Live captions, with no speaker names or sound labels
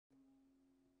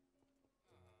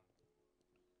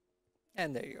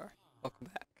And there you are. Welcome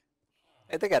back.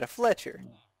 Hey, they got a Fletcher.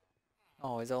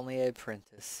 Oh, he's only an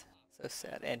apprentice. So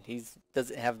sad. And he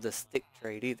doesn't have the stick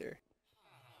trade either.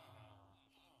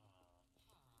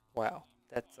 Wow,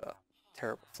 that's a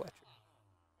terrible Fletcher.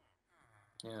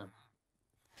 Yeah.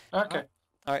 Okay.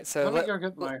 All right, so Let me go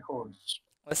get my horse.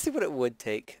 let's see what it would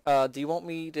take. Do you want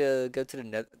me to go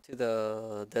to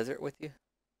the desert with you?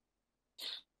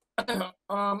 I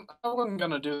wasn't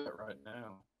gonna do that right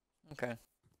now. Okay,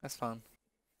 that's fine.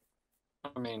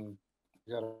 I mean,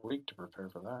 you got a week to prepare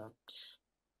for that.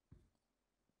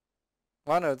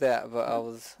 Well, I know that, but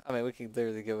I mean, we could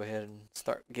literally go ahead and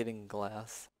start getting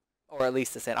glass. Or at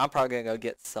least the sand. I'm probably gonna go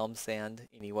get some sand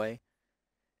anyway.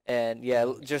 And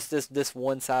yeah, just this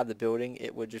one side of the building,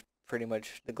 it would just pretty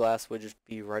much, the glass would just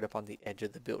be right up on the edge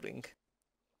of the building.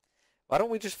 Why don't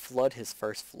we just flood his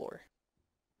first floor?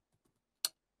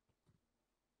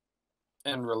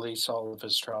 And release all of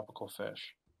his tropical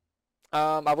fish.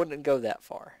 I wouldn't go that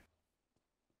far.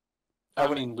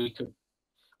 I mean, we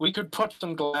could put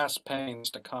some glass panes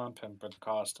to comp him for the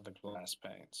cost of the glass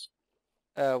panes.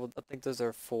 Well, I think those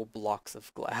are full blocks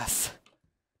of glass.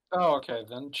 Oh, okay,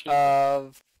 then cheap.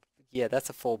 Yeah, that's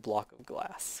a full block of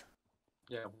glass.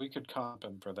 Yeah, we could comp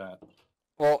him for that.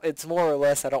 Well, it's more or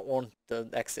less I don't want to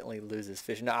accidentally lose his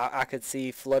fish. Now, I could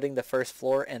see flooding the first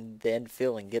floor and then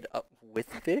filling it up with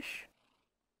fish.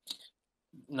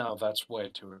 No, that's way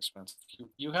too expensive.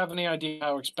 You have any idea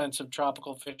how expensive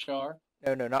tropical fish are?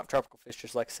 No, no, not tropical fish,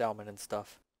 just like salmon and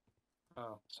stuff.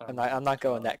 Oh, sorry. I'm not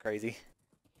going that crazy.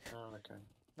 Oh, okay.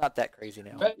 Not that crazy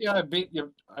now. I beat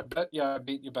you. I bet you I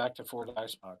beat you back to 4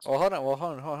 dice box. Well, hold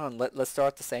on. Hold on. Let's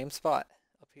start at the same spot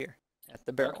up here at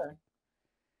the barrel. Okay.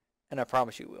 And I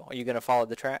promise you will. Are you gonna follow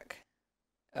the track?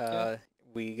 Yeah.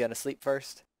 We gonna sleep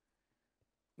first?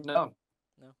 No.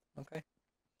 No. Okay.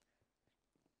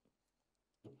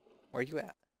 Where are you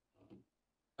at?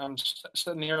 I'm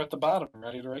sitting here at the bottom,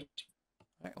 ready to race.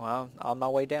 All right. Well, I'm on my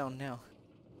way down now.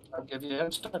 I'll give you a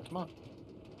head start. Come on.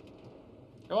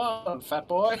 Go on, fat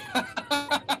boy.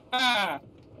 Oh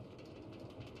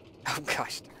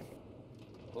gosh.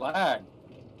 Lag.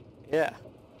 Yeah.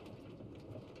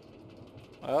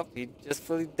 Well, he just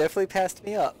definitely passed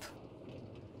me up.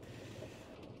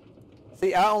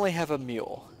 See, I only have a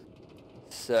mule,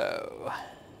 so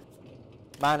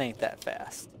mine ain't that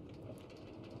fast.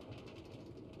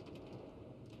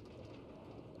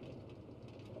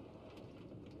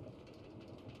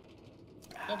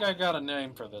 I think I got a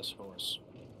name for this horse.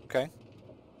 Okay.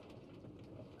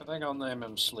 I think I'll name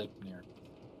him Sleipnir.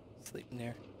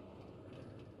 Sleipnir.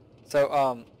 So,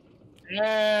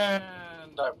 And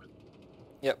I win.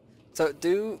 Yep. So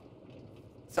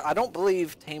I don't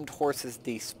believe tamed horses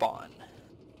despawn.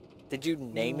 Did you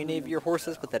name any of your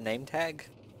horses with a name tag?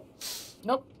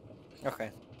 Nope.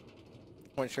 Okay.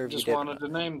 Wasn't sure if Just you did. wanted to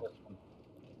name this one.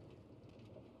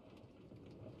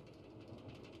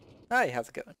 Hi, how's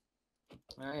it going?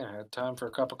 I had time for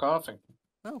a cup of coffee.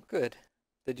 Oh, good.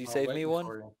 Did you save me one?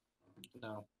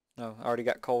 No. No, I already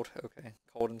got cold. Okay,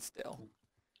 cold and still.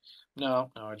 No,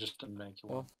 I just didn't make you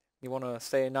one. Well, you want to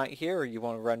stay a night here, or you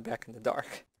want to run back in the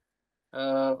dark?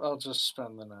 I'll just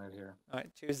spend the night here. All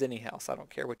right, choose any house. I don't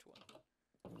care which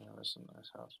one. Yeah, this is a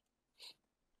nice house.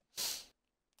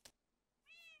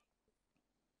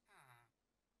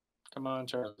 Come on,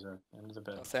 Charlie, into the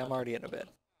bed. I'll say I'm already in a bed.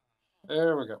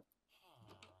 There we go.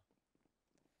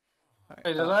 All right,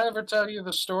 Hey, did I ever tell you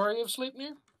the story of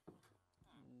Sleipnir?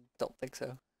 Don't think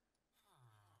so.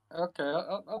 Okay,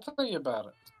 I'll tell you about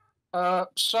it.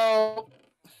 So,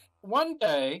 one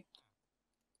day,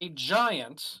 a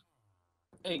giant,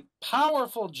 a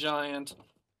powerful giant,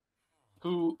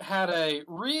 who had a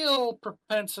real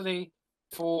propensity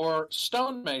for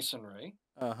stonemasonry,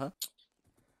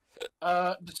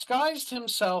 disguised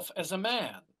himself as a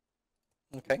man.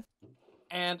 Okay.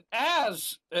 And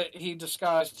as he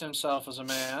disguised himself as a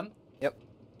man, yep,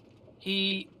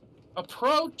 he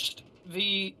approached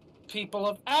the people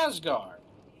of Asgard.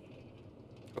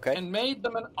 Okay. And made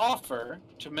them an offer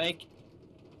to make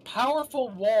powerful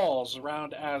walls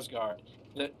around Asgard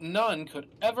that none could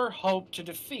ever hope to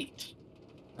defeat.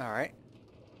 All right.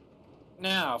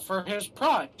 Now, for his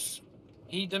price,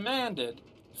 he demanded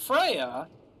Freya,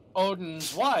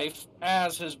 Odin's wife,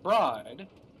 as his bride,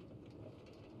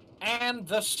 and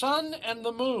the sun and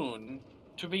the moon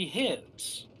to be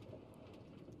his.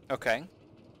 Okay.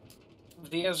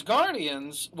 The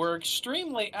Asgardians were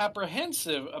extremely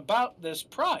apprehensive about this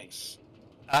price.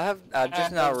 I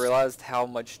just now realized how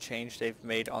much change they've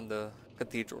made on the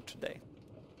cathedral today.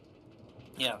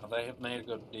 Yeah, they have made a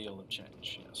good deal of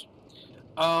change, yes.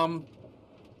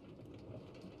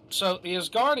 So the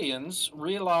Asgardians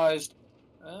realized,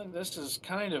 this is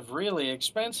kind of really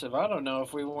expensive. I don't know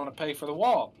if we want to pay for the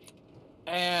wall.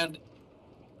 And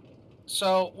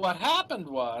so what happened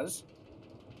was,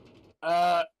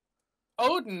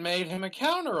 Odin made him a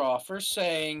counteroffer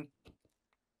saying,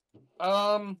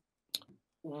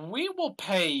 we will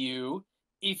pay you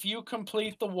if you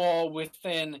complete the wall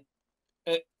within.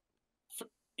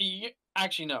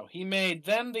 Actually, no. He made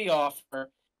them the offer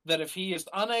that if he is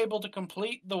unable to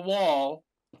complete the wall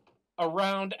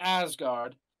around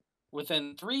Asgard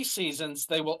within 3 seasons,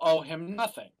 they will owe him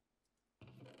nothing.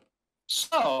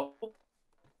 So,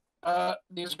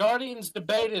 these Guardians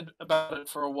debated about it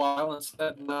for a while and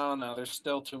said, no, there's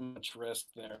still too much risk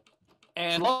there.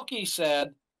 And Loki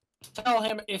said, tell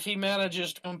him if he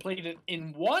manages to complete it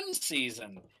in 1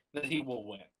 season that he will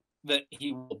win, that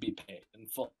he will be paid in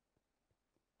full.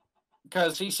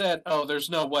 Because he said, oh, there's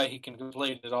no way he can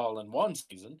complete it all in 1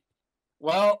 season.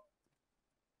 Well,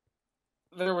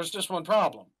 there was just one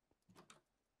problem.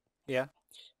 Yeah.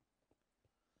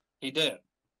 He did.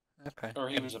 Okay. Or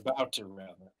he was about to,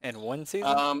 rather. In 1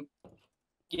 season?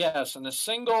 Yes, in a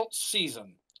single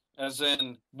season, as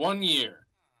in 1 year.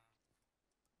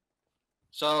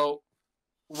 So,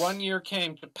 1 year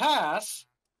came to pass,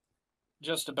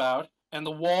 just about, and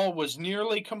the wall was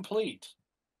nearly complete.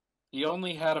 He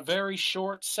only had a very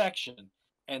short section,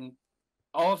 and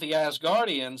all of the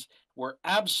Asgardians were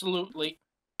absolutely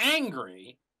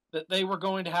angry that they were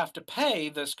going to have to pay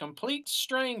this complete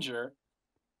stranger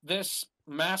this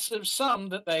massive sum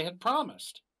that they had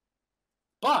promised.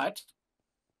 But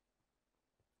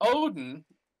Odin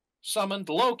summoned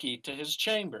Loki to his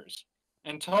chambers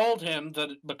and told him that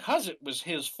because it was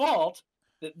his fault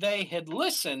that they had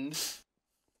listened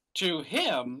to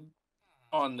him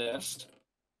on this,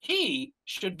 he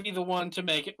should be the one to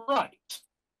make it right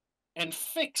and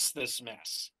fix this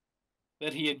mess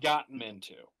that he had gotten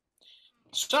into.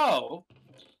 So,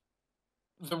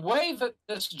 the way that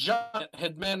this giant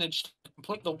had managed to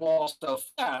complete the wall so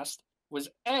fast was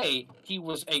A, he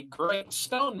was a great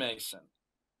stonemason,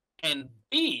 and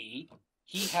B,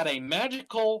 he had a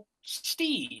magical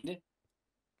steed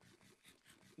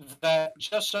that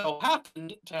just so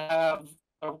happened to have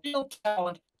a real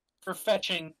talent for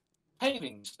fetching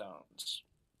paving stones.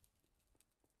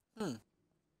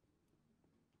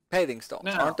 Paving stones.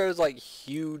 Now, aren't those like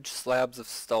huge slabs of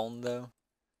stone though?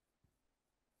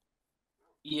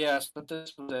 Yes, but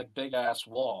this was a big-ass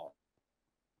wall.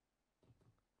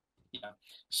 Yeah.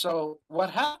 So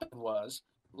what happened was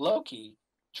Loki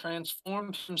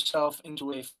transformed himself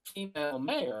into a female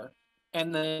mare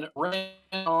and then ran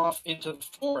off into the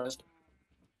forest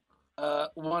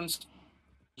once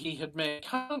he had made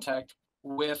contact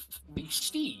with the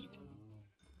steed.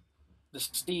 The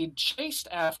steed chased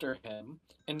after him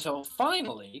until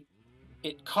finally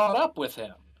it caught up with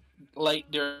him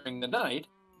late during the night,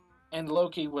 and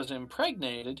Loki was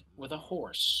impregnated with a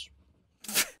horse.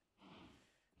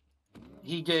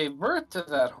 He gave birth to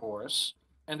that horse,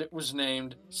 and it was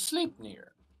named Sleipnir,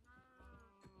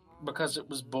 because it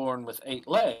was born with 8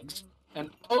 legs, and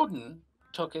Odin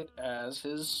took it as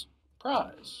his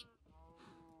prize,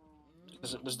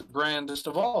 because it was the grandest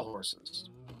of all horses.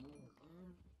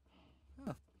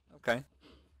 Oh, okay.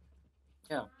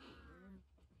 Yeah.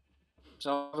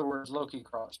 So, in other words, Loki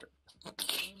crossed her.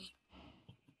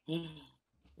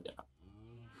 Yeah.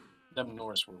 Them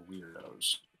Norse were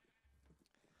weirdos.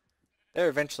 They're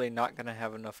eventually not going to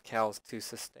have enough cows to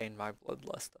sustain my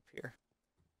bloodlust up here.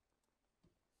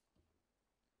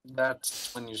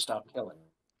 That's when you stop killing.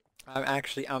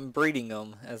 I'm breeding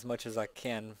them as much as I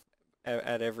can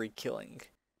at every killing.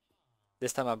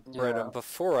 This time I bred them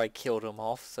before I killed them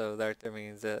off, so that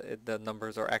means that the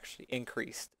numbers are actually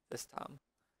increased this time.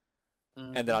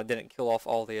 Mm-hmm. And then I didn't kill off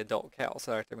all the adult cows,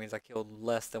 so that means I killed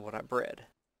less than what I bred.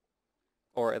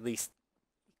 Or at least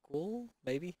equal,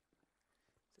 maybe?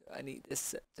 So I need this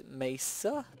set to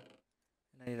Mesa,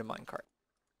 and I need a minecart.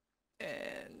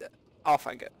 And off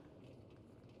I go.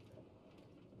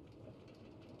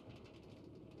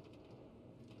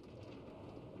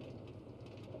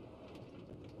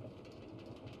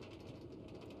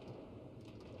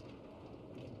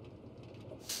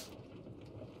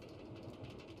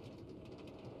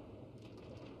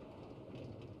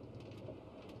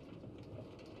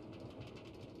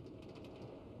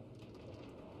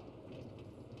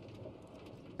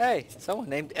 Hey, someone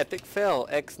named Epic Fell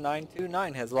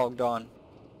X929 has logged on.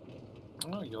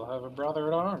 Oh, you'll have a brother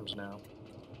at arms now.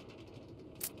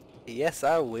 Yes,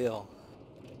 I will.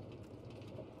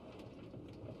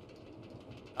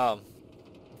 I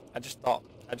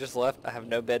just left. I have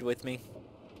no bed with me.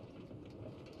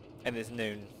 And it's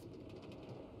noon.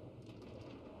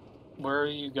 Where are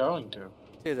you going to?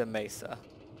 To the Mesa.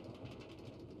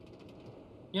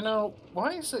 You know,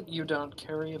 why is it you don't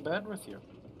carry a bed with you?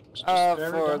 It's just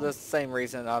very For dumb. the same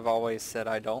reason I've always said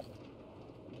I don't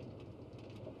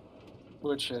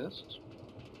Which is?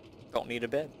 need a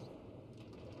bed.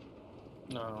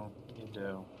 No, you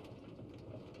do.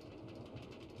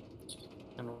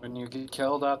 And when you get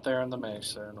killed out there in the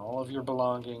mesa and all of your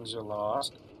belongings are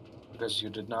lost because you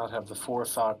did not have the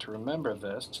forethought to remember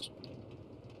this,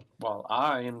 while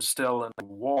I am still in a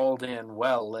walled-in,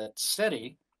 well-lit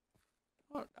city,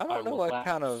 I I don't know will what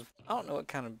kind laugh.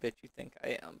 of bitch you think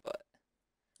I am, but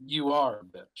You are a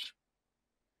bitch.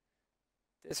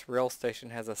 this rail station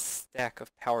has a stack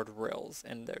of powered rails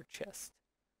in their chest.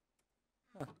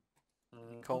 Huh.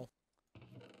 Coal.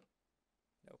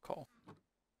 No coal.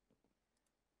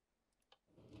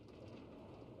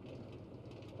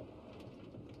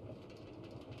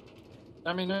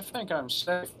 I mean, I think I'm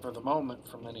safe for the moment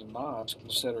from any mobs,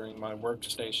 considering my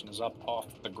workstation is up off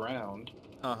the ground.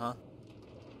 Uh-huh.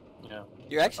 Yeah.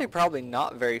 You're actually probably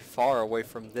not very far away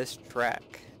from this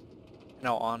track, in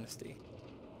all honesty.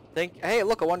 Hey,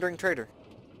 look, a wandering trader.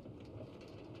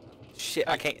 Shit,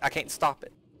 I can't stop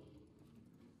it.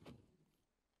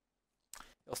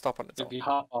 It'll stop on its If own. you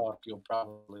hop off, you'll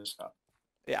probably stop.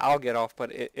 Yeah, I'll get off,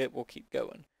 but it will keep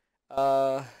going.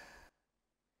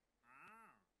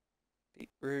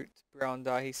 Beetroot, brown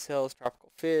dye he sells,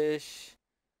 tropical fish,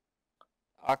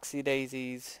 oxy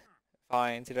daisies,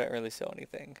 vines. He doesn't really sell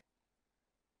anything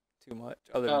too much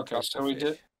other than Okay, tropical so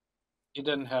fish. you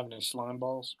didn't have any slime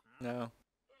balls? No.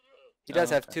 He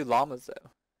does Oh, have okay. 2 llamas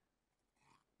though.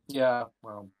 Yeah,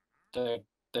 well, they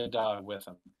die with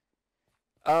him.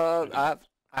 I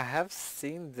have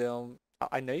seen them.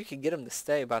 I know you can get them to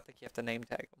stay, but I think you have to name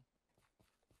tag them.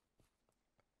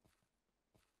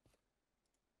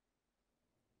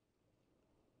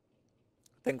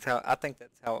 I think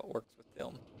that's how it works with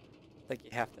them. I think you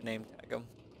have to name tag them.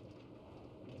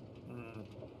 Mm.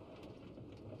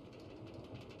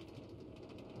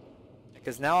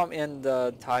 Because now I'm in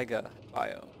the taiga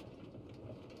biome,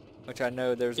 which I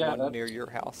know there's one near your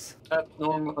house. That's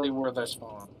normally where they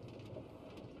spawn.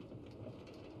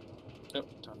 Yep,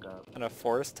 timed out. And a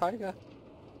forest taiga,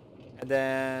 and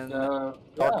then Yeah,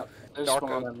 they dark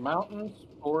spawn oak. in mountains,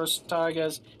 forest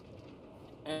taigas,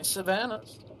 and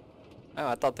savannas. Oh,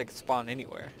 I thought they could spawn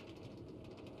anywhere.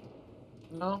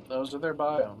 No, those are their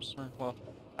biomes. Well,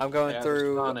 I'm going They either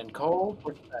through. spawn in cold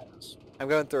or savannas. I'm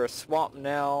going through a swamp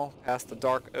now, past the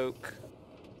dark oak.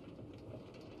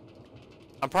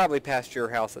 I'm probably past your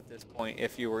house at this point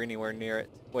if you were anywhere near it,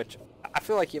 which I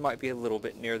feel like you might be a little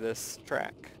bit near this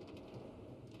track.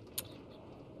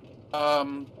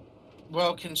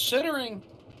 Well, considering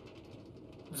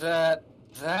that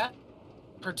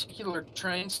particular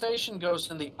train station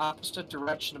goes in the opposite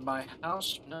direction of my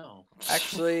house, no.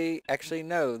 Actually,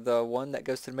 no. The one that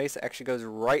goes to the mesa actually goes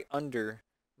right under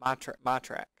my track,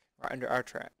 right under our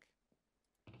track.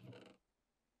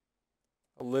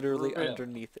 Literally Really?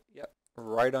 underneath it. Yep,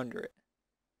 right under it.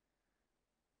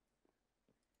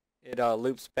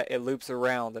 It loops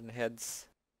around and heads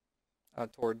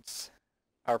towards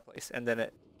our place, and then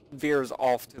it veers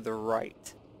off to the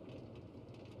right.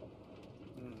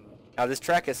 Now this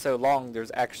track is so long,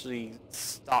 there's actually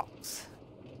stops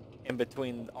in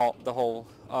between the whole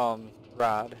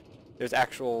ride. There's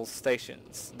actual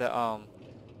stations that I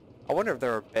wonder if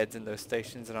there are beds in those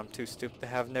stations, and I'm too stupid to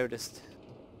have noticed.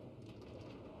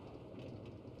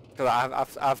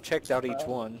 Cause I've checked out each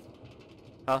one,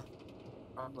 huh?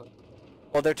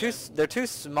 Well, they're too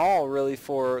small really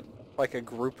for like a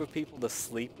group of people to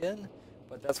sleep in.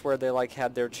 But that's where they like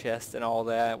had their chest and all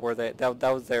that. Where that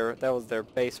was their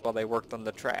base while they worked on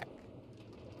the track.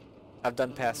 I've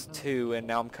done past 2, and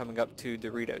now I'm coming up to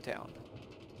Dorito Town,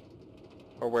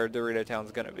 or where Dorito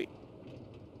Town's gonna be.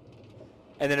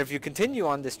 And then if you continue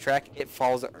on this track, it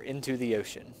falls into the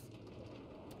ocean,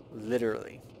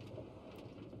 literally.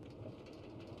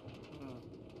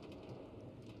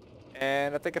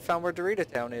 And I think I found where Dorito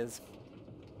Town is.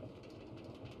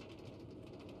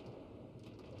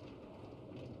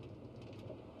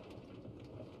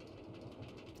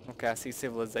 Okay, I see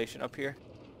civilization up here.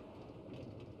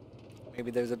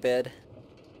 Maybe there's a bed.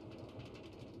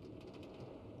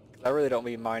 'Cause I really don't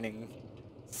be mining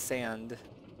sand.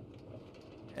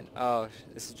 And oh,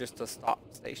 this is just a stop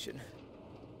station.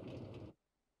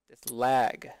 This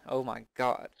lag. Oh my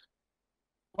god.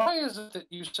 Why is it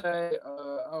that you say,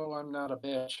 "Oh, I'm not a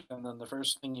bitch," and then the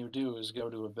first thing you do is go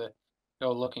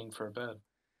looking for a bed?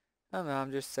 I don't know,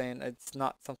 I'm just saying it's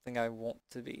not something I want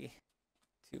to be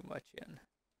too much in.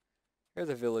 Here's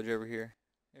a village over here.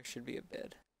 There should be a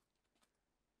bed.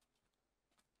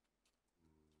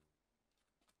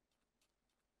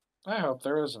 I hope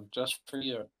there isn't, just for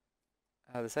you.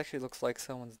 This actually looks like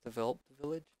someone's developed the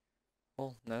village.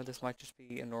 Well, no, this might just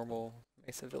be a normal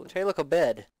Mesa village. Hey, look, a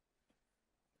bed.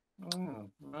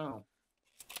 No.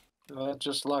 That's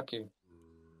just lucky.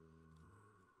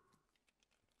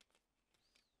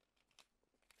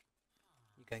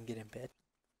 You gonna get in bed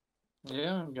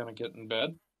Yeah, I'm gonna get in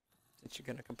bed. since you're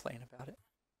gonna complain about it.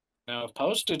 Now, if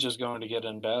Postage is going to get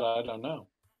in bed, I don't know.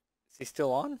 Is he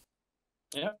still on?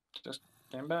 Yeah, just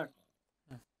came back.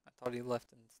 I thought he left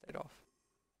and stayed off.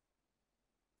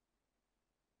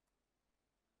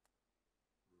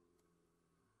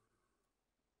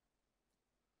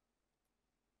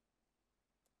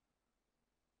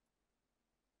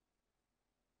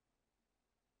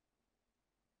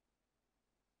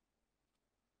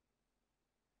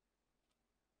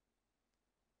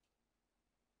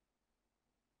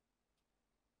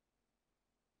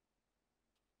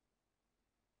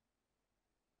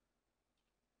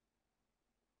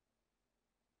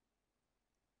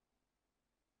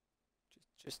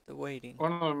 Just the waiting.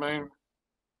 One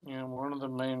of the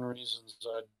main reasons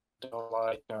I don't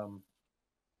like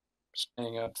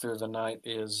staying up through the night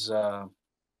is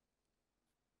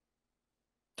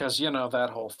because that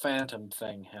whole phantom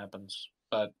thing happens,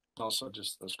 but also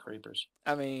just those creepers.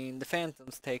 I mean, the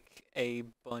phantoms take a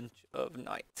bunch of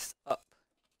nights up.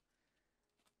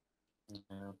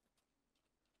 Yeah.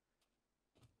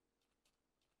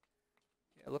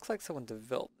 Yeah, it looks like someone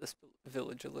developed this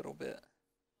village a little bit.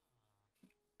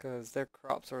 Because their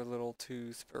crops are a little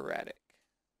too sporadic.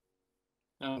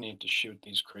 No need to shoot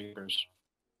these creepers.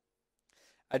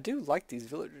 I do like these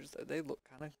villagers though. They look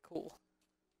kind of cool.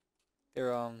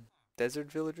 They're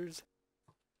desert villagers.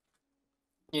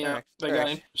 Yeah, they got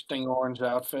interesting orange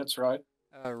outfits, right?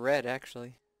 Red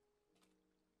actually.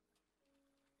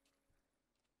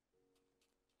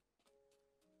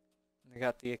 They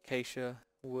got the acacia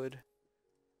wood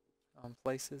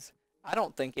places. I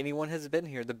don't think anyone has been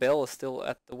here. The bell is still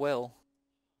at the well.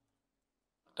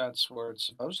 That's where it's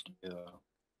supposed to be,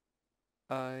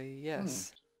 though.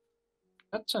 Yes.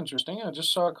 That's interesting. I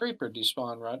just saw a creeper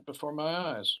despawn right before my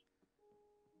eyes.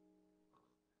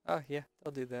 Oh, yeah,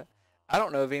 they'll do that. I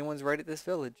don't know if anyone's raided this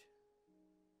village.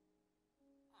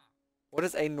 What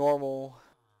is a normal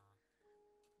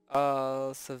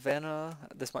savannah?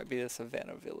 This might be a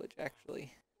savannah village,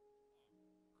 actually.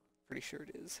 Pretty sure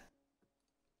it is.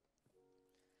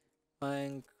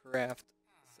 Minecraft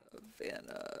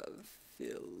savannah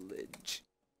village.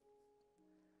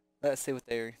 Let's see what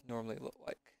they normally look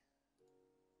like.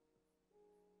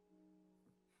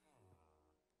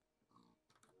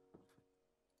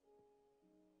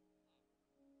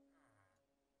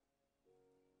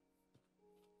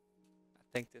 I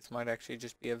think this might actually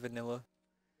just be a vanilla.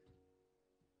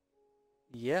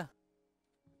 Yeah.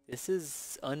 This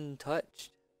is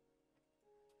untouched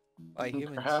by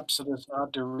humans. Perhaps it is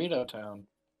not Dorito Town.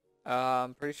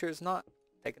 I'm pretty sure it's not.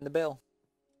 Taking the bell.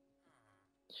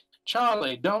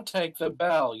 Charlie, don't take the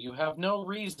bell. You have no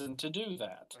reason to do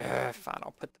that. Fine,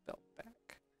 I'll put the bell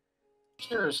back.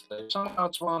 Seriously, if someone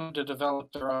else wanted to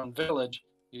develop their own village,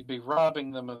 you'd be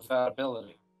robbing them of that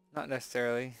ability. Not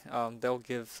necessarily. They'll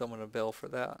give someone a bell for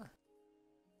that.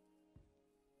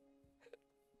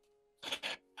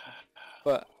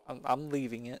 But I'm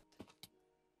leaving it.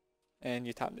 And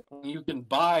you timed it. You can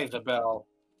buy the bell.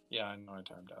 Yeah, I know I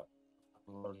timed out.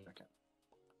 Load again.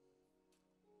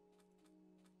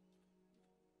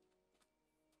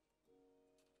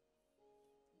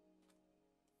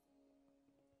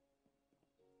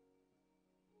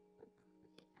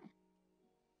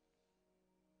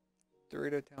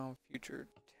 Dorito Town, future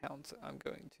towns. I'm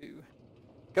going to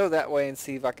go that way and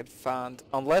see if I could find,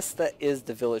 unless that is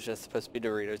the village that's supposed to be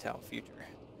Dorito Town future.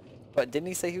 But didn't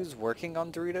he say he was working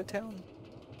on Dorito Town?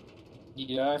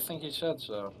 Yeah, I think he said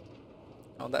so.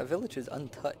 Oh, that village is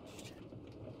untouched.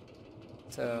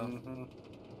 So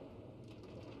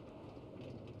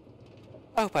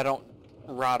I hope I don't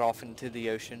ride off into the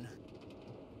ocean.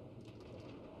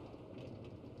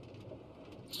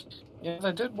 Yeah,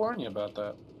 they did warn you about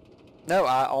that. No,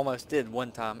 I almost did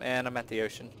one time, and I'm at the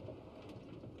ocean.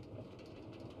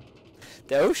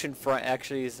 The ocean front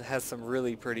actually has some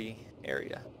really pretty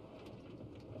area.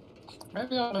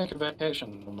 Maybe I'll make a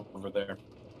vacation over there.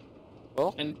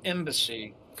 Well, an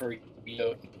embassy for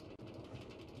you.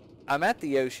 I'm at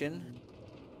the ocean,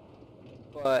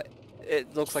 but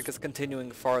it looks like it's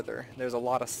continuing farther. There's a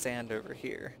lot of sand over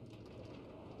here.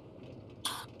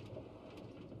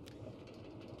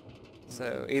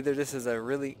 So either this is a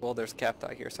really, well, there's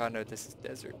cacti here, so I know this is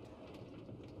desert.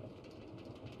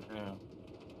 Yeah.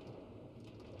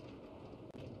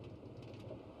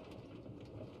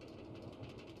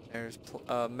 There's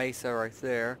mesa right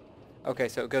there. Okay,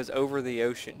 so it goes over the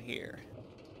ocean here.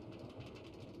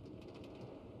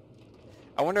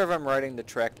 I wonder if I'm riding the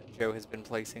track that Joe has been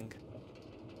placing.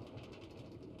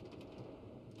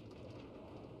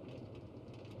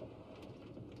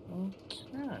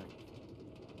 Okay.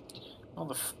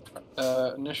 Well,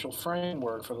 the initial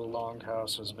framework for the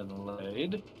longhouse has been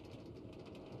laid.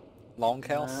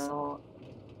 Longhouse? Now,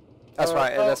 That's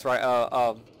right. oh, That's right.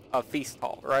 A feast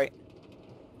hall, right?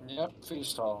 yep,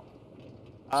 feast hall.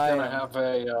 It's I gonna am. have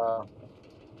a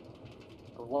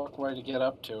walkway to get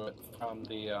up to it from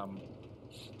the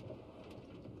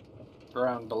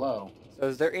ground below. So,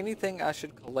 is there anything I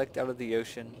should collect out of the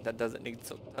ocean that doesn't need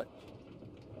silk touch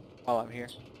while I'm here?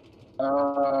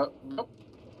 Nope.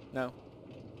 No.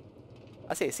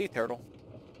 I see a sea turtle.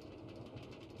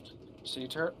 Sea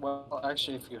turtle. Well,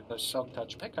 actually, if you had a silk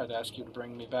touch pick, I'd ask you to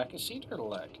bring me back a sea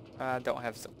turtle egg. I don't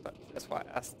have silk touch. That's why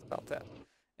I asked about that.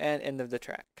 And end of the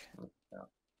track. Yeah.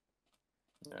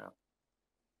 Yeah.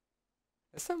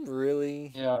 There's some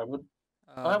really. Yeah, I would.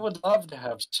 I would love to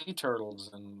have sea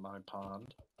turtles in my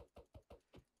pond.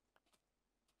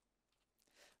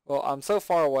 Well, I'm so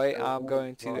far away. Oh, I'm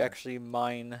going to boy. actually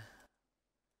mine.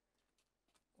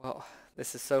 Well,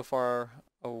 this is so far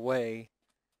away.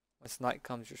 Once night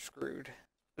comes, you're screwed.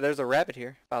 There's a rabbit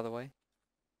here, by the way.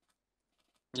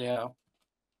 Yeah.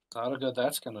 How good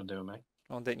that's gonna do me.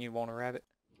 Well, didn't you want a rabbit?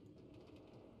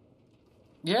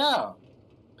 Yeah.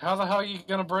 How the hell are you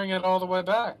gonna bring it all the way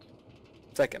back?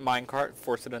 Second minecart,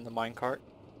 force it in the minecart.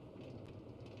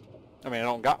 I mean, I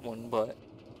don't got one, but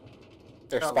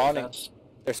they're Charlie, spawning. that's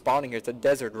They're spawning here. It's a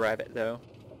desert rabbit, though.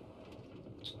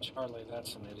 Charlie,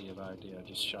 that's an idiot idea.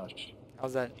 Just shush.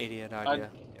 How's that an idiot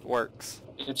idea? It works.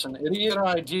 It's an idiot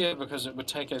idea because it would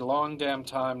take a long damn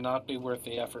time, not be worth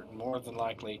the effort, and more than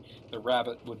likely the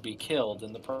rabbit would be killed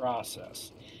in the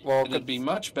process. Well, It'd be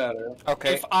much better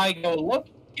okay. if I go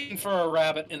looking for a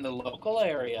rabbit in the local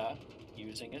area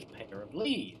using a pair of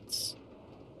leads.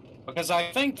 Because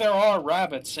I think there are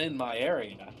rabbits in my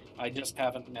area. I just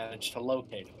haven't managed to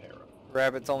locate a pair of them.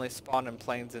 Rabbits only spawn in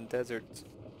plains and deserts.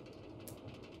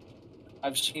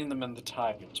 I've seen them in the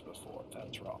tigers before, if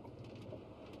that's wrong.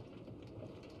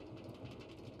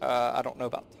 I don't know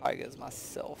about tigers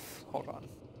myself. Hold on.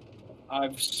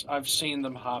 I've seen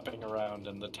them hopping around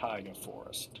in the taiga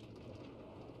forest.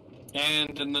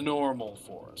 And in the normal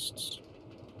forests.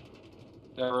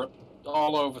 They're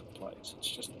all over the place. It's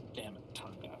just, damn it,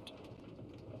 timed out.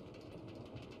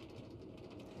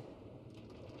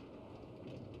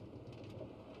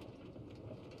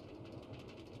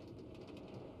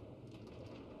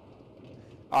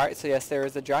 Alright, so yes, there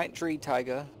is a giant tree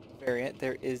taiga variant.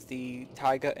 There is the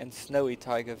taiga and snowy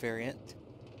taiga variant.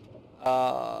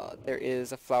 There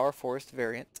is a flower forest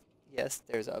variant. Yes,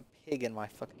 there's a pig in my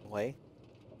fucking way.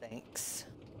 Thanks.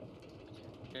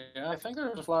 Yeah, I think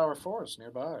there's a flower forest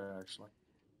nearby, actually.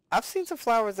 I've seen some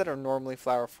flowers that are normally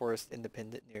flower forest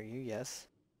independent near you, yes.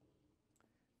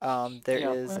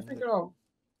 There is. I think I'll...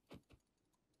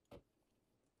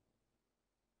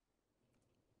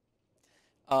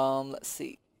 Let's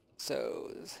see. So,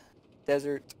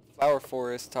 desert, flower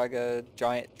forest, taiga,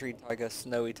 giant tree taiga,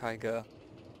 snowy taiga.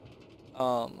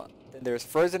 Then there's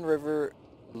frozen river,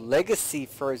 legacy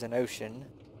frozen ocean.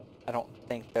 I don't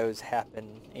think those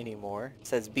happen anymore. It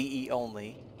says BE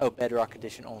only. Oh, bedrock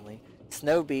edition only.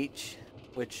 Snow beach,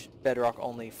 which bedrock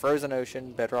only. Frozen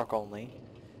ocean, bedrock only.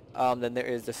 Then there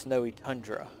is the snowy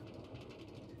tundra.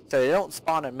 So they don't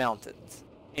spawn in mountains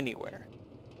anywhere.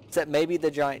 Except maybe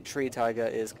the giant tree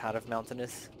taiga is kind of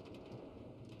mountainous.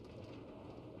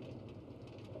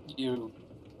 You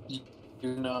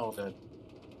know that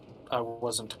I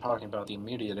wasn't talking about the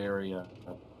immediate area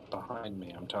behind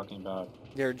me. I'm talking about...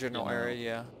 Your general area,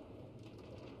 yeah.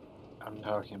 I'm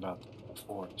talking about the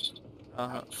forest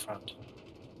out front.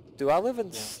 Do I live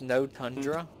in snow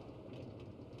tundra?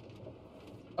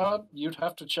 You'd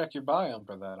have to check your biome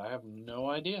for that. I have no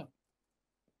idea.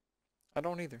 I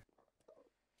don't either.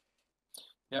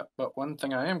 Yeah, but one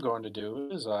thing I am going to do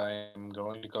is I am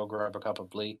going to go grab a couple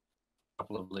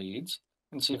of leads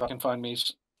and see if I can find me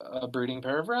a breeding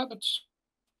pair of rabbits.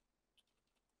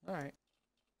 All right.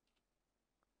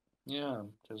 Yeah,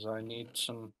 because I need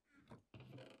some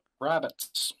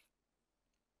rabbits.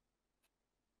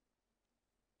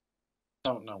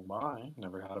 Don't know why.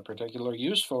 Never had a particular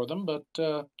use for them, but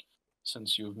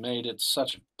since you've made it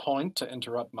such a point to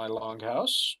interrupt my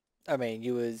longhouse... I mean,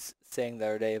 you was saying the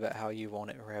other day about how you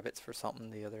wanted rabbits for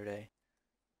something the other day.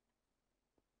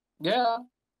 Yeah,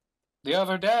 the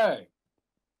other day.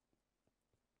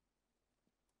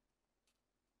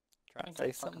 Trying to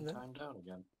say something then? Timed out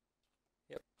again.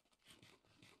 Yep.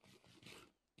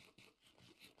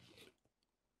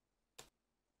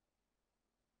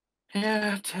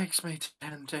 it takes me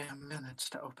 10 damn minutes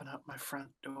to open up my front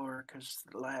door because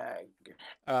the lag.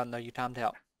 No, you timed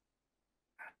out.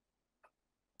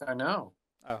 I know.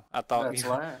 Oh, I thought That's you.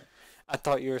 lag. I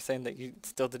thought you were saying that you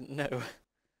still didn't know.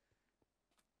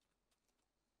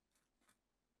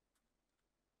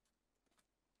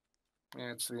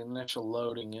 Yeah, it's the initial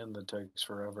loading in that takes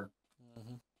forever.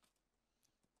 Mm-hmm.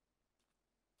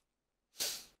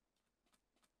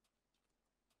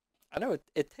 I know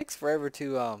it takes forever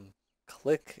to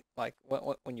click, like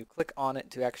when you click on it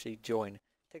to actually join. It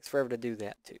takes forever to do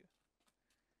that too.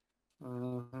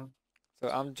 Mm-hmm. So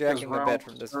I'm Because jacking my Realm bed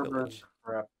from this servers village.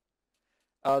 crap.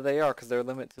 They are, because they're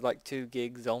limited to like 2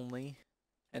 gigs only,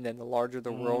 and then the larger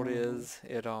the world Mm-hmm. is,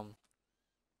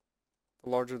 the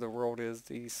larger the world is,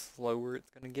 the slower it's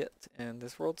gonna get, and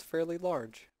this world's fairly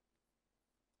large.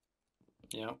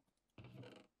 Yep.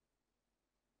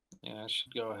 Yeah, I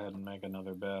should go ahead and make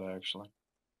another bed, actually.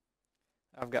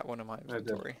 I've got one in my I did.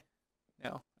 inventory.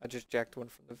 Now, I just jacked one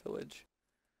from the village.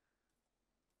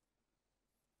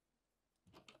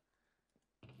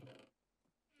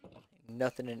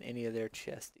 Nothing in any of their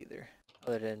chests either,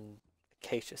 other than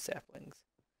acacia saplings.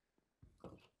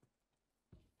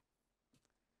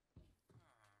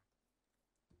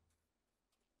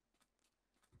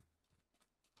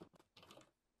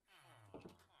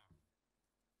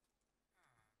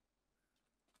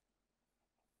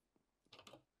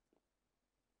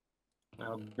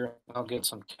 I'll get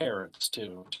some carrots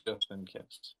too, just in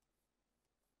case.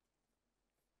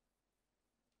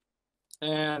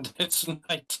 And it's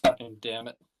nighttime, damn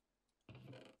it.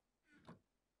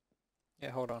 Yeah,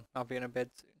 hold on. I'll be in a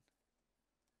bed soon.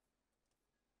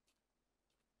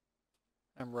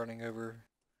 I'm running over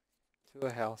to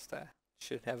a house that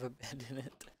should have a bed in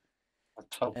it.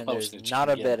 How And close there's did not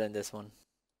you a get? bed in this one.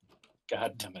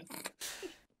 God damn it.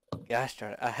 Gosh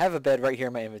darn it. I have a bed right here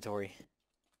in my inventory.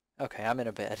 Okay, I'm in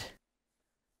a bed.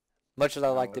 Much as I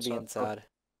like to it's be not inside.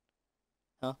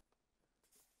 Huh?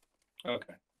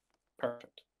 okay.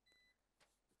 Perfect.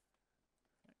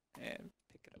 And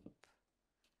pick it up.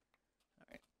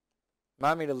 Alright.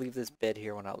 Remind me to leave this bed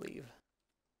here when I leave.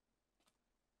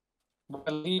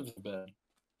 Why leave the bed?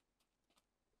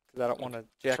 Because I don't want to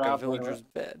jack a Traveling villager's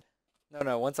bed.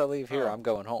 No, once I leave here, Oh. I'm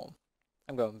going home.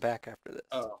 I'm going back after this.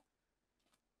 Oh.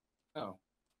 Oh.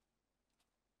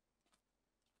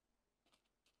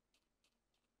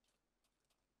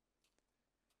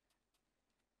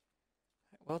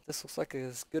 Well, this looks like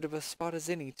as good of a spot as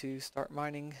any to start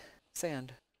mining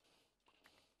sand.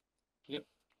 Yep.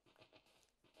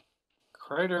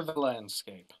 Crater the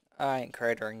landscape. I ain't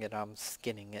cratering it, I'm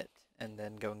skinning it, and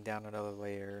then going down another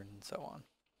layer and so on.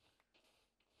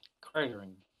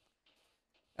 Cratering.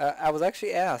 I was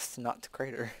actually asked not to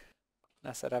crater.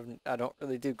 And I said I don't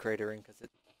really do cratering because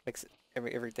it makes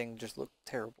everything just look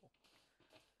terrible.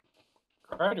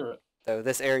 Crater it. Though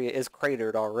this area is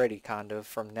cratered already, kind of,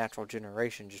 from natural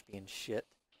generation just being shit.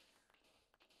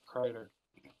 Crater.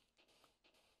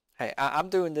 Hey, I'm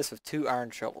doing this with 2 iron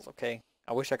shovels, okay?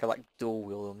 I wish I could, like, dual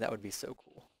wield them. That would be so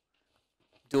cool.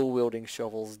 Dual wielding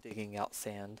shovels digging out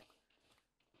sand.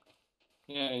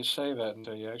 Yeah, you say that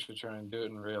until you actually try and do it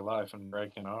in real life and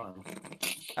break an arm.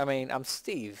 I mean, I'm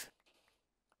Steve.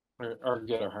 Or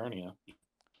get a hernia.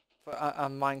 But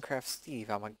I'm Minecraft Steve.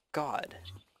 I'm a god.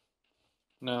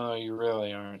 No, you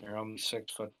really aren't. You're only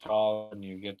 6 foot tall and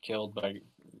you get killed by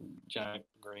giant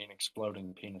green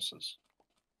exploding penises.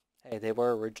 Hey, they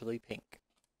were originally pink.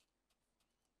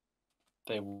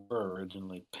 They were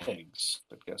originally pigs,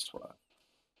 but guess what?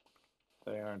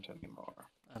 They aren't anymore.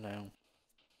 I know.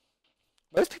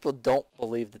 Most people don't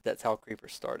believe that that's how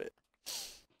creepers started.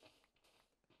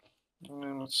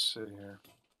 Let's see here.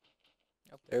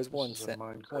 Yep, there's This one is a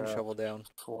one Minecraft shovel down.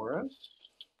 forest.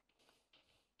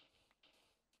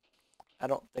 I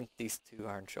don't think these 2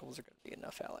 iron shovels are going to be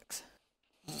enough, Alex.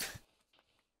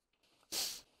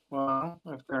 Well,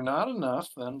 if they're not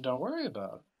enough, then don't worry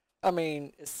about it. I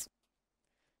mean, it's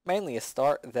mainly a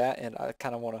start, that, and I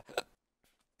kind of want to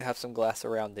have some glass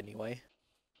around anyway.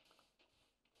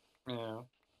 Yeah.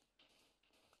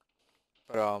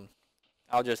 But,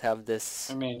 I'll just have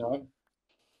this. I mean,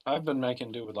 I've been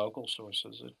making do with local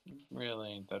sources. It really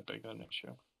ain't that big of an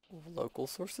issue. Local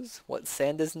sources? What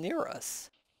sand is near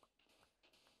us?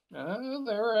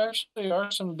 There actually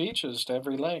are some beaches to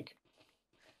every lake.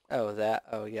 Oh, that.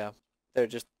 Oh, yeah. They're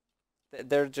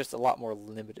just a lot more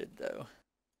limited, though.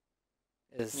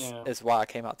 Yeah. Is why I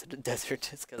came out to the desert,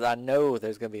 just because I know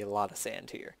there's going to be a lot of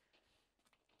sand here.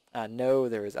 I know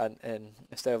there is, and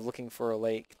instead of looking for a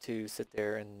lake to sit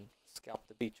there and scalp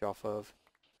the beach off of.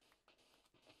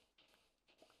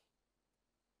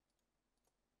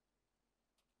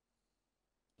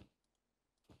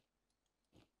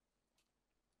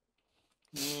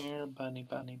 Here, bunny,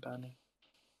 bunny, bunny.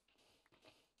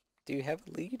 Do you have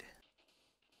a lead?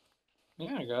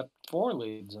 Yeah, I got 4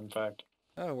 leads, in fact.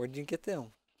 Oh, where'd you get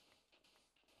them?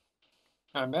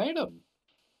 I made them.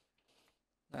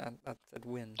 I said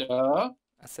when. Duh.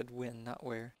 I said when, not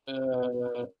where.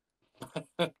 Uh,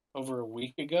 over a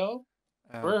week ago?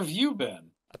 Oh, Where have you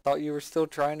been? I thought you were still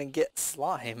trying to get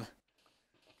slime.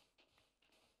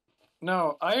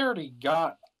 No, I already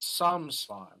got some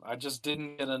slime. I just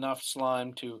didn't get enough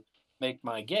slime to make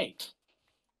my gate.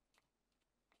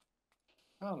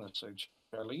 Honestly,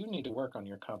 Charlie, you need to work on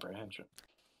your comprehension.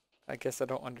 I guess I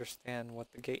don't understand what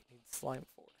the gate needs slime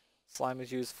for. Slime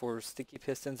is used for sticky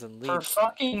pistons and For leads.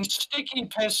 fucking sticky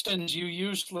pistons, you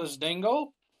useless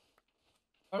dingle.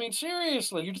 I mean,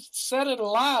 seriously, you just said it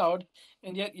aloud,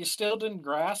 and yet you still didn't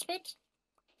grasp it?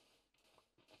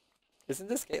 Isn't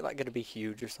this gate like going to be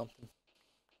huge or something?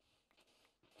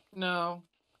 No.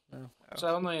 No. It's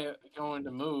Oh. only going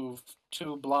to move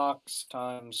 2 blocks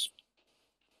times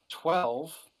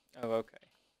 12. Oh, okay.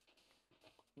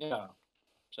 Yeah.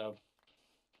 So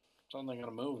it's only going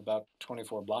to move about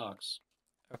 24 blocks.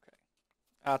 Okay.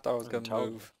 I thought it was in going to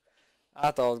total. move.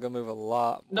 I thought it was going to move a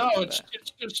lot more No, than it's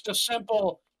that. just a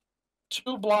simple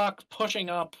 2-block pushing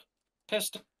up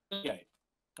piston gate.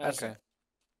 That's Okay. it.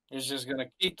 It's just going to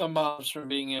keep the mobs from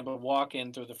being able to walk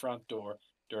in through the front door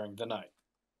during the night.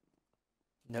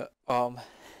 No,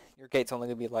 your gate's only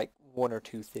going to be like 1 or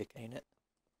 2 thick, ain't it?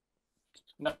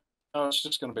 No, it's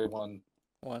just going to be 1.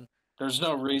 1. There's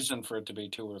no reason for it to be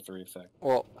 2 or 3 thick.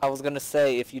 Well, I was going to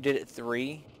say if you did it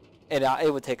 3,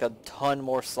 it would take a ton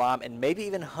more slime and maybe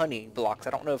even honey blocks. I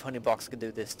don't know if honey blocks could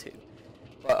do this too.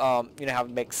 But, you know how to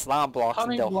make slime blocks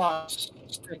Honey and blocks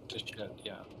stick to shit,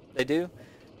 yeah. They do?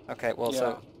 Okay, well, Yeah.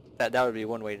 so that would be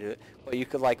one way to do it. But you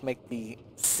could, like, make the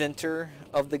center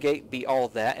of the gate be all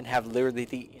that and have literally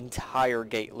the entire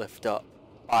gate lift up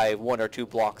by 1 or 2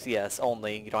 blocks, yes,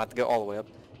 only. You don't have to go all the way up.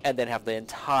 And then have the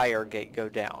entire gate go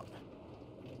down.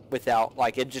 Without,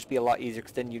 like, it'd just be a lot easier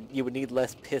because then you would need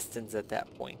less pistons at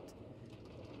that point.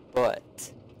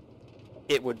 But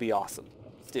it would be awesome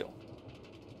still.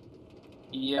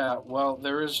 Yeah, well,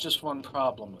 there is just one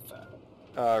problem with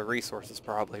that. Resources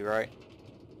probably, right?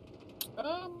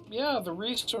 Yeah, the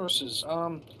resources.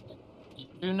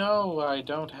 You know I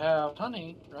don't have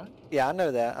honey, right? Yeah, I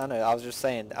know that. I know. I was just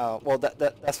saying. Well,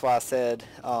 that's why I said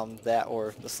that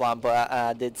or the slime. But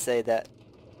I did say that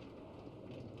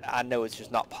I know it's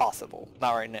just not possible.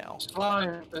 Not right now.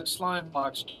 Slime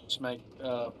blocks just make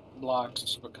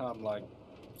blocks become like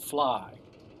fly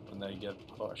when they get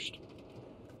pushed.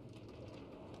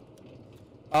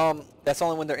 That's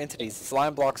only when they're entities.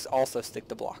 Slime blocks also stick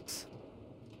to blocks.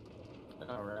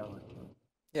 Oh, really?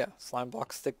 Yeah, slime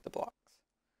blocks stick to blocks.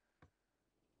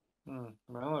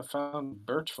 Well, I found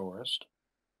birch forest.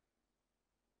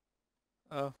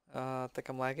 Oh, I think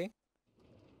I'm lagging.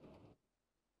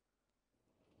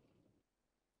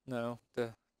 No,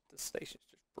 the station's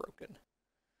just broken.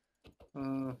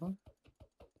 Mm-hmm.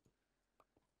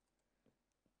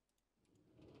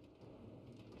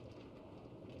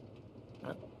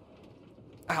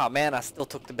 Oh man, I still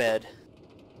took the bed.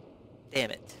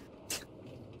 Damn it.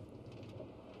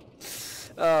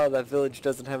 Oh, that village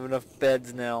doesn't have enough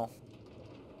beds now.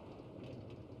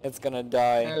 It's gonna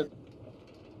die.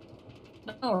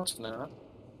 No, it's not.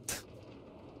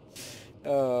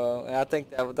 I think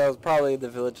that was probably the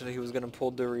village that he was gonna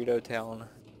pull Dorito Town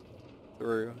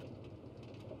through.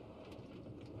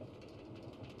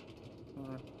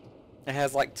 It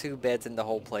has like 2 beds in the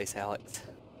whole place, Alex.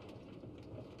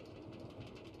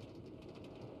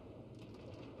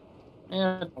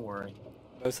 Yeah, don't worry.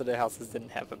 Most of the houses didn't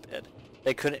have a bed.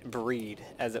 They couldn't breed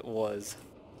as it was.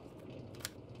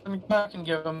 I mean, back and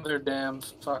give them their damn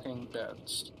fucking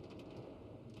beds.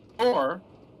 Or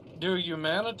do a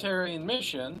humanitarian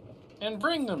mission and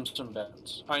bring them some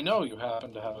beds. I know you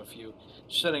happen to have a few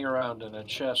sitting around in a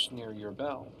chest near your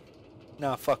bell.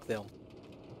 Nah, fuck them.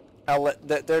 I'll let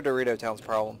they're Dorito Town's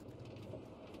problem.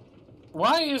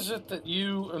 Why is it that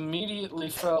you immediately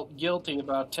felt guilty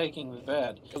about taking the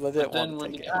bed, Because I didn't but then want to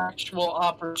when take the it. actual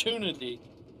opportunity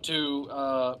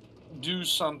to do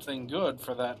something good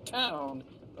for that town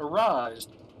arise,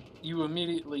 you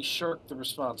immediately shirk the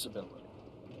responsibility?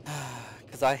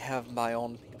 Because I have my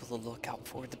own people to look out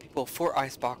for. The people for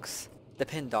Icebox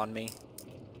depend on me.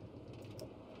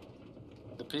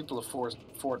 The people of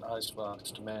Fort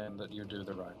Icebox demand that you do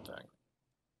the right thing.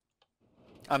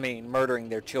 I mean, murdering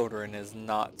their children is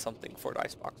not something Fort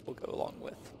Icebox will go along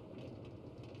with.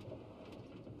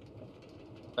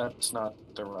 That's not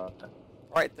the right thing.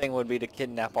 Right thing would be to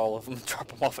kidnap all of them and drop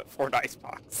them off at Fort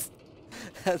Icebox.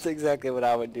 That's exactly what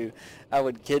I would do. I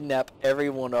would kidnap every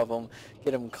one of them,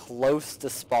 get them close to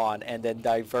spawn, and then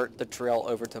divert the trail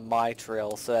over to my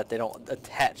trail so that they don't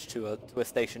attach to a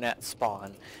station at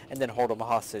spawn, and then hold them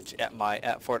hostage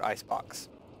at Fort Icebox.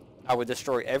 I would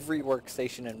destroy every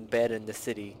workstation and bed in the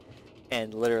city,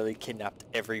 and literally kidnapped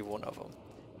every one of them.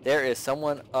 There is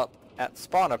someone up at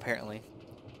spawn apparently.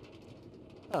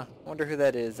 Huh, wonder who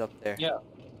that is up there. Yeah,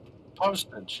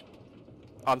 postage,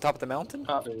 On top of the mountain?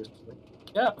 obviously.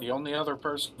 Yeah, the only other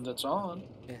person that's on.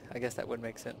 Yeah, I guess that would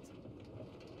make sense.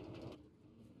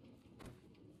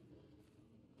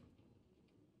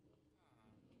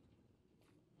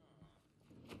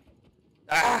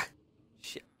 Ah!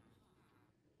 Shit.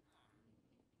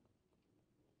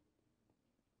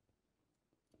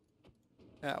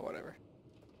 Ah, whatever.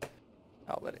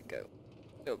 I'll let it go.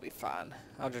 It'll be fine.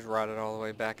 I'll just ride it all the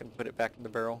way back and put it back in the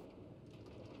barrel.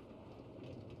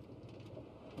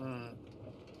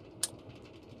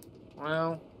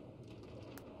 Well,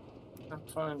 not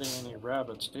finding any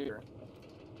rabbits here.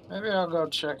 Maybe I'll go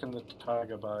check in the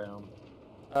taiga biome.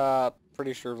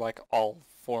 Pretty sure like all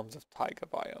forms of taiga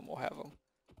biome will have them.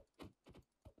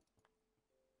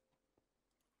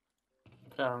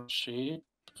 Found sheep,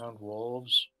 found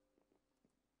wolves.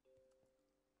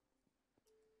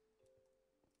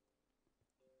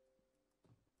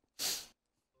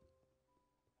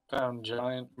 Found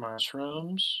giant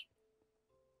mushrooms.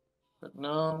 But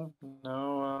no,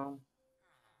 no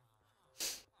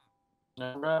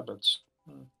rabbits.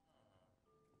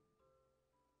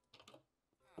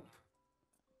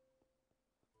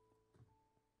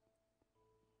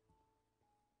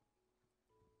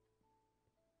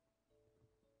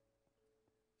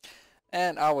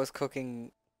 And I was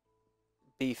cooking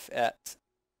beef at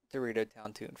Dorito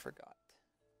Town too and forgot.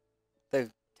 They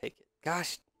take it.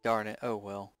 Gosh darn it. Oh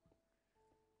well.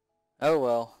 Oh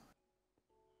well.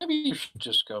 Maybe you should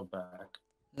just go back.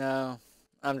 No.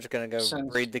 I'm just gonna go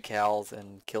breed the cows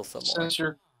and kill some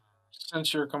more.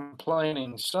 Since you're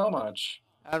complaining so much.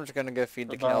 I'm just gonna go feed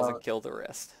the cows and kill the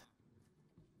rest.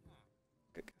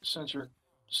 Since you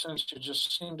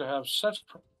just seem to have such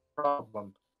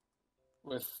problem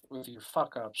with your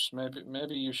fuck ups,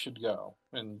 maybe you should go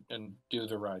and do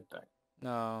the right thing.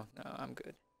 No, I'm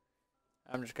good.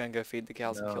 I'm just gonna go feed the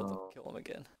cows and kill them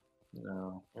again.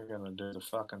 No, you're gonna do the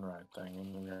fucking right thing,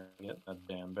 and you're gonna get in that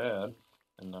damn bed,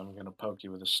 and I'm gonna poke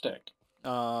you with a stick.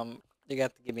 You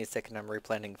got to give me a second. I'm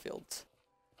replanting fields.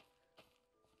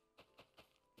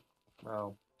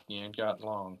 Well, you ain't got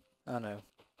long. I know.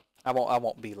 I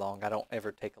won't be long. I don't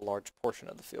ever take a large portion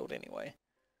of the field anyway.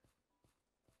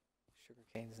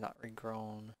 Sugarcane's not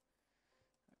regrown.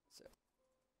 So,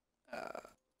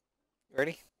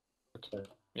 ready? Okay.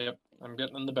 Yep, I'm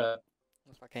getting in the bed.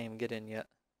 I can't even get in yet.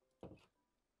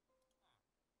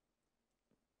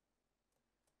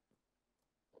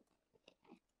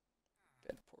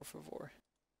 Bed, por favor.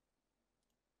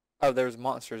 Oh, there's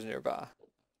monsters nearby.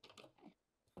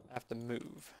 I have to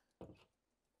move.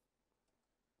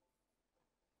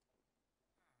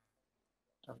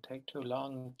 Don't take too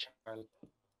long, child.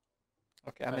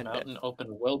 Okay, I'm out in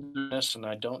open wilderness, and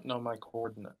I don't know my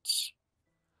coordinates.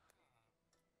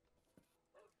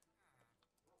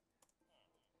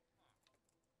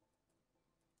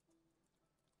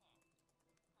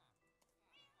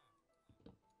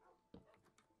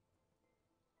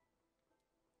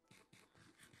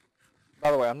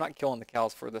 By the way, I'm not killing the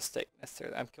cows for the steak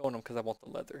necessarily. I'm killing them because I want the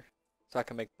leather, so I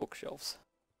can make bookshelves.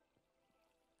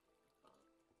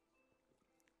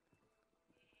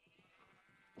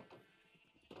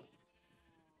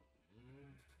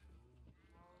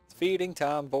 It's feeding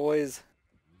time, boys.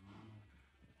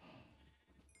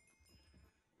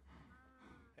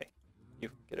 Hey,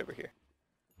 you, get over here.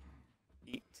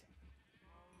 Eat.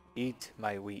 Eat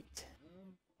my wheat.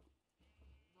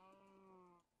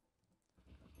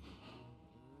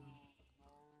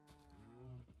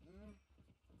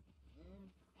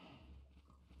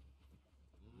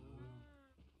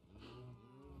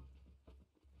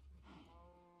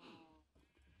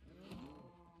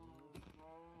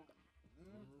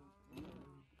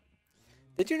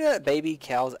 Did you know that baby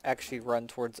cows actually run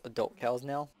towards adult cows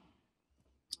now?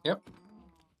 Yep.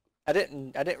 I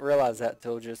didn't realize that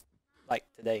till just like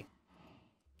today,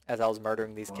 as I was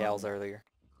murdering these cows earlier.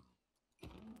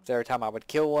 So every time I would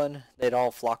kill one, they'd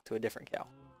all flock to a different cow.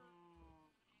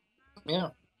 Yeah.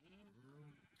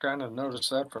 Kind of noticed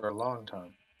that for a long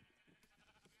time.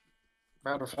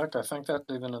 Matter of fact, I think that's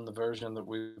even in the version that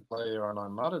we play on our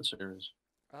modded series.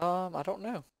 I don't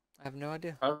know. I have no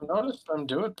idea. I've noticed them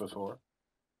do it before.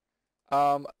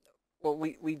 Well,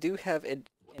 we do have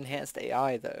enhanced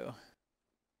AI though.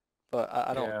 but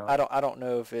Yeah. I don't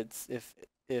know if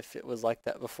if it was like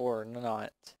that before or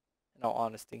not. In all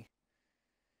honesty.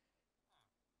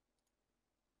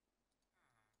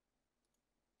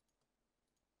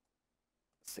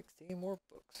 16 more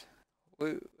books.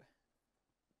 Woo.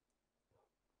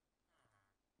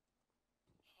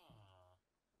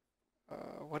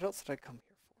 What else did I come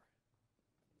here for?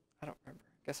 I don't remember.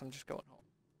 Guess I'm just going home.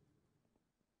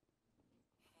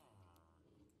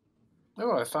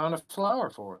 Oh, I found a flower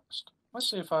forest. Let's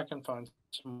see if I can find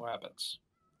some rabbits.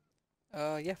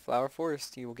 Yeah, Flower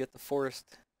Forest. You will get the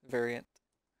forest variant.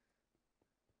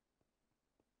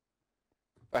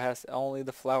 Perhaps only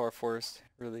the Flower Forest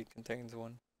really contains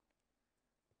one.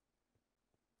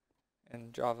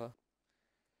 In Java.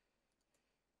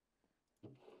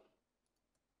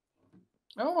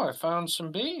 Oh, I found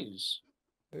some bees.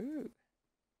 Ooh.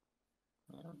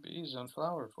 Yeah, bees and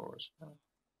flower forest. Yeah.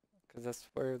 Because that's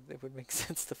where it would make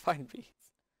sense to find bees.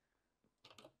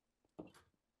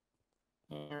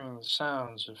 Hearing the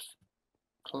sounds of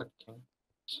clicking.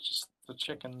 It's just the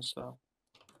chickens, though.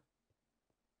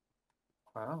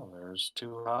 Wow, there's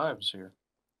 2 hives here.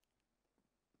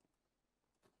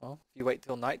 Well, if you wait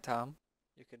till nighttime,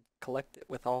 you can collect it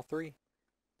with all 3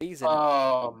 bees in it.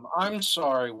 I'm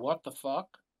sorry. What the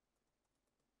fuck?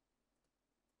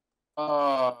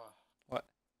 Uh, What?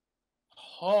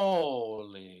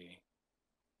 Holy.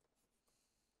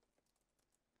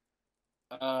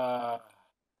 Uh,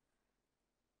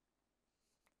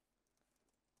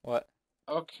 What?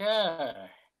 okay.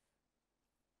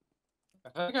 I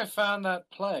think I found that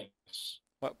place.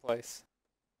 What place?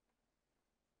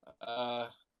 I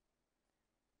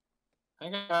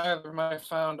think I either might have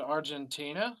found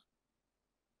Argentina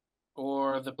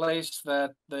or the place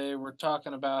that they were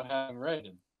talking about having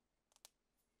raided.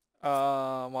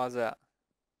 Why's that?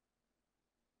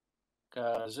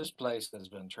 Because this place has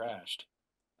been trashed.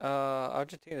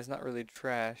 Argentina's not really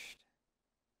trashed.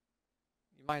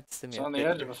 You might have to send me It's a on the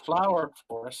edge of picture. a flower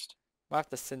forest. Might have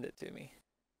to send it to me.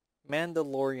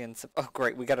 Mandalorians. Oh,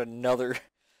 great. We got another.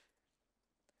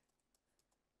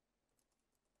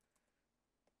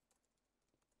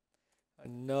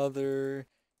 Another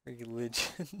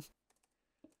religion.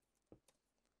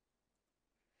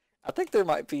 I think there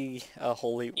might be a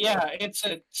holy war. Yeah, it's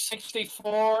at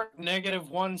 64, negative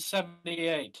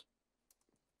 178.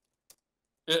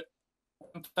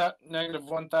 Negative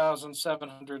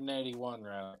 1,781,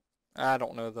 rather. I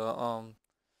don't know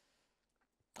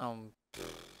um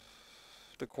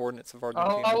the coordinates of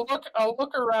Argentina. I'll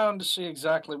look around to see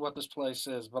exactly what this place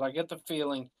is, but I get the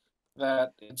feeling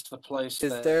that it's the place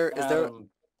Is that there Adam.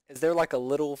 is there like a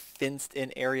little fenced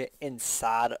in area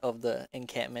inside of the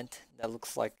encampment that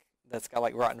looks like that's got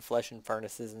like rotten flesh and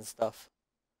furnaces and stuff?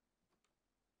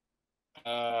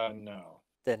 No.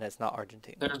 Then it's not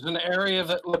Argentina. There's an area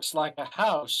that looks like a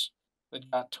house that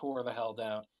got tore the hell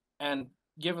down. And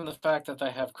given the fact that they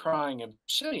have crying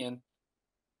obsidian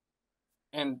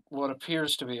and what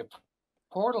appears to be a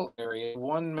portal area,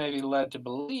 one may be led to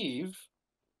believe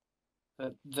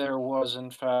that there was, in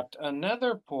fact, a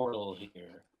nether portal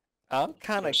here. I'm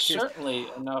kind of There's curious. certainly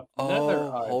enough nether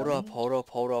Oh, hold up, items. hold up,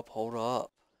 hold up, hold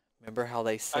up. Remember how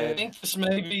they I said think this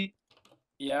may be,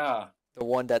 yeah. the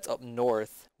one that's up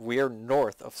north? We're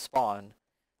north of spawn.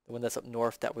 The one that's up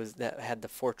north that had the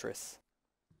fortress.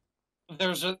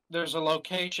 There's a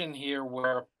location here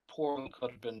where a portal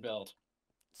could have been built.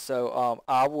 So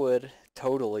I would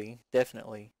totally,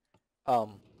 definitely,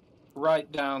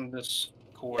 Write down this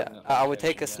yeah, coordinate. I would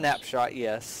take a location, yes. snapshot,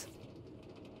 yes.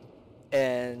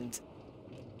 And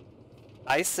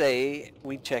I say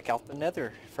we check out the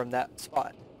Nether from that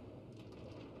spot.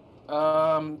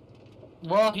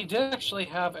 Well, he did actually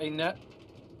have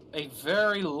a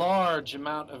very large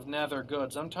amount of nether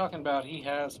goods. I'm talking about he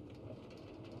has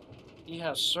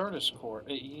Certus core.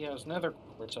 He has nether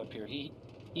quartz up here. He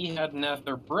had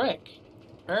nether brick.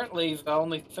 Apparently, the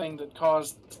only thing that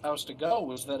caused the house to go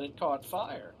was that it caught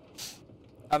fire.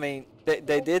 I mean,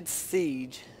 they did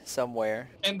siege somewhere.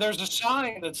 And there's a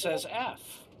sign that says F.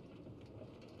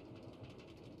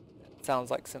 Sounds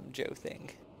like some Joe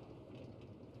thing.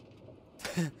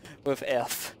 With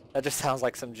F. That just sounds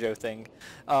like some Joe thing.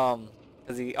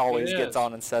 Because he always gets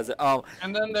on and says it.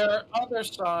 And then there are other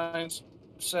signs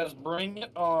that says "Bring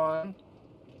it on."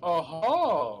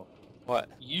 Oh, what?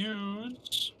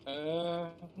 use.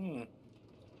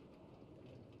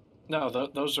 No,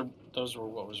 those were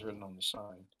what was written on the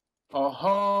sign.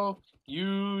 Oh,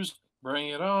 use, bring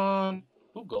it on.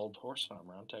 Ooh, gold horse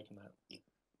armor. I'm taking that.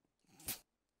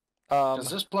 Because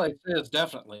this place is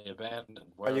definitely abandoned.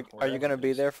 Are you gonna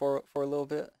be there for a little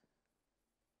bit?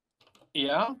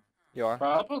 Yeah. You are?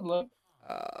 Probably.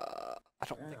 I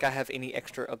don't think I have any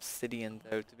extra obsidian,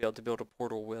 though, to be able to build a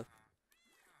portal with.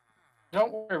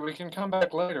 Don't worry, we can come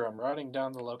back later. I'm writing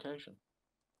down the location.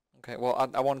 Okay,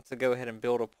 well, I wanted to go ahead and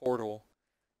build a portal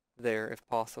there if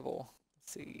possible.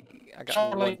 Let's see, I got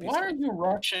Charlie, one piece why of... are you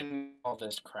rushing all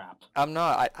this crap? I'm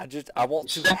not. I want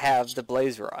to have the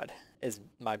blaze rod is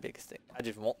my biggest thing. I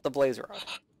just want the blaze rod.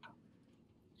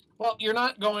 Well, you're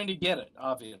not going to get it,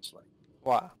 obviously.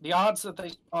 Why? The odds that they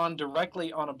spawn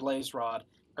directly on a blaze rod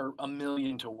are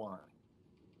 1,000,000 to 1.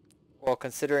 Well,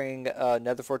 considering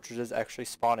Nether fortresses actually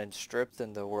spawn in strips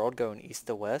in the world going east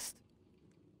to west,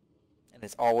 and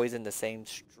it's always in the same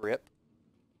strip,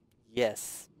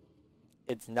 yes,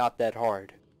 it's not that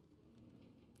hard.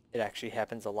 It actually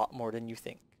happens a lot more than you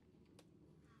think.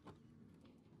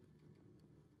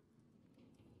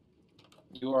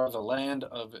 You are the land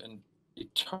of an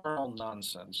eternal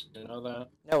nonsense. Do you know that?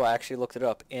 No, I actually looked it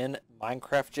up. In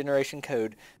Minecraft generation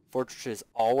code, fortresses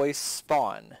always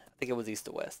spawn. I think it was east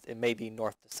to west. It may be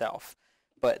north to south.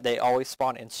 But they always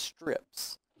spawn in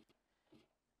strips.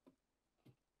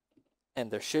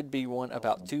 And there should be one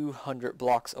about 200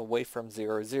 blocks away from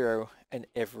 0, in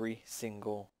every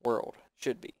single world.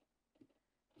 Should be.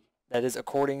 That is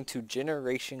according to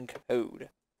generation code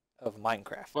of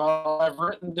Minecraft. Well, I've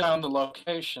written down the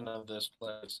location of this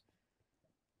place.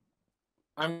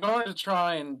 I'm going to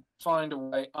try and find a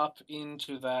way up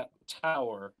into that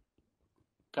tower,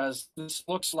 because this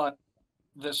looks like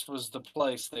this was the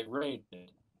place they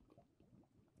raided.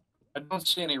 I don't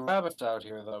see any rabbits out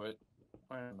here, though. Wait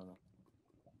a minute.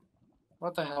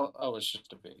 What the hell? Oh, it's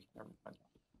just a bee. Never mind.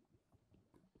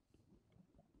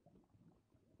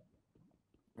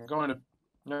 I'm going to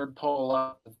nerd pole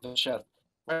out the chest.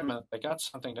 Wait a minute. They got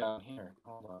something down here.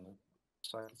 Hold on.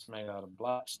 Looks like it's made out of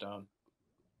blackstone.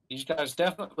 These guys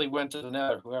definitely went to the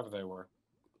Nether, whoever they were.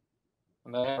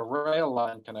 And they had a rail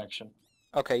line connection.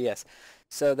 Okay, yes.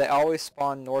 So they always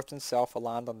spawn north and south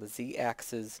aligned on the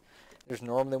z-axis. There's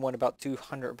normally one about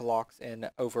 200 blocks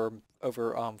and over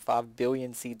 5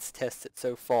 billion seeds tested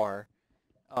so far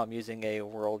using a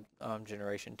world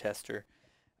generation tester,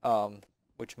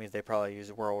 which means they probably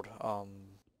use world,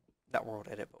 not world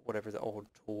edit, but whatever the old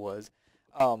tool was.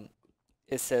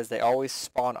 It says they always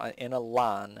spawn in a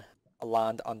line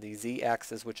aligned on the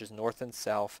z-axis, which is north and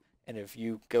south. And if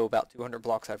you go about 200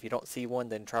 blocks out, if you don't see one,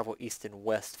 then travel east and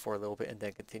west for a little bit and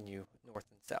then continue north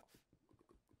and south.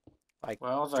 Like,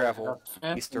 Well, they travel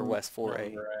got east or west for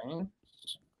a...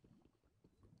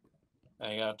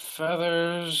 They got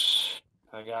feathers.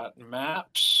 They got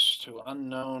maps to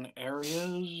unknown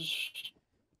areas.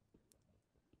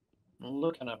 I'm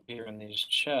looking up here in these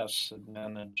chests and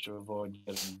managed to avoid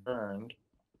getting burned.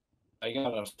 I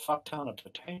got a fuck ton of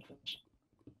potatoes.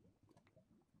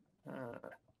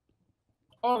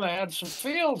 Oh, they had some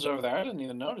fields over there. I didn't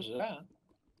even notice that.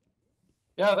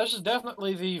 Yeah, this is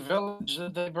definitely the village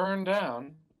that they burned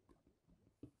down.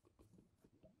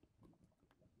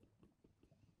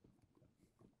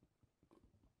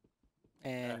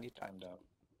 And you timed out.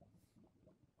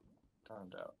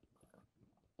 Timed out.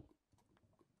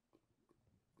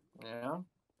 Yeah.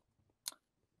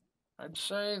 I'd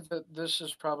say that this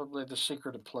is probably the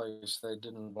secretive place they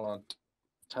didn't want to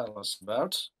tell us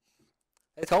about.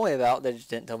 They told me about, they just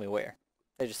didn't tell me where.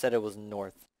 They just said it was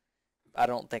north. I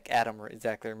don't think Adam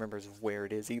exactly remembers where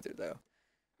it is either, though.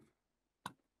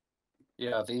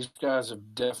 Yeah, these guys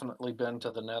have definitely been to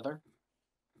the Nether.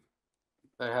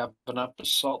 They have been up to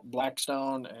Salt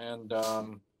Blackstone and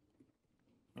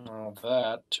all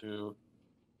that to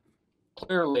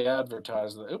clearly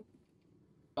advertise that. Oop,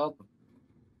 well,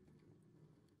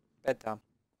 Bedtime.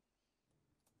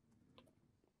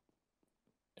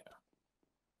 yeah.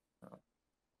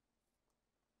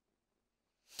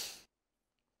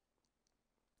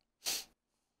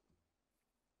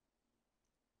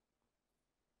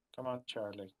 Come on,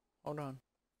 Charlie. Hold on.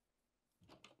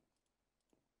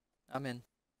 I'm in.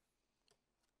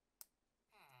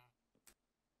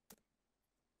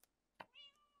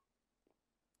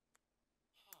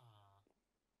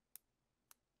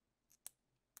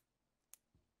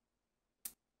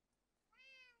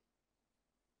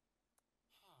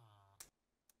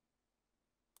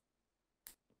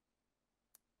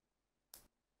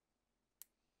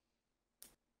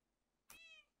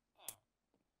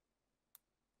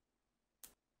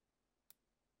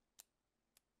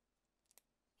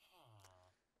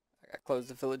 I closed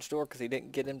the village door because he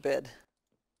didn't get in bed.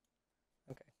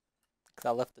 Okay. Because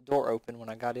I left the door open when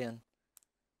I got in.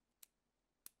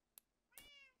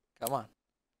 Come on.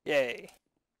 Yay.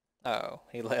 Oh,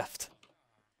 he left.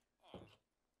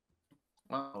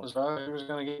 Well, it was either he was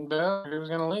going to get in bed or he was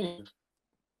going to leave.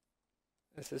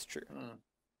 This is true.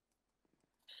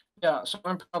 Yeah, so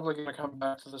I'm probably going to come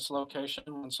back to this location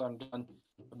once I'm done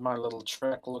with my little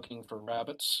trek looking for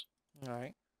rabbits. All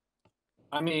right.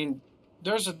 I mean,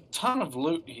 there's a ton of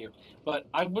loot here, but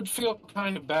I would feel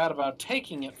kind of bad about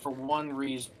taking it for one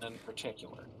reason in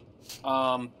particular.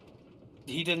 Um,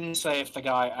 he didn't say if the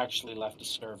guy actually left a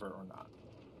server or not.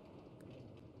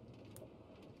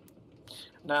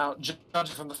 Now,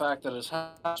 judging from the fact that his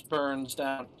house burns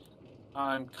down,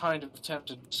 I'm kind of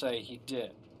tempted to say he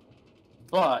did,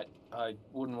 but I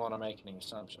wouldn't want to make any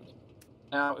assumptions.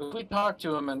 Now, if we talk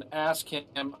to him and ask him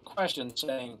a question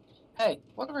saying, hey,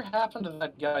 whatever happened to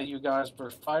that guy you guys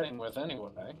were fighting with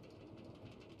anyway?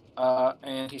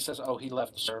 And he says, oh, he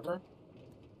left the server.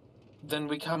 Then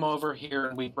we come over here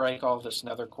and we break all this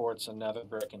nether quartz and nether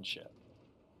brick and shit.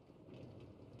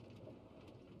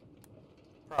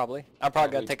 Probably. I'm probably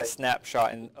And gonna we take a take,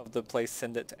 snapshot of the place,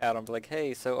 send it to Adam, be like,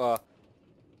 hey, so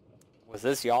was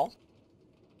this y'all?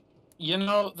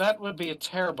 that would be a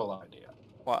terrible idea.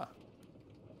 Why?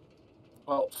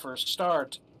 Well, for a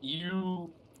start,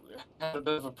 you had a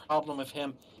bit of a problem with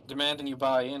him demanding you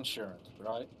buy insurance,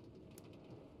 right?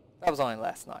 That was only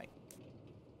last night.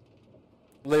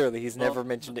 Literally, he's Well, never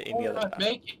mentioned it any other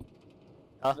time.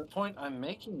 Huh? The point I'm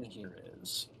making here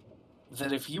is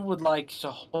that if you would like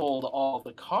to hold all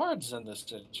the cards in this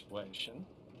situation,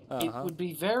 it Uh-huh. would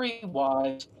be very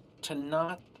wise to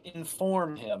not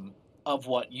inform him of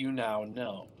what you now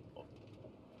know.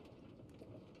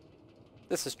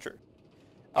 This is true.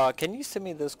 Can you send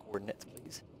me those coordinates,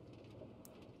 please?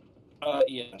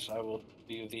 Yes, I will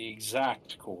give you the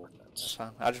exact That's coordinates.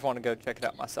 fine. I just want to go check it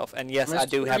out myself. And yes, I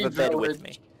do Mystery have a bed with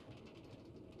Village. me.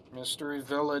 Mystery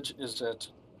Village is it?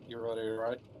 You ready,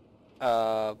 right?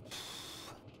 Uh,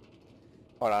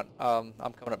 hold on.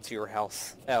 I'm coming up to your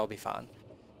house. That'll be fine.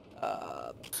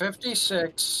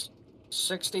 56,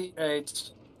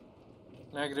 68,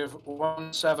 negative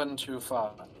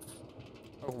 1725.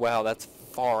 Oh, wow, that's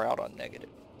far out on negative.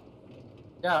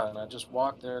 Yeah, and I just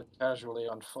walked there casually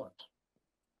on foot.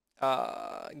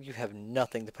 You have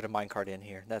nothing to put a minecart in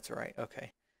here. That's right.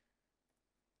 Okay.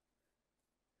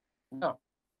 No,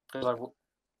 because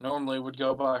normally would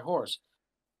go by horse.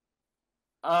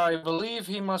 I believe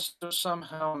he must have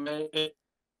somehow made it.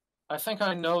 I think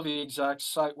I know the exact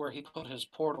site where he put his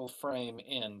portal frame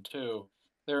in, too.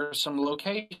 There are some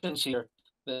locations here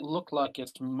that look like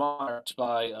it's marked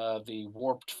by the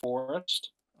warped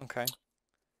forest, Okay.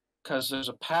 because there's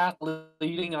a path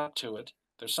leading up to it.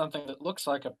 There's something that looks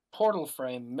like a portal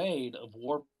frame made of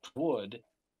warped wood,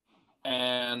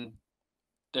 and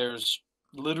there's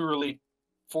literally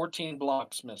 14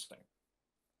 blocks missing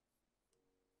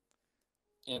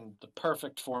in the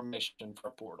perfect formation for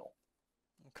a portal.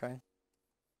 Okay.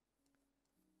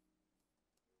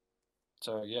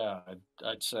 So yeah,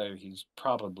 I'd say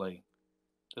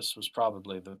this was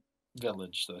probably the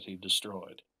village that he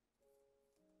destroyed.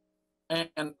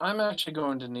 And I'm actually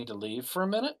going to need to leave for a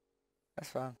minute. That's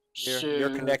fine. Your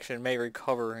So connection may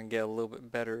recover and get a little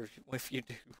bit better if you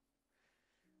do,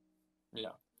 yeah,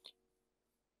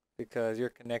 because your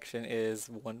connection is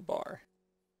 1 bar.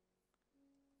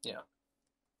 yeah.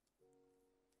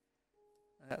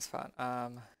 That's fine.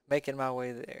 I'm making my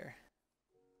way there.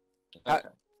 Okay.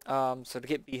 So to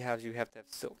get beehives, you have to have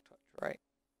silk touch, right?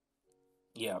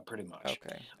 Yeah, pretty much.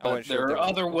 Okay. I But wasn't sure if there there are was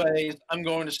a other quota. ways. I'm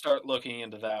going to start looking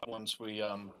into that once we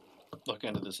look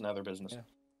into this nether business. Yeah.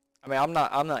 I mean,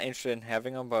 I'm not interested in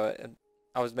having them, but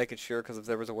I was making sure because if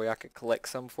there was a way I could collect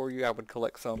some for you, I would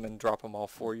collect some and drop them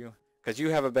off for you. Because you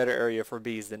have a better area for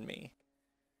bees than me.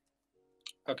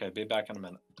 Okay, be back in a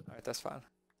minute. All right, that's fine.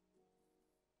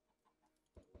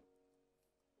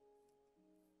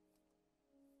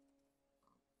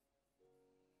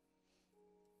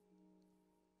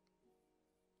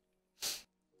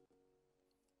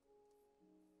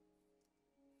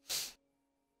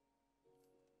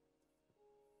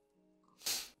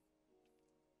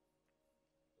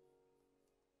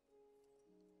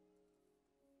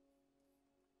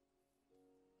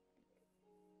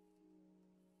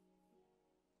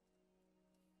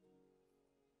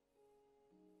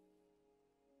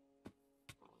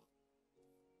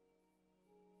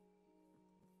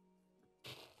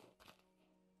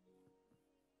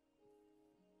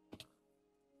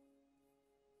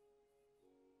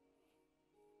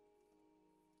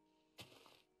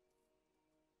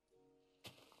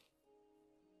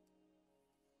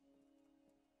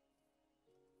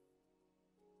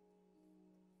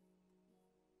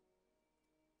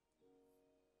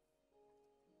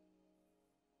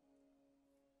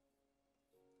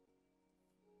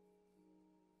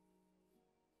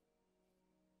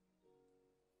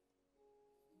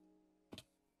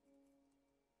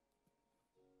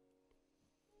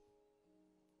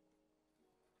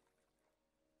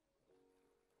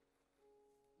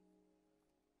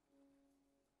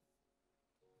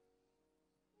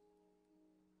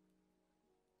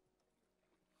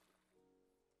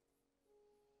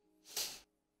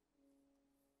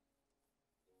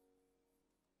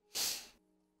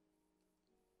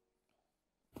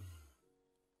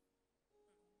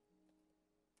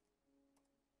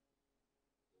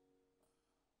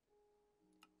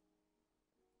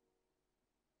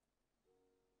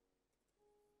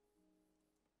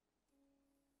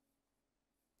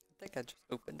 think I just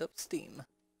opened up Steam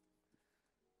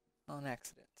on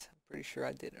accident. I'm pretty sure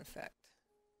I did, in fact.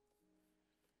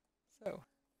 So,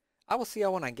 I will see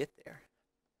y'all when I get there.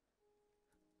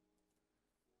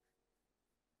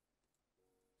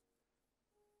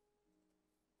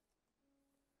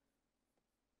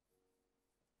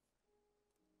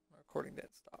 My recording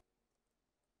didn't stop.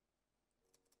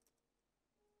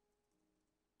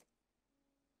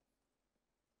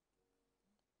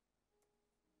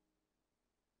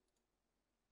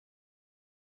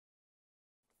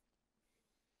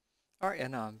 Alright,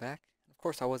 and now I'm back. Of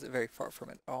course, I wasn't very far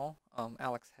from it at all.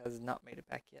 Alex has not made it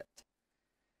back yet.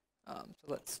 So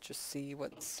let's just see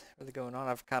what's really going on.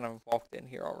 I've kind of walked in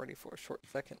here already for a short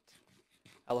second.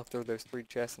 I looked through those 3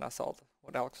 chests and I saw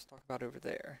what Alex was talking about over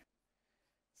there.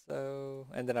 So,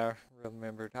 and then I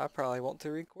remembered I probably want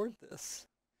to record this.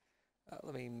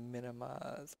 Let me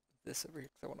minimize this over here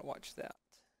because I want to watch that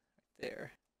right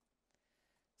there.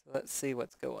 So let's see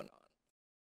what's going on.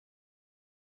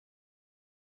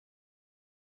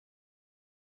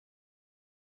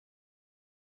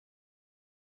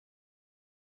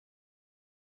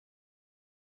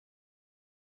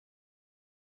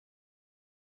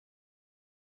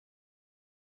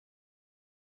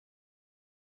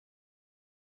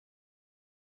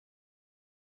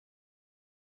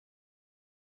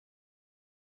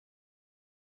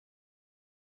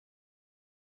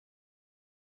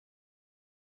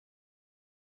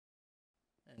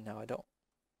 And now I don't.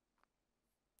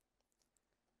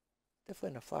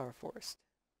 Definitely in a flower forest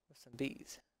with some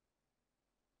bees.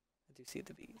 I do see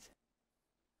the bees.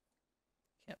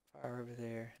 Campfire over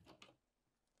there.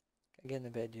 Can I get in the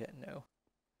bed yet? No.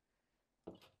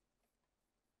 I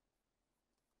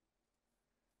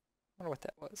wonder what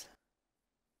that was.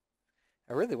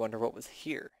 I really wonder what was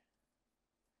here.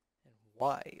 And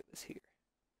why it was here.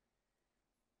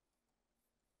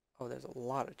 Oh, there's a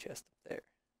lot of chests up there.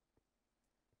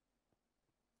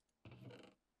 I'm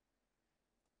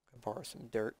gonna borrow some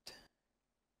dirt.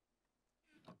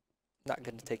 Not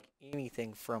gonna take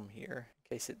anything from here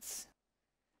in case it's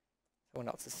someone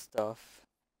else's stuff.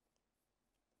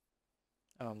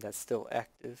 That's still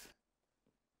active.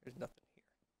 There's nothing here.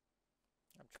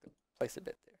 I'm just gonna place a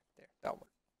bit there. There, that'll work.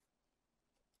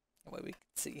 That way we can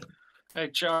see. Hey,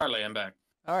 Charlie, I'm back.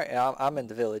 All right, I'm in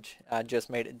the village. I just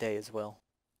made it day as well.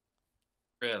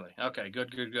 Really? Okay,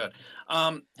 good.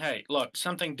 Hey, look,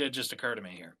 something did just occur to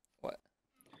me here. What?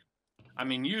 I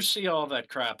mean, you see all that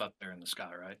crap up there in the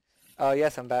sky, right? Oh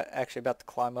yes, I'm actually about to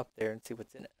climb up there and see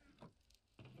what's in it.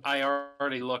 I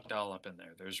already looked all up in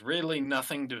there. There's really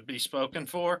nothing to be spoken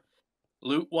for,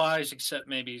 loot-wise, except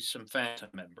maybe some phantom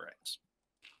membranes.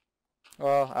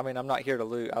 Well, I mean, I'm not here to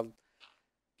loot. I'm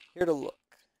here to look.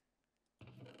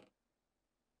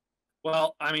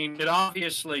 Well, I mean, it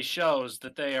obviously shows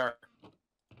that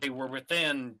they were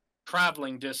within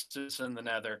traveling distance in the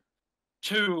Nether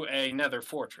to a Nether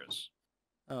fortress.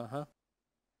 Uh-huh.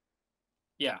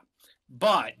 Yeah.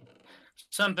 But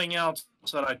something else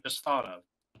that I just thought of.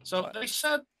 So What? they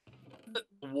said that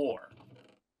war.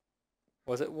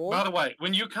 Was it war? By the way,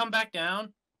 when you come back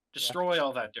down, destroy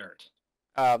all that dirt.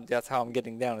 That's how I'm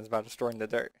getting down, is by destroying the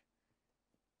dirt.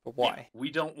 But why? Yeah, we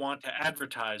don't want to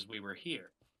advertise we were here.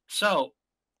 So,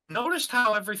 notice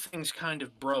how everything's kind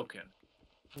of broken.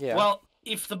 Yeah. Well,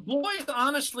 if the boys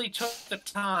honestly took the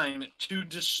time to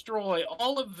destroy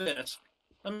all of this,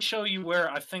 let me show you where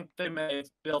I think they may have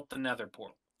built the Nether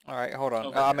portal. All right, hold on.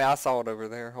 Over I there. mean, I saw it over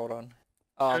there. Hold on.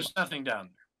 There's nothing down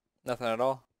there. Nothing at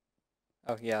all?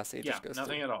 Oh, yeah, I see. It Yeah, just goes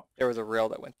nothing through. at all. There was a rail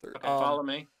that went through. Okay, follow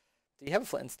me. Do you have a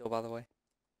flint and steel, by the way?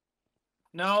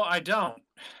 No, I don't.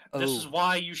 This is Oh,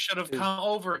 why you should have dude. come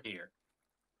over here.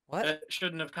 What? It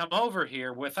shouldn't have come over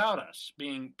here without us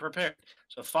being prepared.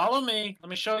 So follow me. Let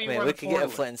me show you I mean, where we the could get a portal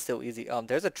flint and steel easy.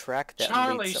 There's a track that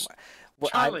Charlie, leads somewhere.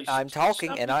 Well, Charlie, I'm talking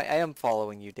stop and it. I am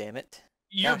following you, damn it.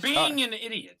 You're Gosh, being an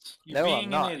idiot. You're No, I'm being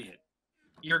not. an idiot.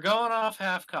 You're going off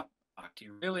half-cocked.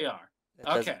 You really are. That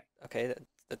doesn't- Okay. Okay,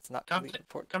 that's not Come really to-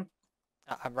 important. come-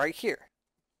 I'm right here.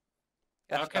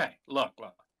 Gosh, Okay. Look.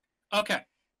 Okay.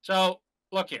 So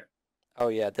look here. Oh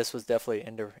yeah, this was definitely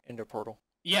Ender portal.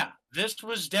 Yeah, this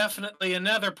was definitely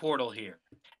another portal here.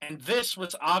 And this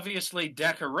was obviously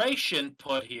decoration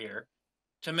put here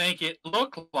to make it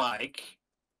look like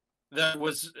there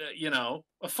was,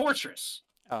 a fortress.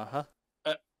 Uh-huh.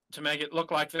 To make it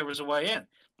look like there was a way in.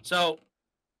 So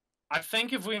I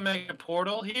think if we make a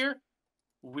portal here,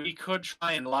 we could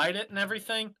try and light it and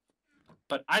everything,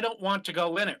 but I don't want to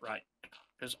go in it right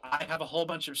because I have a whole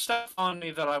bunch of stuff on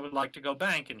me that I would like to go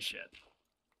bank and shit.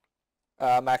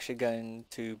 I'm actually going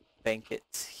to bank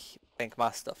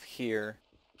my stuff here,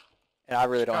 And I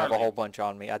really don't have a whole Charlie, bunch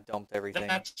on me. I dumped everything.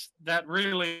 that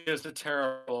really is a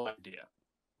terrible idea.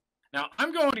 Now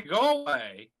I'm going to go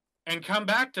away and come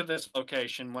back to this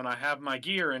location when I have my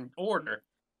gear in order,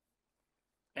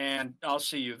 and I'll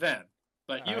see you then.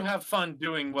 But All you right. have fun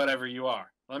doing whatever you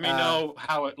are. Let me Uh, know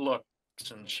how it looks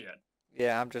and shit.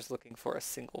 yeah, I'm just looking for a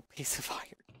single piece of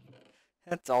iron.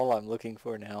 That's all I'm looking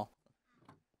for now.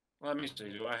 Let me see.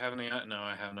 Do I have any? No,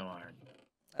 I have no iron.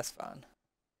 That's fine.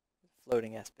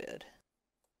 Floating ass bed.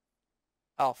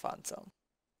 I'll find some.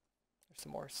 There's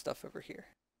some more stuff over here.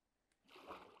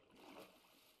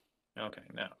 Okay,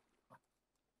 now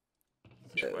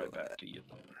So, right back to you.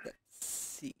 let's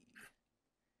see.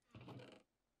 I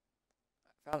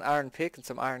found an iron pick and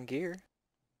some iron gear.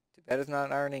 Too bad it's not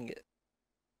an iron ingot.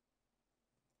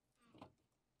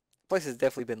 The place has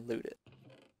definitely been looted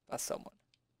by someone.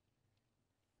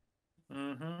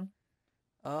 Mm-hmm.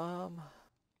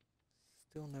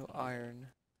 Still no iron.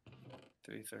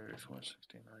 334,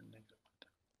 69.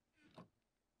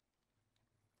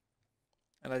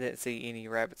 And I didn't see any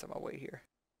rabbits on my way here.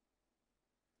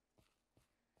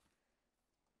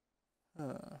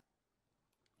 Huh.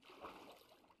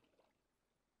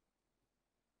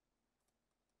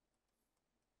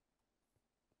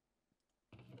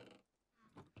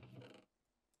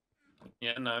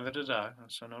 Yeah, neither did I.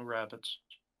 So no rabbits.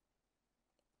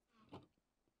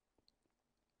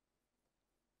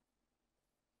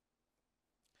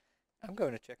 I'm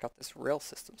going to check out this rail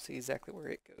system, see exactly where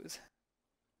it goes.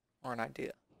 Or an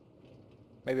idea.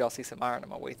 Maybe I'll see some iron on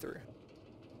my way through.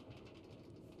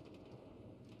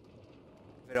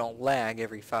 If it don't lag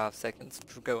every 5 seconds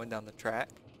going down the track.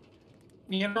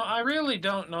 You know, I really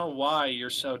don't know why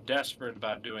you're so desperate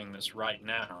about doing this right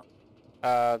now.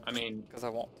 I mean, because I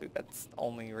want to. That's the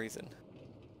only reason.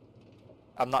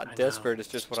 I'm not I desperate, know. it's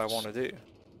just what I want to do.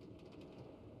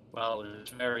 Well, it's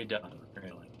very dumb,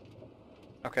 really.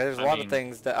 Okay, there's a lot of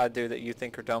things that I do that you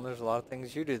think are dumb. There's a lot of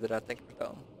things you do that I think are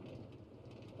dumb.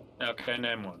 Okay,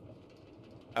 name one.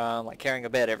 Like carrying a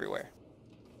bed everywhere.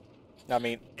 I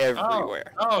mean,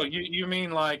 everywhere. Oh, you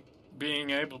mean like being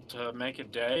able to make a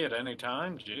day at any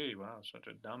time? Gee, wow, such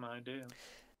a dumb idea.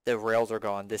 The rails are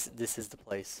gone. This is the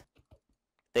place.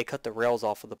 They cut the rails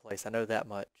off of the place. I know that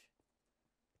much.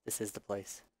 This is the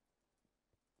place.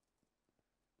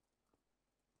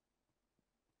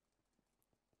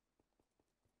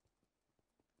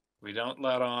 We don't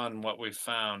let on what we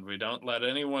found. We don't let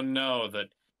anyone know that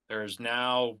there's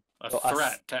now a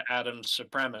threat to Adam's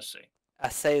supremacy. I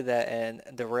say that, and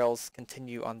the rails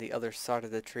continue on the other side of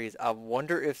the trees. I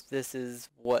wonder if this is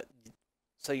what.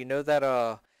 So you know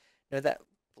that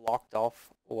blocked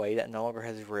off way that no longer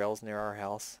has rails near our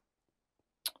house.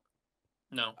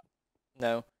 No.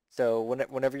 No. So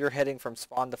whenever you're heading from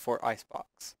spawn to Fort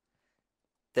Icebox,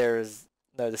 there's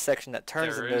the section that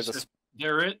turns and there's a.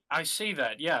 I see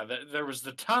that. Yeah, there was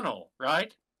the tunnel,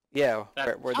 right? Yeah,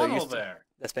 that where tunnel used to, there.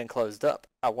 That's been closed up.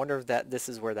 I wonder if this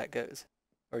is where that goes,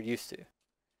 or used to.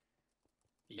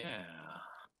 Yeah.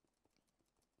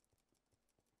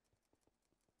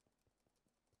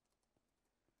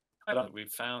 I don't. We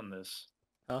found this.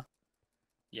 Huh?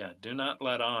 Yeah. Do not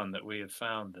let on that we have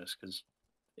found this, because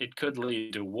it could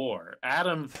lead to war.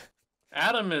 Adam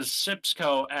is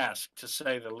Sipsco-esque, to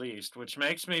say the least, which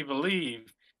makes me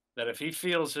believe that if he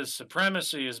feels his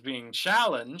supremacy is being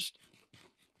challenged,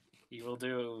 he will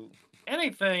do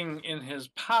anything in his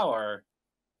power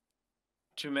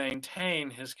to maintain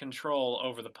his control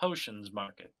over the potions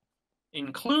market,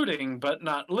 including but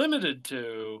not limited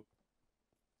to.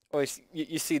 Oh,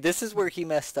 you see, this is where he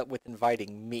messed up with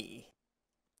inviting me.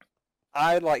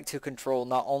 I'd like to control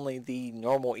not only the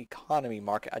normal economy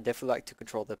market, I definitely like to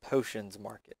control the potions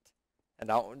market.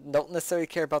 And I don't necessarily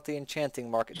care about the enchanting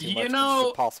market too much, because it's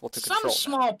impossible to control.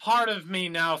 Some small part of me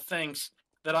now thinks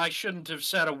that I shouldn't have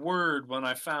said a word when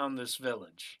I found this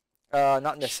village.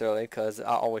 Not necessarily, because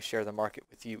I always share the market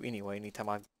with you anyway, anytime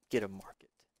I get a market.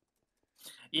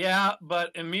 Yeah, but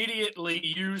immediately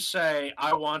you say,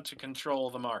 I want to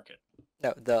control the market.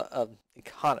 No, the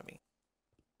economy.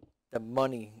 The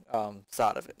money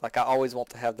side of it. Like, I always want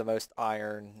to have the most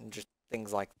iron and just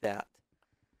things like that.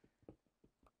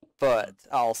 But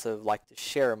I also like to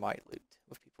share my loot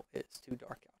with people. It's too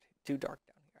dark out here. Too dark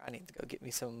down here. I need to go get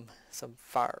me some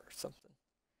fire or something.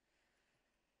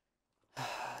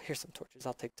 Here's some torches.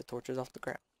 I'll take the torches off the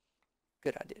ground.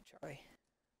 Good idea, Charlie.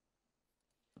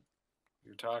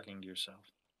 You're talking to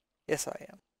yourself. Yes, I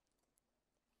am.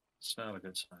 It's not a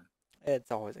good sign. It's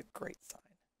always a great sign.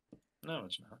 No,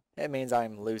 it's not. It means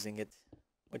I'm losing it,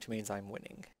 which means I'm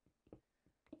winning.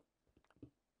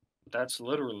 That's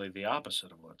literally the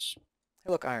opposite of what's...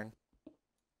 Hey, look, iron.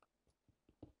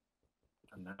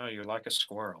 Now you're like a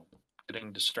squirrel,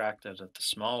 getting distracted at the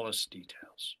smallest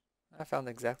details. I found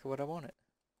exactly what I wanted.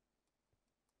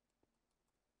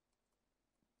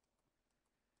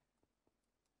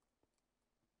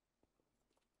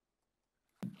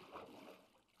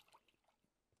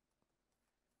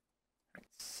 Right,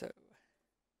 so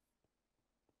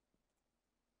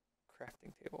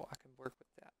crafting table, I can work with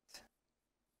that.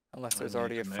 Unless there's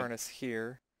already a furnace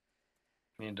here.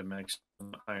 Need to make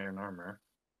some iron armor.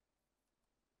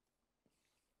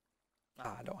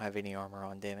 Ah, I don't have any armor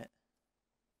on, damn it.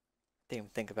 Didn't even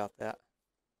think about that.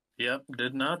 Yep,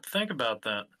 did not think about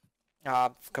that.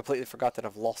 I completely forgot that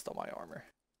I've lost all my armor.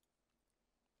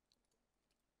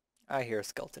 I hear a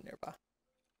skeleton nearby.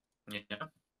 Yeah.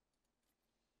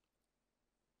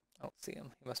 I don't see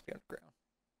him. He must be underground.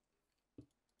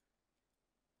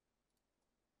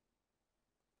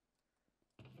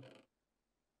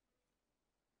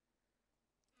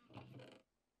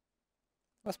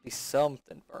 Must be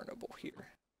something burnable here.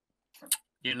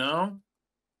 You know?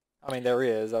 I mean, there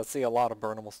is. I see a lot of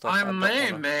burnable stuff. I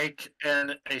may make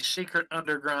a secret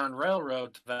underground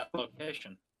railroad to that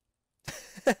location.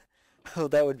 Oh,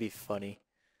 that would be funny.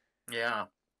 Yeah.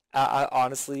 I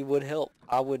honestly would help.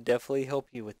 I would definitely help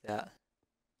you with that.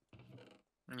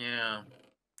 Yeah.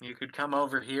 You could come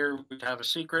over here. We'd have a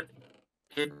secret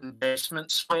hidden basement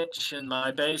switch in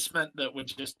my basement that would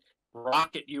just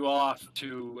rocket you off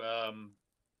to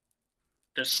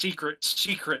the secret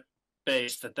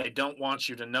base that they don't want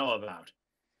you to know about.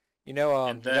 You know,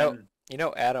 and then, you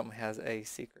know Adam has a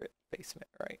secret basement,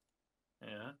 right?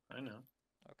 Yeah, I know.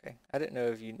 Okay. I didn't know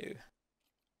if you knew.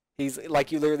 He's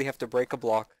like, you literally have to break a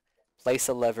block, place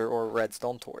a lever or a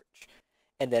redstone torch,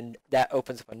 and then that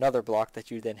opens up another block that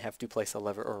you then have to place a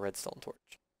lever or a redstone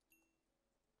torch.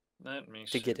 Let me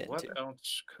to see. get into. What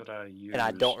else could I use? And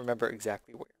I don't remember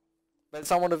exactly where. But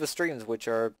it's on one of his streams, which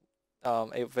are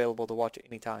available to watch at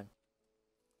any time.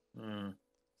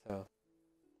 So,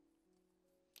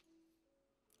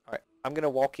 alright, I'm gonna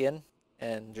walk in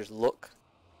and just look,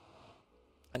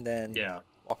 and then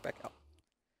walk back out.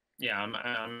 Yeah,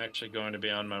 I'm actually going to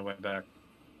be on my way back.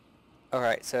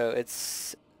 Alright, so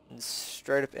it's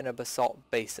straight up in a basalt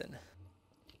basin.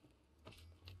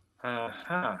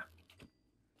 Uh-huh.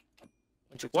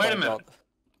 Wait a minute.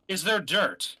 Is there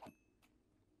dirt?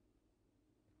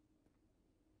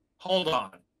 Hold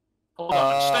on. Hold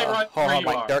on. Stay right where you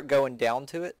are. Dirt going down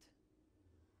to it?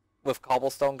 With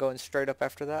cobblestone going straight up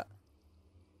after that?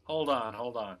 Hold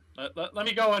on. Let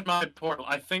me go in my portal.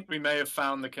 I think we may have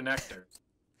found the connector.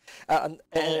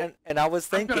 And I was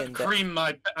thinking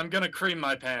I'm gonna cream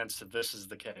my pants if this is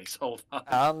the case. Hold on.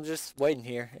 I'm just waiting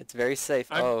here. It's very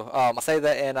safe. I say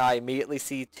that and I immediately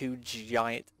see 2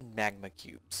 giant magma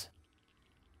cubes.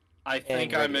 I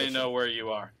think I may know where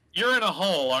you are. You're in a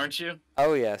hole, aren't you?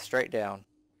 Oh yeah, straight down.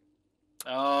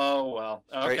 Oh well.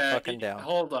 Okay. Straight fucking down.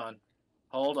 Hold on.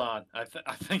 I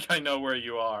think I know where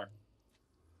you are.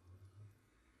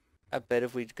 I bet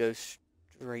if we go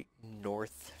straight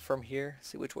north from here,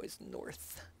 see which way is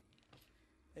north.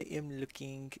 I am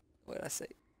looking. What did I say?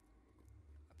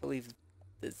 I believe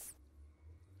this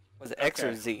was it X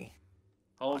or Z.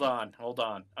 Hold on.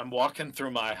 I'm walking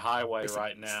through my highway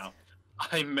right now.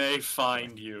 I may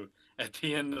find you at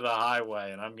the end of the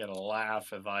highway, and I'm gonna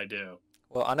laugh if I do.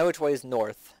 Well, I know which way is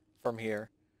north from here.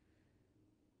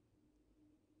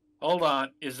 Hold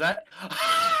on. Is that?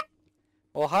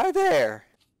 Well, hi there.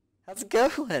 How's it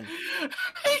going?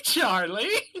 Hey, Charlie.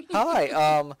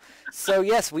 Hi. So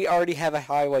yes, we already have a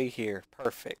highway here.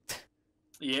 Perfect.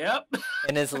 Yep.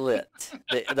 And it's lit.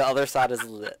 The other side is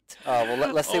lit.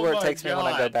 Well, let's see where it takes me when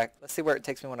I go back. Let's see where it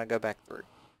takes me when I go back through.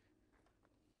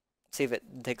 See if it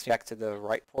takes me back to the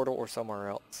right portal or somewhere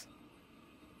else.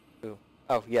 Ooh.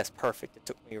 Oh, yes, perfect. It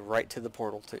took me right to the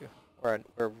portal, too.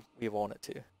 Where we want it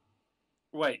to.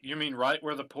 Wait, you mean right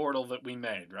where the portal that we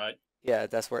made, right? Yeah,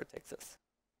 that's where it takes us.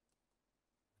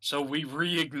 So we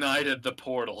reignited the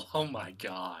portal. Oh my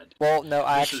god. Well, no,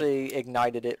 I actually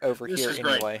ignited it over here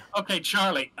anyway. Okay,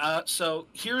 Charlie, so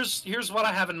here's what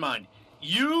I have in mind.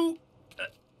 You...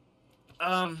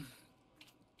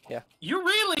 Yeah. You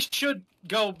really should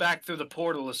go back through the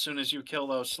portal as soon as you kill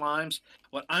those slimes.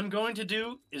 What I'm going to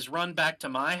do is run back to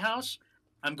my house.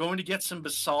 I'm going to get some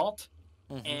basalt,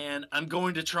 and I'm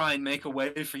going to try and make a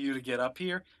way for you to get up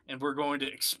here, and we're going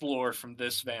to explore from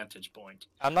this vantage point.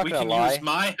 I'm not going to lie. use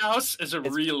my house as a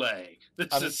relay.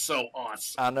 This is so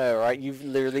awesome. I know, right? You've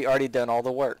literally already done all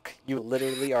the work. You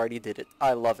literally already did it.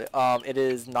 I love it. It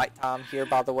is nighttime here,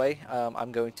 by the way.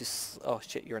 I'm going to... Oh,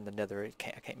 shit, you're in the nether. I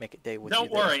can't make it day with you.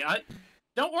 Don't worry.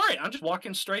 Don't worry. I'm just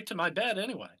walking straight to my bed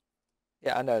anyway.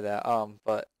 Yeah, I know that.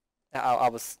 But I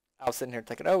I was sitting here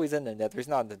thinking, oh, he's in the Nether. He's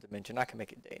not in the dimension. I can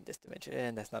make it day in this dimension,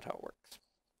 and that's not how it works.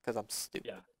 Because I'm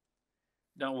stupid. Yeah.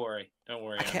 Don't worry. Don't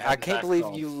worry. I can't believe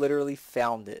you literally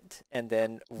found it, and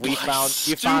then you found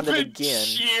it again.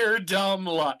 Sheer dumb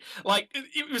luck. Like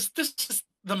it was this is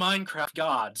the Minecraft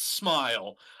gods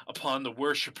smile upon the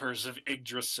worshippers of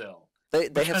Yggdrasil.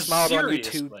 They have smiled on you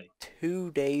Seriously.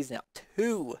 2 days now.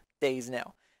 2 days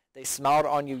now. They smiled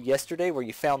on you yesterday where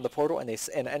you found the portal, and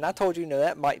and I told you, no,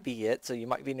 that might be it, so you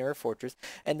might be near a fortress.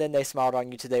 And then they smiled on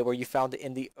you today where you found it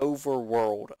in the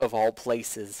overworld of all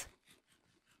places.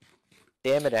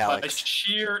 Damn it, Alex. By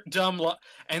sheer dumb luck.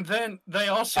 And then they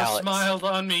also smiled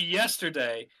on me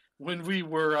yesterday when we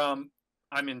were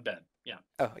I'm in bed. Yeah.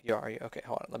 Oh, are you? Okay,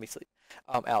 hold on, let me sleep.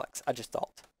 Alex, I just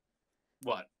thought.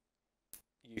 What?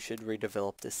 You should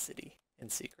redevelop this city in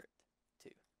secret.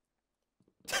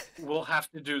 We'll have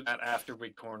to do that after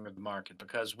we corner the market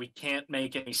because we can't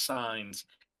make any signs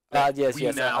yes,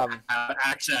 we now have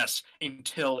access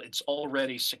until it's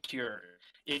already secure.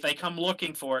 If they come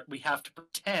looking for it, we have to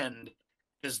pretend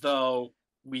as though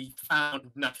we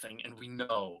found nothing and we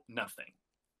know nothing.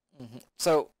 Mm-hmm.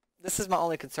 So this is my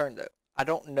only concern, though. I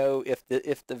don't know if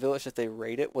the village that they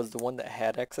raided was the one that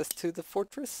had access to the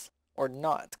fortress or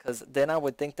not, because then I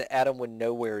would think that Adam would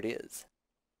know where it is.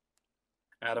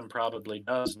 Adam probably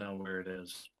does know where it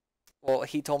is. Well,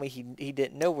 he told me he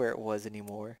didn't know where it was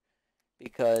anymore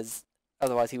because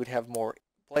otherwise he would have more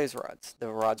blaze rods. The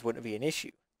rods wouldn't be an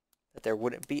issue. That there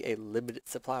wouldn't be a limited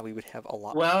supply. We would have a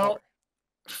lot more. Well,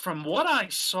 from what I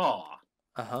saw,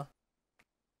 I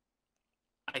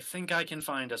think I can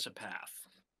find us a path.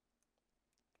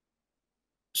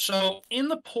 So in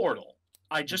the portal,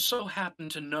 I just so happened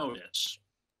to notice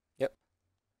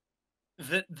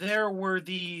that there were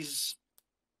these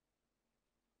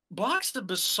blocks of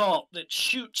basalt that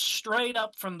shoot straight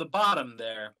up from the bottom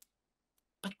there,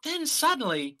 but then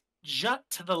suddenly jut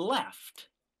to the left,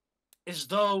 as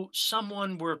though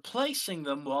someone were placing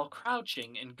them while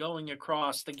crouching and going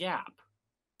across the gap.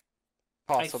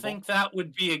 Possible. I think that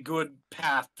would be a good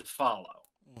path to follow.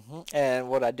 And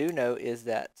what I do know is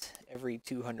that every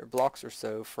 200 blocks or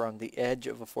so from the edge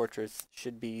of a fortress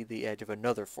should be the edge of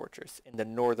another fortress in the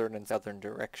northern and southern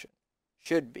direction.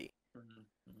 Should be.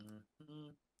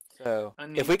 So,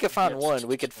 if we could find one,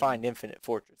 we could find infinite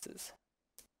fortresses.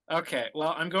 Okay,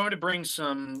 well, I'm going to bring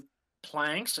some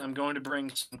planks. I'm going to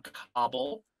bring some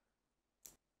cobble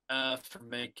for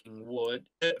making wood,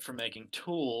 for making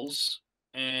tools.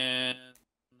 And,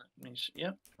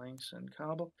 yep, planks and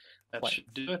cobble. That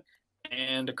should do it.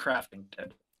 And a crafting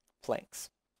table. Planks.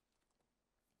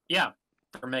 Yeah,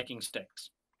 for making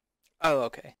sticks. Oh,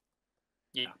 okay.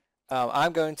 Yeah.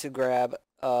 I'm going to grab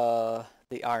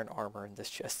the iron armor in this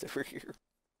chest over here.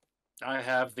 I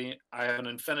have an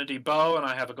infinity bow and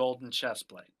I have a golden chest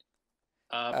plate.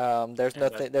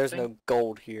 There's no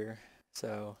gold here,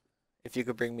 so if you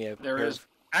could bring me a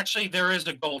Actually, there is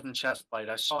a golden chest plate.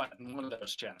 I saw it in one of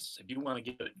those chests. If you want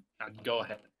to get it, I'd go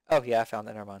ahead. Oh yeah, I found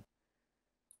it. Never mind.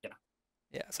 Yeah.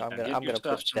 Yeah, so I'm gonna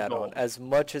put that on. As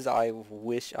much as I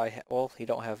wish I had. Well, he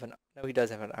don't have an. No, he does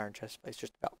have an iron chest plate. It's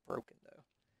just about broken though.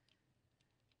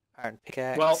 Iron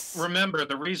pickaxe. Well, remember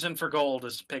the reason for gold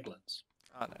is piglins.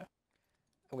 I know.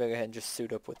 I'm gonna go ahead and just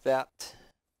suit up with that.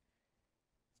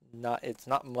 It's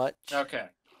not much. Okay.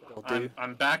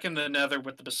 I'm back in the Nether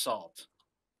with the basalt.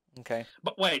 Okay.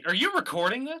 But wait, are you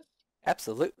recording this?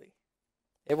 Absolutely.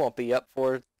 It won't be up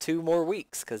for 2 more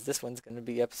weeks because this one's going to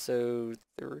be episode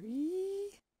 3,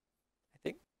 I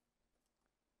think.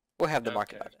 We'll have the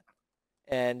market by then.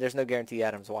 And there's no guarantee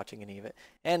Adam's watching any of it.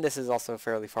 And this is also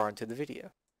fairly far into the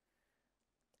video.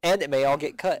 And it may all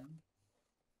get cut.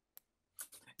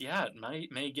 Yeah,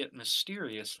 it may get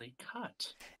mysteriously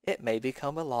cut. It may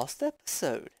become a lost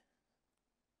episode.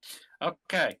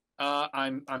 Okay.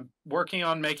 I'm working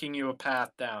on making you a path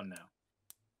down now.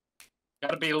 Got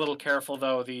to be a little careful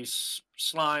though. These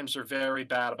slimes are very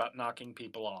bad about knocking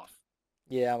people off.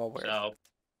 Yeah, I'm aware. So.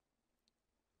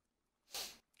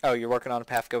 Oh, you're working on a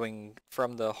path going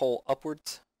from the hole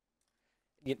upwards?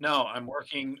 No, I'm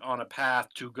working on a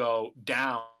path to go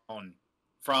down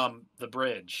from the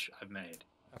bridge I've made.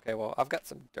 Okay, well, I've got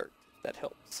some dirt. That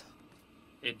helps.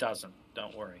 It doesn't.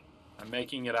 Don't worry. I'm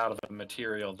making it out of a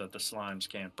material that the slimes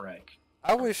can't break.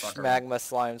 I wish magma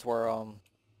slimes were,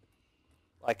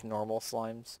 like normal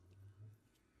slimes.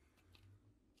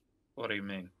 What do you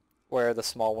mean? Where the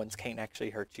small ones can't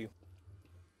actually hurt you.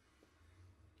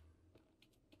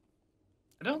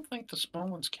 I don't think the small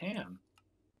ones can.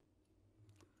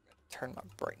 Turn my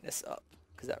brightness up,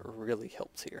 because that really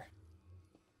helps here.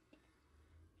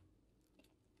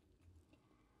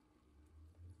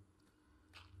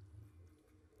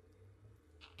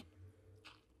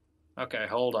 Okay,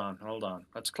 hold on, hold on.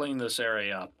 Let's clean this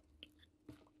area up.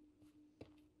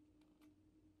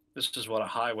 This is what a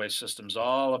highway system's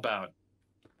all about.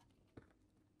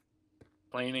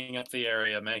 Cleaning up the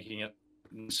area, making it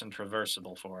nice and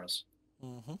traversable for us.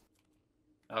 Mm-hmm.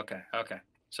 Okay, okay.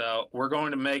 So we're going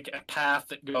to make a path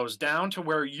that goes down to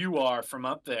where you are from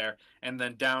up there, and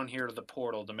then down here to the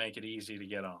portal to make it easy to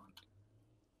get on.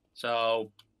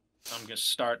 So I'm going to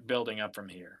start building up from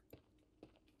here.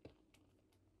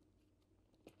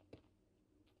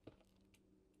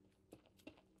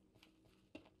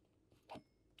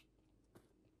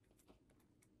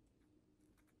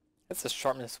 It's a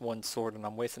sharpness 1 sword, and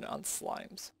I'm wasting it on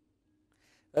slimes.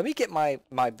 Let me get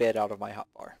my bed out of my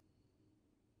hotbar.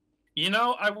 You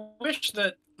know, I wish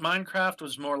that Minecraft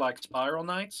was more like Spiral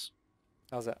Knights,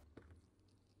 How's that?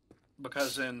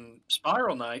 because in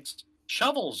Spiral Knights,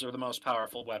 shovels are the most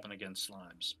powerful weapon against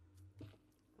slimes.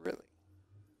 Really?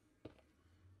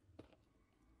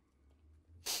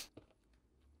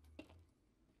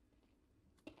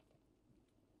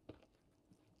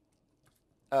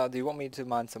 Do you want me to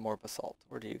mine some more basalt,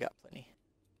 or do you got plenty?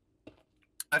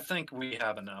 I think we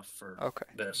have enough for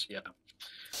this, yeah.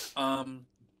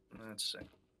 Let's see.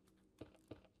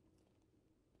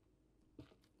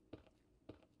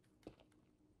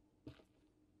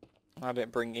 I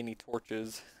didn't bring any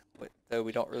torches, though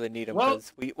we don't really need them Well,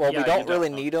 because we yeah, don't really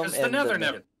need them. the Nether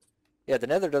never. Yeah, the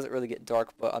Nether doesn't really get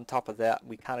dark, but on top of that,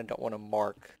 we kind of don't want to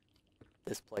mark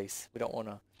this place. We don't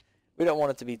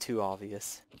want it to be too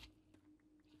obvious.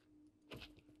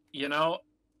 You know,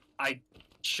 I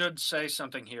should say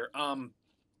something here.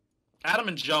 Adam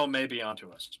and Joe may be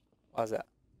onto us. Why's that?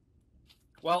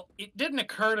 Well, it didn't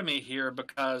occur to me here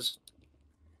because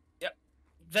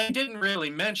they didn't really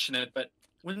mention it, but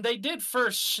when they did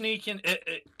first sneak in,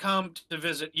 come to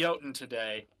visit Jotun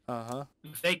today,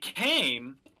 they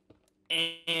came,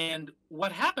 and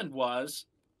what happened was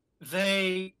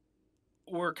they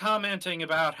were commenting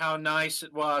about how nice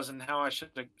it was and how I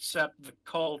should accept the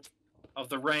cult of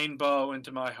the rainbow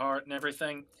into my heart and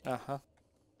everything.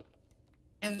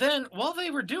 And then while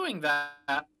they were doing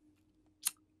that,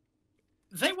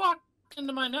 they walked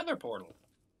into my Nether portal.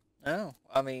 Oh,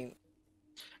 I mean...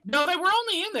 No, they were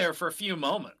only in there for a few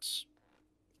moments.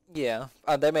 Yeah,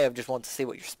 they may have just wanted to see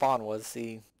what your spawn was.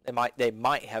 See, they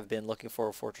might have been looking for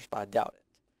a fortress, but I doubt it.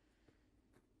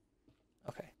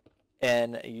 Okay,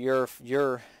 and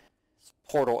your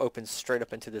portal opens straight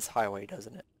up into this highway,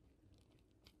 doesn't it?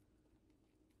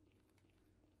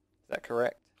 Is that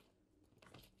correct?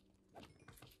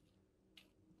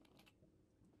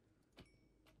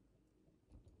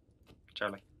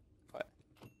 Charlie. What?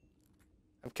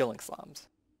 I'm killing slimes,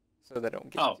 so they don't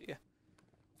get to you.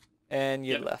 And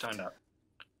you left. Timed out.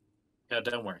 Yeah,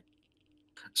 don't worry.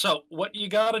 So what you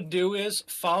got to do is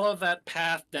follow that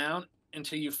path down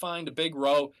until you find a big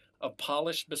row of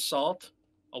polished basalt,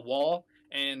 a wall,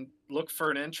 and look for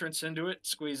an entrance into it.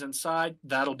 Squeeze inside.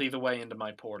 That'll be the way into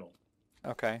my portal.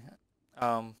 Okay.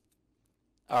 All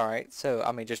right. So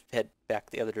I mean, just head back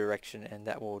the other direction, and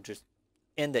that will just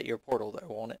end at your portal,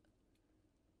 though, won't it?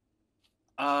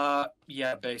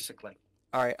 Yeah, basically.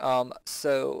 All right.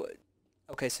 So,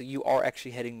 okay. So you are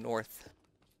actually heading north.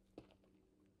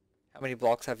 How many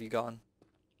blocks have you gone?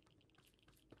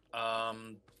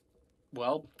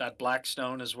 Well, that black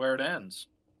stone is where it ends.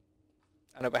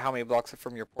 I know, but how many blocks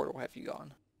from your portal have you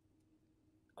gone?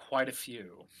 Quite a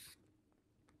few.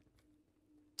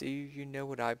 Do you know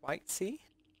what I might see?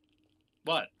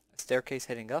 What? A staircase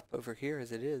heading up over here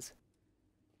as it is.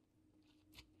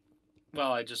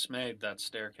 Well, I just made that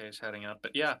staircase heading up,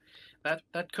 but yeah,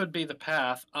 that could be the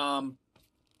path.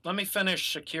 Let me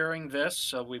finish securing this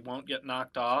so we won't get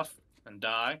knocked off and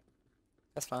die.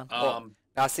 That's fine. Well,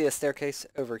 now I see a staircase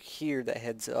over here that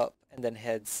heads up and then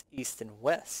heads east and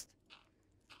west.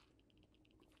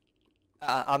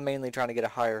 I'm mainly trying to get a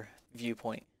higher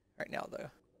viewpoint right now, though.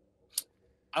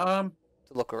 To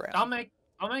look around. I'll make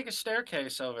a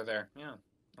staircase over there. Yeah.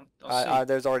 I'll see.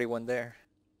 There's already one there.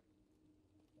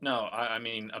 No, I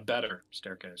mean a better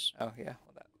staircase. Oh yeah,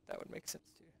 well that would make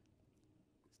sense too.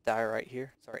 Let's die right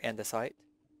here. Sorry, and the site.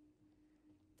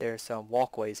 There's some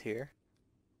walkways here,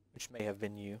 which may have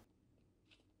been you.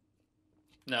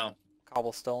 No.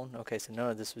 Cobblestone. Okay, so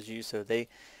none of this was you. So they.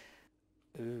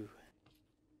 Ooh.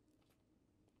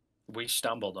 We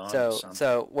stumbled on something.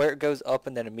 So where it goes up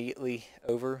and then immediately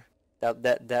over,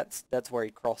 that's where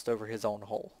he crossed over his own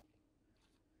hole.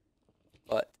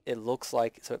 But it looks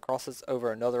like, so it crosses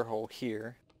over another hole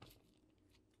here.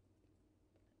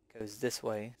 Goes this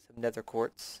way, some nether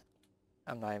quartz.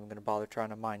 I'm not even going to bother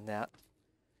trying to mine that.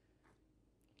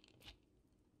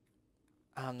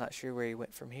 I'm not sure where he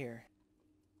went from here.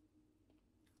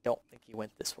 don't think he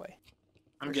went this way.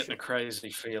 I'm getting a crazy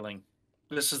feeling.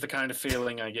 This is the kind of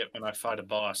feeling I get when I fight a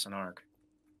boss in Ark.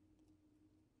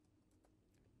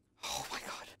 Oh my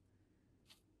god.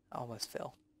 I almost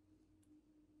fell.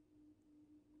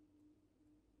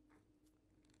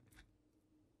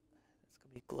 That's going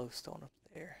to be glowstone up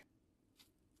there.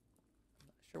 I'm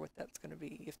not sure what that's going to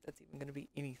be, if that's even going to be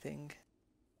anything.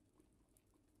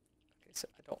 Okay, so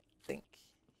I don't think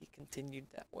he continued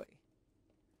that way.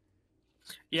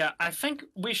 Yeah, I think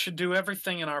we should do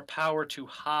everything in our power to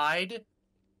hide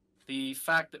the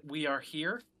fact that we are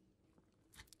here.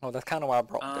 Oh, that's kind of why I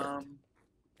brought dirt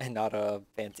and not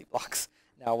fancy blocks.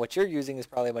 Now, what you're using is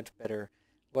probably a much better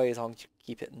way as long as you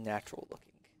keep it natural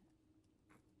looking.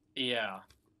 Yeah.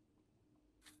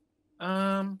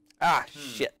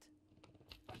 Shit.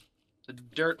 The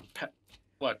dirt.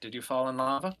 What? Did you fall in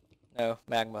lava? No,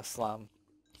 magma slime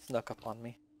snuck up on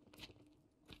me.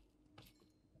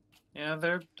 Yeah,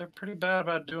 they're pretty bad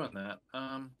about doing that.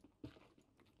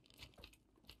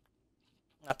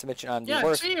 Not to mention I'm the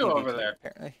worst I see you PvP over there.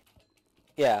 apparently.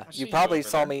 Yeah, you probably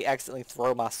saw me accidentally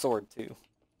throw my sword too,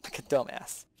 like a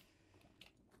dumbass.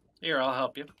 Here, I'll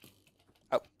help you.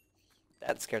 Oh,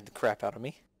 that scared the crap out of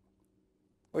me.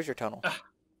 Where's your tunnel?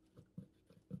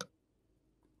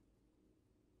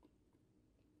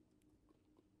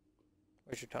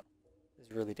 Where's your tunnel? This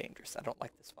is really dangerous. I don't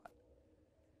like this spot.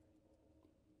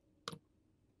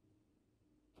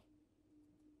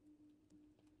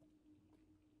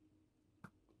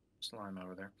 Slime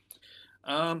over there.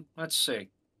 Let's see.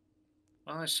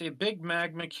 Well, I see a big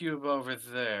magma cube over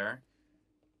there.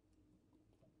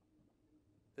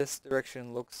 This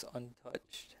direction looks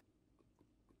untouched.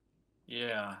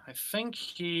 Yeah, I think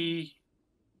he...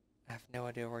 I have no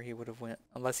idea where he would have went.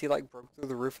 Unless he, like, broke through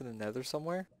the roof of the Nether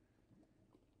somewhere?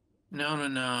 No.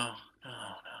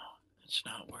 It's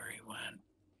not where he went.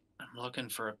 I'm looking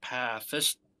for a path.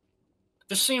 This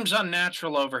seems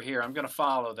unnatural over here. I'm going to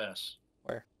follow this.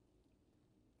 Where?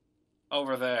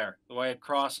 Over there. The way it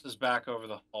crosses back over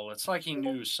the hole. It's like he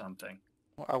knew something.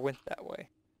 Well, I went that way.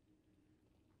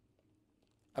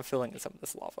 I'm filling in some of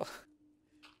this lava.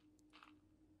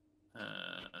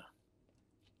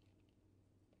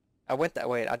 I went that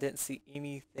way and I didn't see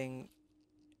anything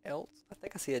else. I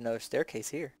think I see another staircase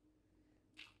here.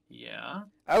 Yeah.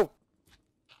 Oh!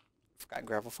 Forgot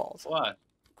Gravel Falls. What?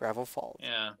 Gravel Falls.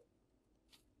 Yeah.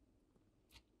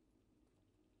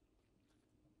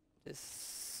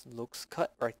 This looks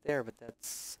cut right there, but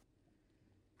that's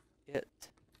it.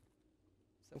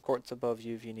 Some quartz above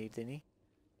you if you need any.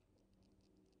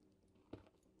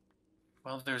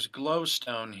 Well, there's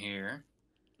glowstone here.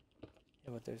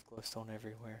 Yeah, but there's glowstone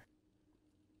everywhere.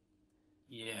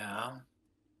 Yeah.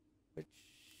 Which,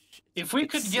 if we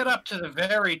could get up to the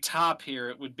very top here,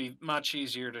 it would be much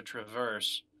easier to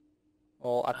traverse.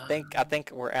 Well, I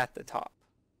think we're at the top.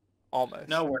 Almost.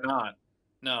 No, we're not.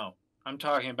 No. I'm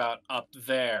talking about up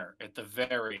there at the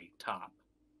very top.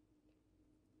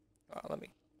 Let me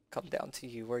come down to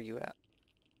you. Where are you at?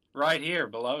 Right here,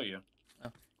 below you.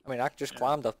 Oh. I mean, I just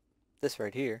climbed up this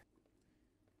right here.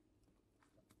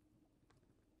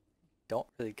 Don't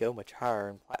really go much higher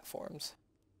in platforms.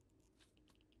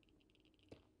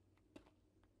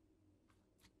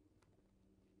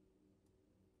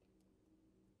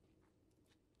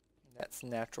 That's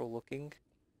natural looking.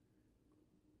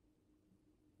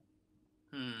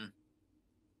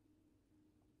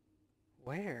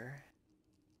 Where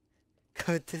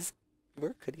could this...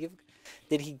 Where could he have...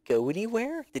 Did he go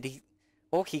anywhere? Did he...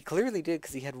 Well, he clearly did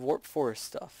because he had warp forest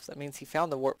stuff. So that means he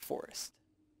found the warp forest.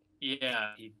 Yeah,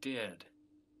 he did.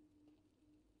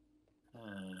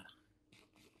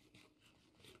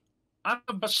 I'm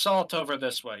a basalt over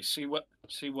this way. See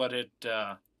what it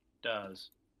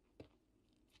does.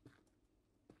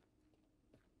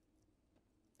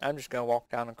 I'm just gonna walk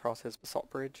down and cross his basalt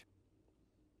bridge.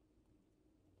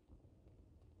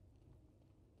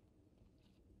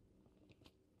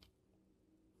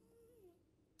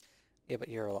 Yeah, but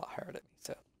you're a lot higher than me,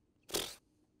 so.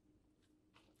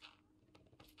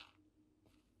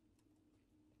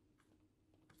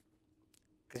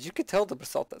 Because you could tell the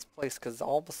basalt that's placed because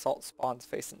all basalt spawns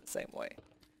facing the same way.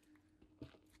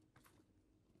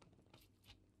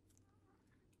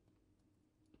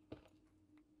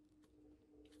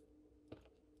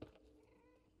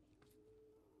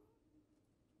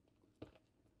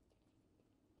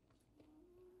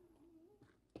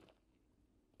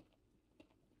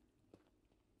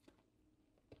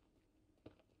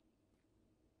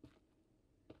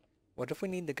 What if we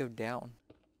need to go down?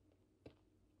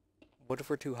 What if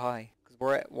we're too high? Because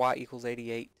we're at y equals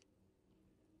 88.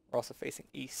 We're also facing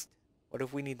east. What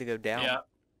if we need to go down? Yeah.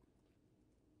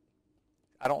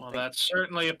 I don't Well, think. that's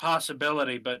certainly a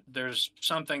possibility, but there's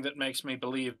something that makes me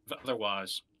believe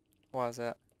otherwise. Why is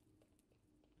that?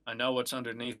 I know what's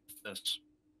underneath this.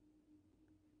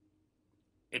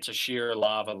 It's a sheer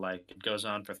lava lake. It goes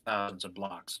on for thousands of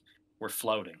blocks. We're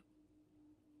floating.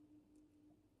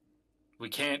 We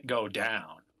can't go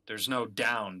down. There's no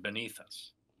down beneath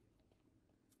us.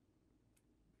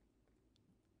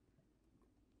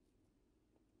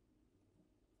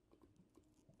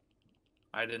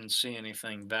 I didn't see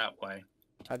anything that way.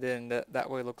 I didn't. That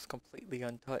way looks completely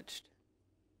untouched.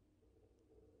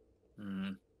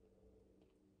 Hmm.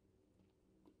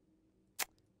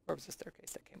 Where was the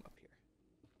staircase that came up here?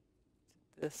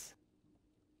 Is it this?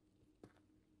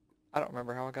 I don't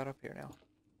remember how I got up here now.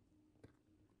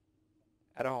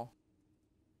 At all.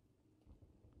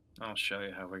 I'll show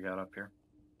you how we got up here.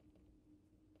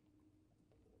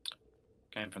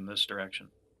 Came from this direction.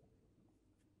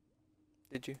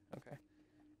 Did you? Okay.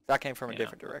 So I came from a Yeah.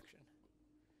 different direction.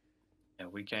 Yeah,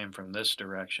 we came from this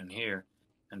direction here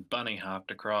and bunny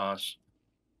hopped across.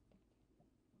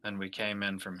 Then we came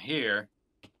in from here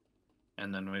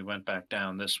and then we went back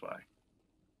down this way.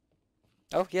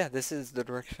 Oh yeah, this is the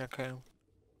direction I came.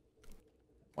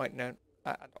 Wait, no,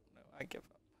 I don't know. I give up.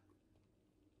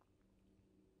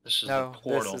 This is No, the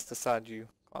portal. this is the side you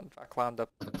climbed. I climbed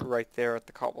up right there at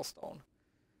the cobblestone.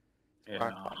 That's where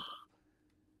I Yeah. climbed up.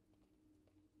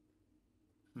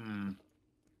 Hmm.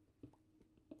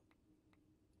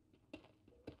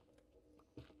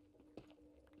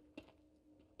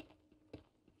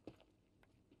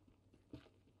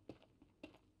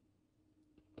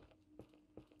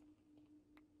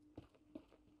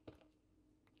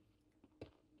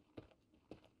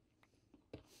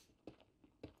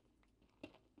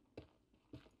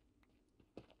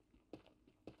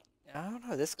 I don't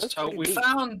know. This goes So pretty we deep.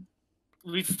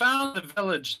 found the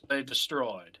village they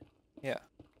destroyed. Yeah,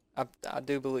 I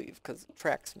do believe because the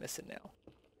track's missing now,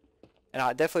 and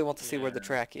I definitely want to see where the Yeah.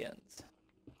 track ends.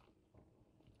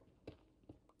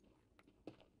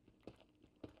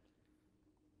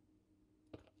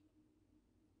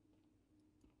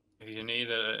 If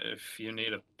you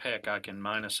need a pick, I can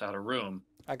mine us out a room.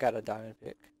 I got a diamond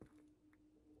pick.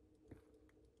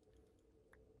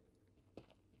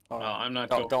 Oh, Well, I'm not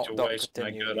don't going to don't waste my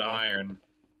continue, good you know. iron.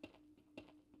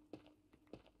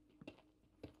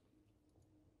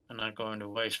 I'm not going to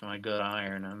waste my good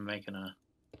iron. I'm making a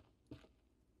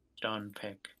stone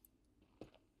pick.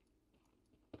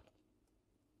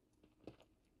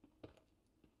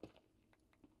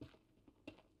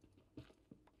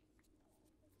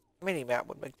 Mini map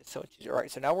would make this so much easier.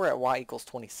 Alright, so now we're at y equals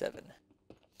 27.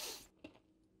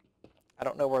 I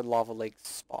don't know where lava lakes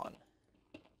spawn.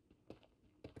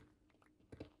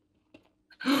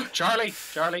 Charlie!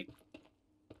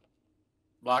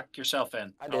 Lock yourself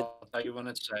in. I did. I'll tell you when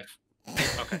it's safe.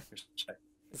 Okay, you're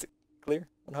safe. Clear?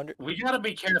 100? We gotta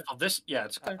be careful. It's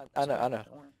clear. I know.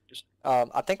 Don't worry. Just,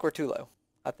 I think we're too low.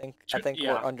 I think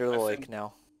yeah, we're under the I lake think-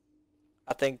 now.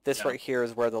 I think this Yeah. right here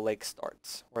is where the lake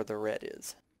starts, where the red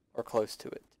is, or close to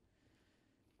it.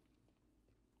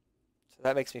 So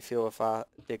that makes me feel if I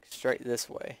dig straight this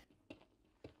way.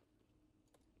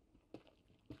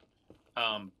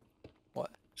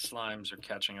 What? Slimes are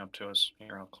catching up to us.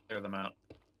 Here, I'll clear them out.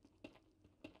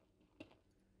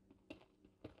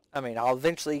 I mean, I'll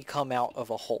eventually come out of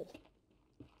a hole.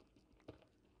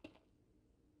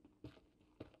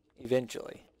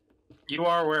 Eventually. You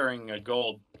are wearing a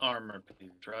gold armor piece,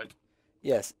 right?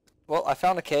 Yes. Well, I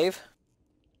found a cave.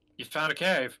 You found a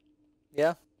cave.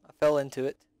 Yeah, I fell into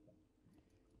it.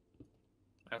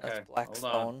 Okay, That's black hold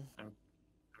stone. on.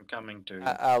 I'm coming to you.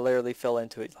 I literally fell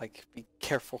into it. Like, be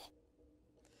careful.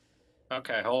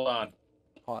 Okay, hold on.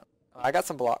 I got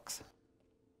some blocks.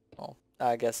 Well,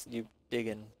 I guess you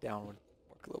digging down would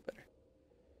work a little better.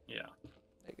 Yeah.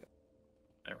 There you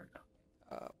There we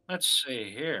go. go. Let's see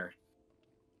here.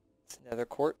 It's nether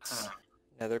quartz. Huh.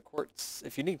 Nether quartz.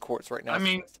 If you need quartz right now. I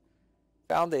mean-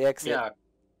 found the exit. Yeah.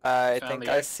 I found think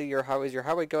the I exit. see your highway. Is your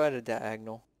highway go at a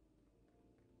diagonal?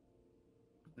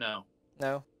 No.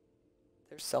 No.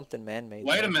 There's something man-made.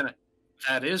 Wait there. a minute.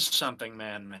 That is something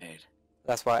man-made.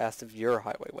 That's why I asked if your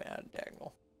highway went at a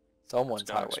diagonal. Someone's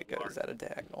go highway explore. goes at a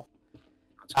diagonal.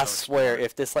 Let's I go swear, explore.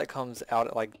 if this like comes out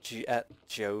at like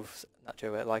Joe's, not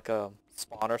Joe, at like a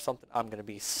spawn or something, I'm gonna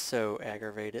be so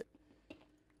aggravated.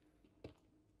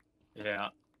 Yeah.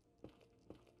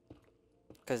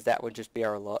 Because that would just be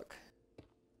our luck.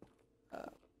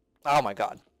 Oh my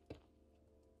god.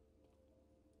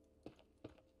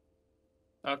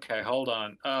 Okay, hold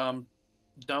on.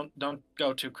 Don't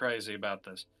go too crazy about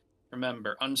this.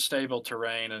 Remember, unstable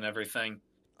terrain and everything.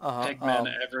 Uh-huh.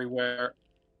 Pigmen everywhere.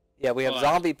 Yeah, we have What?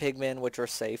 zombie pigmen, which are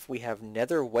safe. We have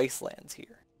nether wastelands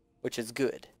here, which is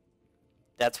good.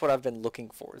 That's what I've been looking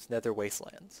for, is nether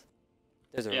wastelands.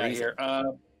 There's a Yeah, reason. here.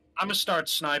 I'm gonna start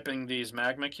sniping these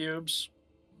magma cubes.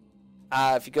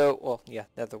 If you go, well, yeah,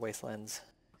 nether wastelands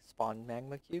spawn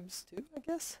magma cubes too, I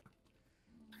guess.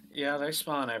 Yeah, they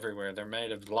spawn everywhere. They're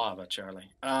made of lava,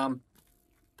 Charlie.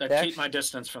 They That keep my actually,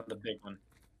 distance from the big one.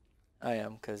 I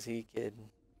am, because he could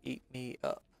eat me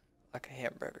up like a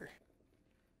hamburger.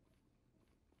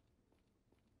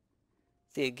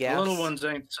 See a The little gas? ones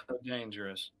ain't so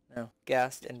dangerous. No,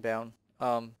 gassed inbound.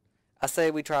 I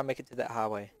say we try and make it to that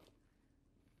highway.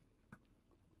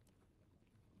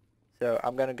 So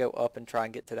I'm gonna go up and try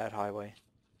and get to that highway.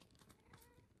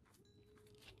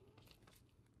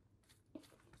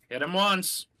 Hit him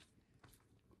once.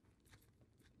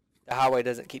 The highway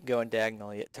doesn't keep going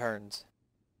diagonally, it turns.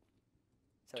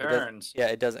 So Turns.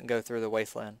 it doesn't go through the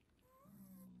wasteland.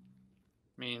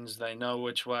 Means they know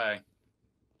which way.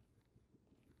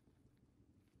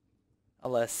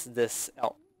 Unless this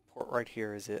outport right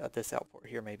here is it. This outport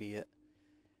here may be it.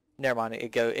 Never mind,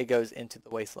 it goes into the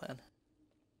wasteland.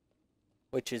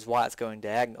 Which is why it's going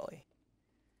diagonally.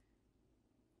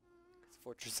 Because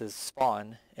fortresses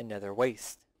spawn in nether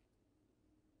waste.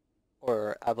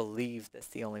 Or I believe that's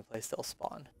the only place they'll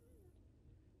spawn.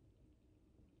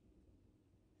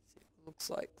 See, it looks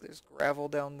like there's gravel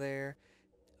down there.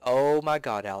 Oh my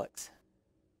god, Alex.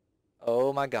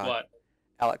 Oh my god. What?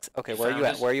 Alex, okay, You where are you found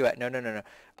at? us? Where are you at? No, no, no,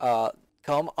 no.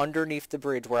 Come underneath the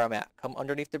bridge where I'm at. Come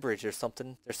underneath the bridge. There's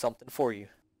something for you.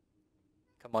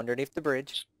 Come underneath the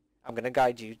bridge. I'm gonna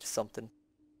guide you to something.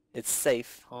 It's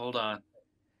safe. Hold on.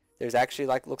 There's actually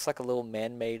looks like a little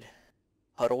man-made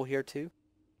huddle here too.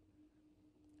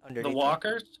 Underneath The it.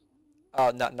 walkers?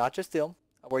 Not just them.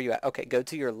 Where you at? Okay, go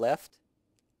to your left.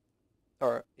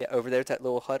 Or yeah, over there to that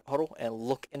little huddle and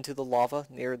look into the lava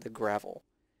near the gravel.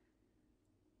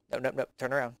 No, no, no.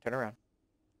 Turn around. Turn around.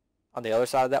 On the other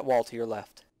side of that wall to your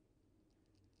left.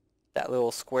 That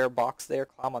little square box there.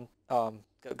 Climb on.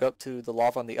 Go up to the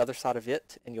lava on the other side of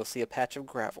it, and you'll see a patch of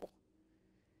gravel.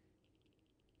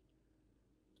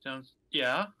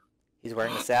 Yeah. He's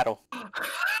wearing a saddle.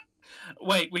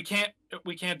 Wait, we can't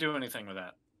do anything with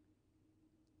that.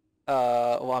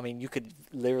 Well, I mean, you could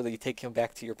literally take him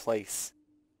back to your place.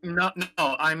 No,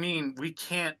 I mean, we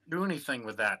can't do anything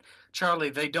with that. Charlie,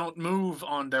 they don't move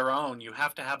on their own. You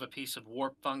have to have a piece of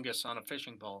warp fungus on a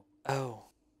fishing pole. Oh.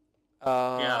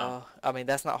 Yeah. I mean,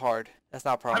 that's not hard. That's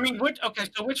not a I problem. mean, okay,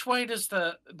 so which way does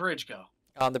the bridge go?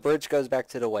 The bridge goes back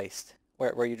to the waste,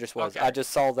 where you just was. Okay. I just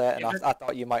saw that, and Is it- I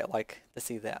thought you might like to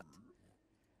see that.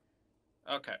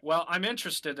 Okay. Well, I'm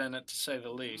interested in it to say the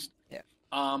least. Yeah.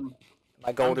 My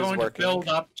My gold I'm is going working. to build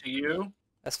up to you.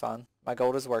 That's fine. My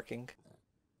gold is working.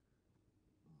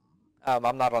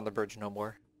 I'm not on the bridge no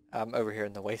more. I'm over here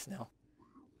in the waste now.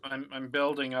 I'm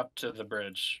building up to the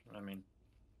bridge. I mean,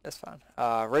 That's fine.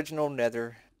 Original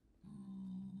Nether.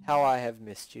 How I have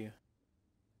missed you.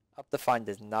 Up to find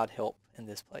does not help in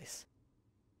this place.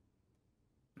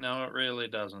 no, it really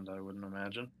doesn't. I wouldn't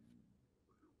imagine.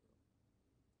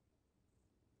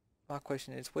 My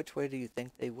question is, which way do you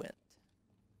think they went?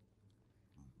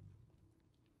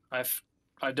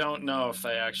 I don't know if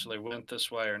they actually went this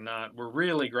way or not. We're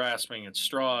really grasping at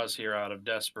straws here out of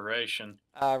desperation.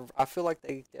 I feel like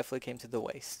they definitely came to the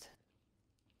waste.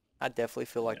 I definitely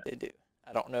feel like they do.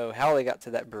 I don't know how they got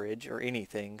to that bridge or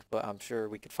anything, but I'm sure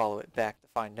we could follow it back to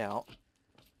find out.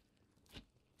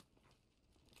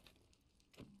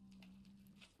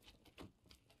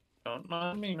 Don't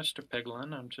mind me, Mr.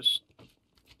 Piglin. I'm just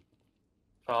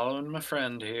following my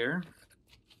friend here.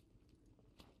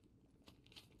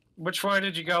 Which way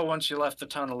did you go once you left the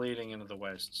tunnel leading into the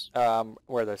wastes?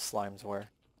 Where those slimes were.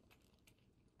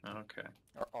 Okay.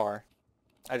 Or are.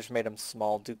 I just made them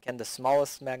small. Can the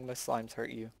smallest magma slimes hurt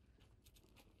you?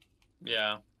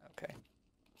 Yeah. Okay.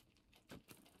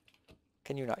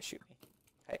 Can you not shoot me?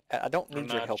 Okay. I don't I'm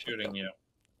need your not help with shooting them. you.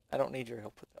 I don't need your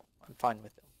help with them. I'm fine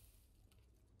with them.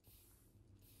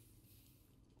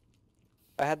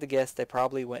 If I had to guess, they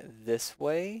probably went this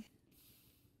way.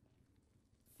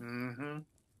 Mm-hmm.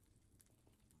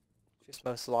 Just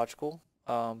most logical.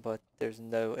 But there's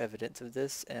no evidence of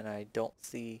this, and I don't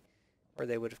see where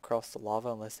they would have crossed the lava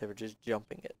unless they were just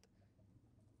jumping it.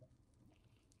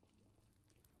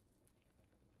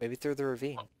 Maybe through the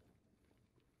ravine.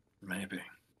 Maybe.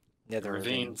 Nether The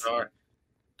ravines are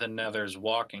the Nether's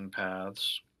walking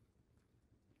paths.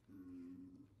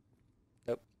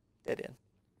 Nope. Dead end.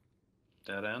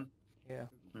 Dead end? Yeah.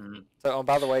 Mm. So,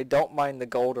 by the way, don't mind the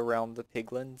gold around the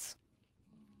piglins.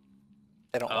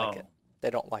 They don't like it. Oh. They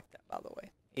don't like that, by the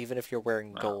way. Even if you're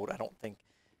wearing Wow. gold,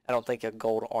 I I don't think a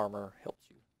gold armor helps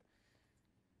you.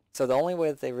 So the only way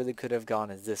that they really could have gone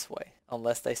is this way,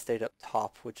 unless they stayed up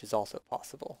top, which is also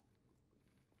possible.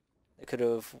 They could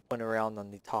have went around on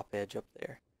the top edge up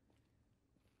there.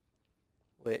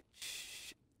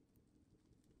 Which,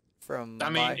 from I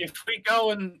mean, my... if we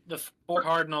go in the four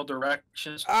cardinal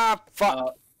directions, Ah,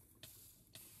 fuck!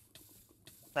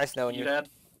 Nice knowing you you. dead?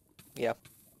 Yeah.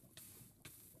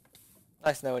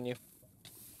 Nice knowing you.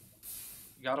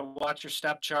 You gotta watch your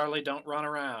step, Charlie. Don't run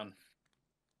around.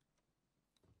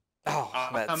 Oh,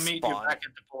 I'm at I'll meet you spawn. back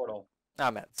at the portal.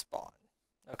 I'm at spawn.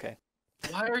 Okay.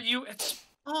 Why are you at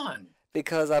spawn?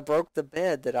 Because I broke the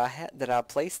bed that I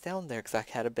placed down there because I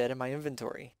had a bed in my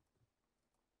inventory.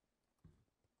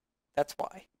 That's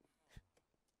why.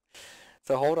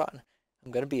 So hold on. I'm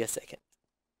gonna be a second.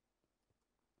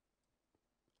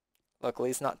 Luckily,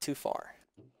 it's not too far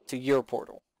to your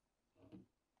portal.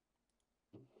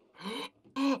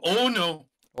 Oh no!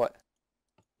 What?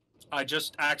 I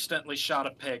just accidentally shot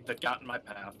a pig that got in my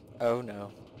path. Oh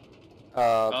no.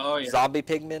 Oh yeah. Zombie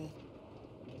pigmen?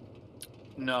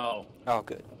 No. Oh,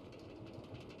 good.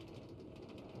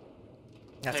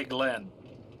 That's Piglin.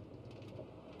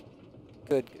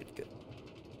 good, good, good.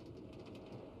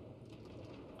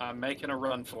 I'm making a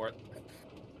run for it.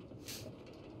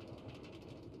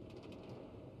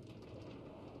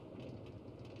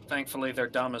 Thankfully, they're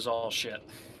dumb as all shit.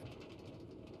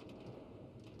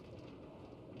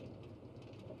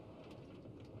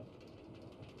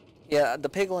 Yeah, the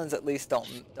piglins at least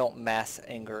don't mass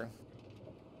anger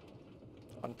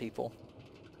on people.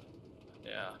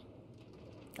 Yeah.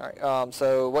 All right.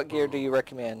 So what gear do you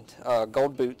recommend?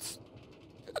 Gold boots.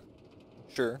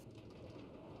 Sure.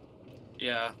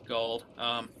 Yeah, gold.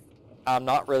 I'm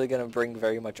not really gonna bring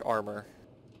very much armor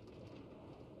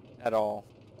at all.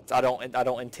 I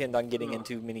don't intend on getting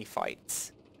into many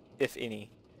fights, if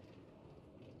any.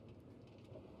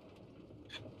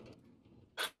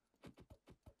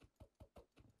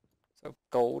 So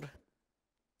gold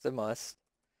is a must.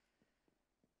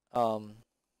 A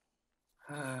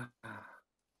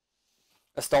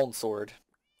stone sword,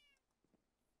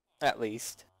 at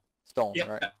least. Stone, yeah.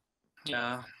 right?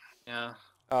 Yeah. Yeah.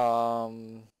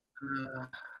 You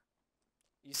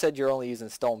said you're only using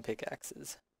stone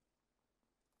pickaxes.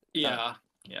 Yeah.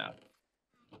 Yeah.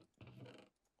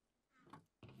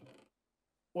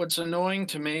 What's annoying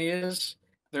to me is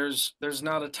there's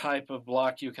not a type of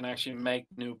block you can actually make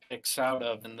new picks out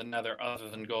of in the Nether other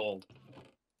than gold.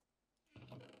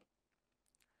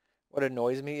 What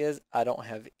annoys me is I don't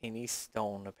have any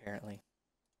stone, apparently.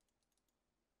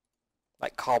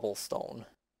 Like cobblestone.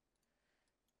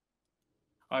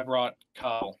 I brought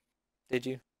cobble. Did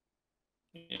you?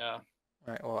 Yeah.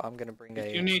 Alright, well, I'm gonna bring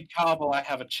If you need cobble, I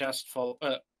have a chest full,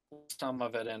 some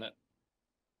of it in it.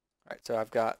 Alright, so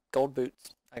I've got gold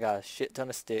boots. I got a shit ton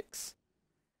of sticks.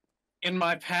 In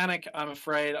my panic, I'm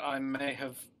afraid I may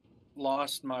have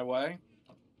lost my way.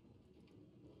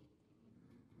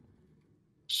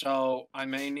 So I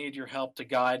may need your help to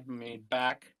guide me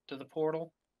back to the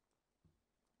portal.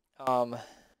 Well,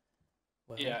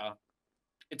 yeah.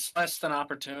 It's less than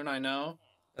opportune, I know.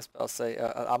 I was about to say,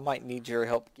 I might need your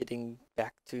help getting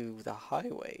back to the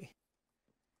highway.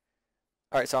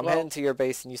 Alright, so I'm heading to your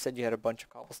base, and you said you had a bunch of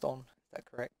cobblestone. Is that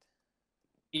correct?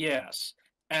 Yes.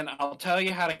 And I'll tell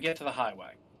you how to get to the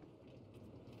highway.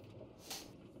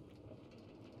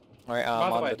 Alright,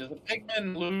 by the way, do the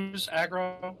pigmen lose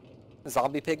aggro?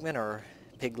 Zombie pigmen or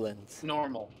piglins?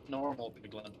 Normal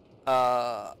piglin.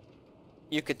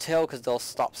 You could tell because they'll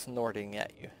stop snorting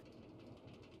at you.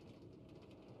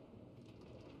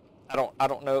 I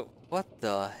don't know. What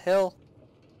the hell?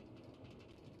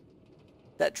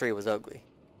 That tree was ugly.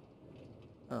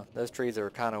 Oh, those trees are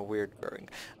kind of weird growing.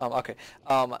 Okay.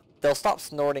 They'll stop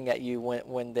snorting at you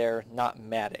when they're not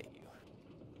mad at you.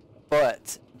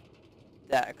 But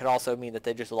that could also mean that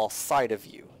they just lost sight of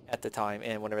you at the time,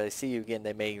 and whenever they see you again,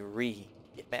 they may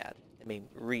get mad. They may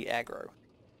re-aggro.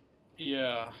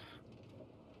 Yeah.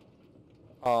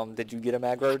 Did you get them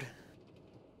aggroed?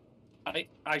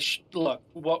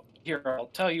 Look, here, I'll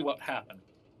tell you what happened.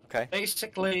 Okay.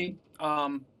 Basically,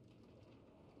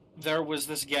 there was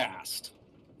this ghast.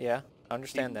 Yeah, I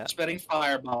understand that. Spitting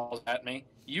fireballs at me.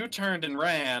 You turned and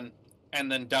ran,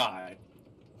 and then died.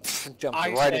 Jumped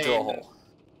right into a hole.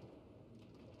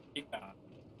 Yeah.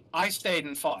 I stayed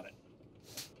and fought it.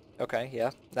 Okay,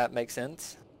 yeah, that makes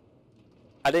sense.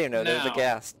 I didn't even know there was a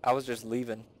ghast. I was just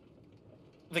leaving.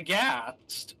 The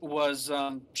ghast was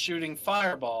shooting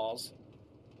fireballs,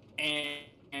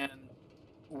 and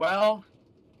well,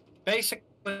 basically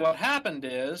what happened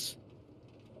is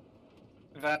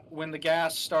that when the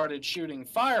ghast started shooting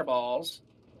fireballs,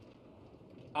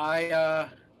 I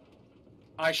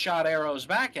shot arrows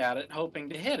back at it, hoping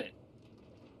to hit it,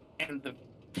 and the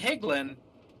piglin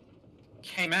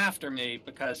came after me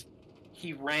because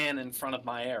he ran in front of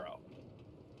my arrow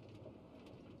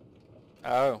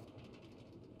Oh.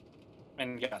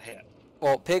 and got hit.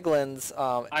 Well, piglins,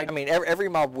 I mean, every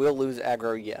mob will lose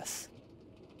aggro, yes.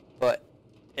 But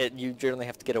you generally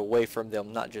have to get away from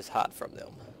them, not just hide from them.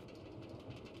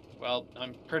 Well,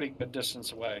 I'm pretty good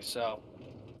distance away, so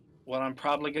what I'm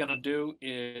probably going to do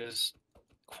is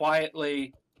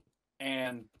quietly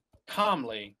and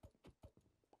calmly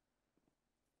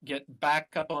get back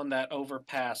up on that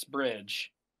overpass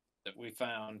bridge that we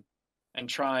found and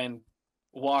try and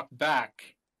walk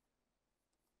back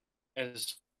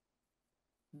as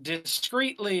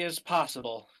discreetly as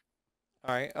possible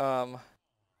All right.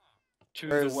 to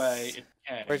the way it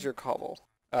came. Where's your cobble?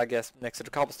 I guess next to the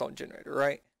cobblestone generator,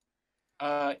 right?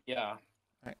 Yeah.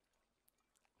 Right.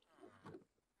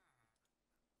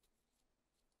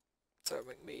 So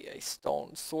make me a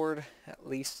stone sword, at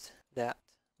least that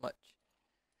much.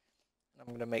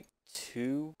 I'm gonna make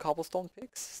 2 cobblestone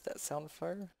picks. Does that sound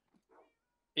fair?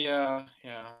 Yeah.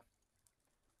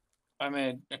 I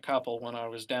made a couple when I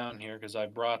was down here because I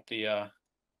brought the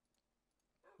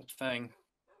thing.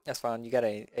 That's fine. You got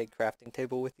a crafting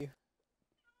table with you?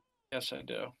 Yes, I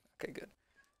do. Okay, good.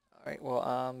 All right. Well,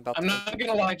 I'm about I'm to. not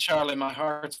gonna lie, Charlie. My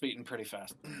heart's beating pretty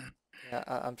fast. Yeah,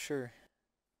 I'm sure.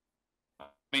 I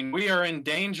mean, we are in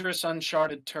dangerous,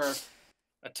 uncharted turf,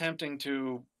 attempting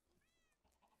to,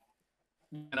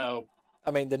 you know.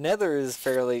 I mean, the Nether is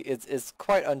fairly. It's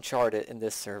quite uncharted in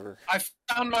this server. I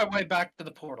found my way back to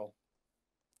the portal.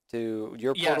 To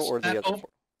your portal or the other portal?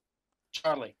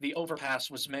 Charlie, the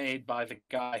overpass was made by the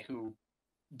guy who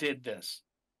did this.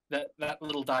 That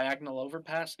little diagonal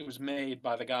overpass, it was made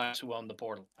by the guys who own the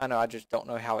portal. I know, I just don't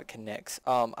know how it connects.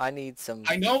 I need some.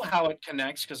 I know how it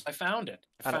connects because I found it.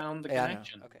 I found the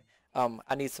connection. Okay.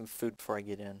 I need some food before I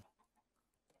get in.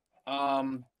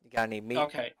 You got any meat?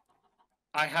 Okay.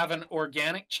 I have an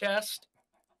organic chest.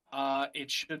 It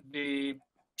should be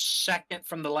second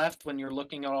from the left when you're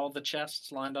looking at all the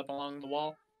chests lined up along the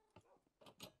wall.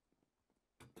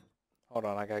 Hold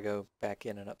on, I gotta go back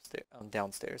in and upstairs.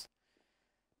 Downstairs.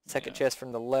 Second chest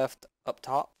from the left, up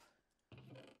top.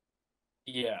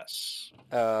 Yes.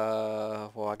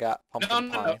 Well, I got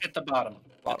pumpkin pie. No, at the bottom.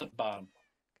 At the bottom.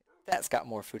 That's got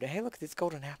more food. Hey, look at these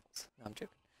golden apples. No, I'm joking.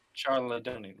 Charlie,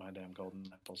 don't eat my damn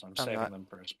golden apples. I'm saving them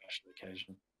for a special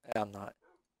occasion. I'm not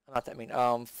that mean.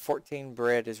 14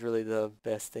 bread is really the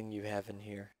best thing you have in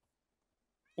here.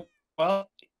 Well,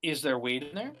 is there wheat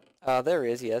in there? There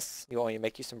is, yes. You want me to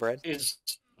make you some bread?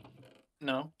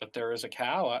 No, but there is a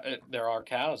cow. There are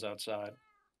cows outside.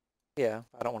 Yeah,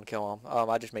 I don't want to kill them.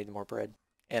 I just made more bread,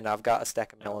 and I've got a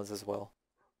stack of melons as well.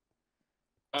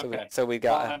 Okay. So we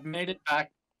got. Well, I've made it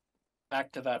back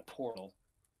to that portal.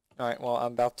 All right. Well,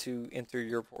 I'm about to enter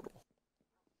your portal.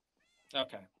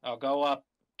 Okay, I'll go up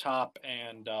top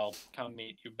and I'll come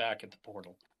meet you back at the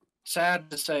portal. Sad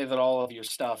to say that all of your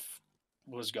stuff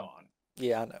was gone.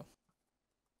 Yeah, I know.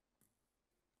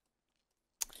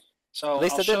 So at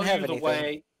least I'll I didn't show have you the anything.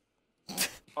 way.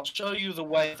 I'll show you the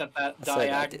way that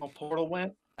diagonal portal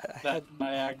went.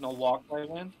 Diagonal walkway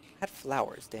went. I had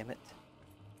flowers, damn it.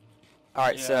 All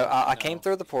right, so I came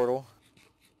through the portal.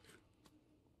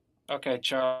 Okay,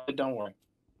 Charlie, don't worry.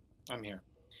 I'm here.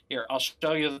 Here, I'll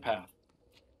show you the path.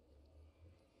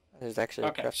 There's actually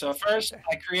okay. So first,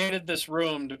 I created this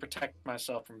room to protect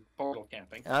myself from portal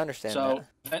camping. I understand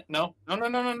that. No.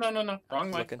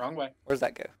 Wrong way. Wrong way. Where's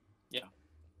that go? Yeah.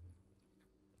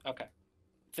 Okay.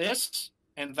 This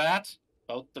and that,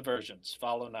 both diversions.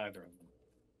 Follow neither of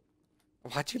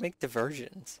them. Why'd you make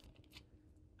diversions?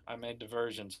 I made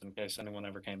diversions in case anyone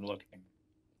ever came looking.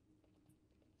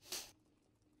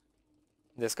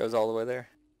 This goes all the way there?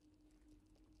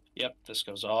 Yep, this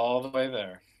goes all the way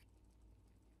there.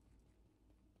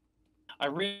 I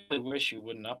really wish you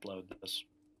wouldn't upload this.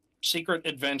 Secret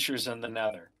Adventures in the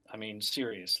Nether. I mean,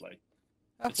 seriously.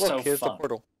 It's look, so here's fun. The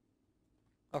portal.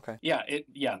 Okay.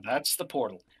 Yeah, that's the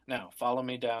portal. Now, follow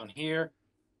me down here,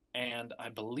 and I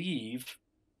believe...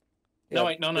 Yeah, no,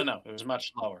 wait, no. It was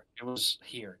much lower. It was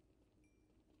here.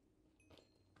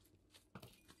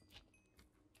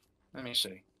 Let me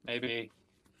see. Maybe...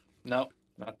 Nope,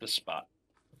 not this spot.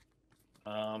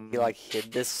 He like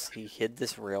hid this. He hid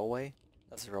this railway.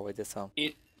 That's the railway this home.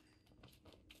 The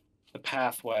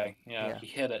pathway. Yeah, he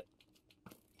hid it.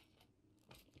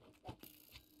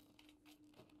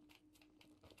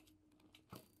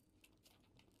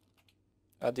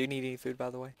 Do you need any food, by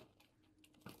the way?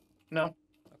 No.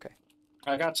 Okay.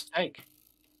 I got steak.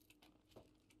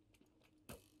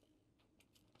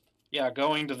 Yeah,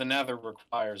 going to the Nether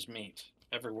requires meat.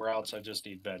 Everywhere else, I just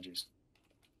eat veggies.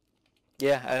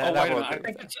 Yeah, Oh, and I wait a will minute.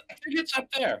 agree with that. I think it's up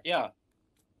there. Yeah.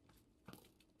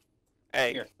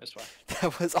 Hey, Here, this way.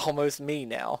 that was almost me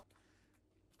now.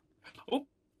 Oop.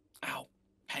 Ow.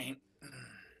 Pain.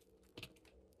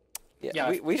 Yeah, Yeah,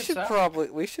 I think we it's should that.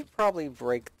 probably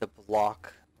break the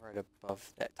block right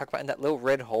above that. Talk about in that little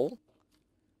red hole.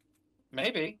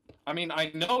 Maybe. I mean,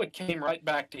 I know it came right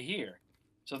back to here.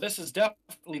 So this is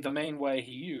definitely the main way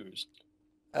he used.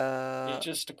 Uh, It's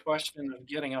just a question of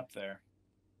getting up there.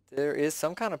 there is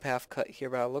some kind of path cut here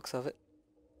by the looks of it.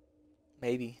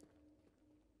 Maybe.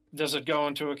 Does it go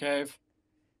into a cave?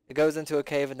 It goes into a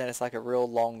cave and then it's like a real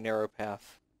long, narrow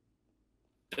path.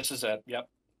 This is it. Yep.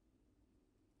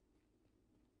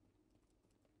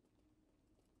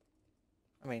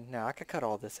 I mean, now I could cut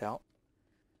all this out.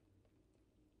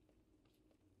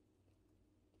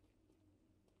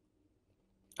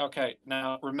 Okay.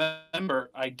 Now remember,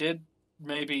 I did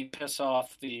maybe piss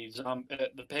off the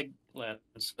the piglins,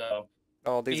 so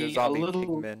Oh, these are be a zombie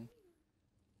little. pigmen.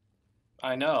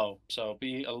 I know, so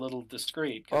be a little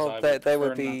discreet because Well, I they would they prefer would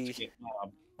not to be get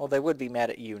mobbed. well, they would be mad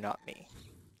at you, not me.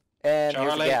 And here's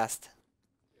a Charlie. ghast.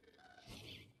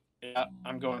 Yeah,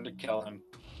 I'm going to kill him.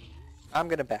 I'm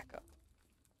gonna back up.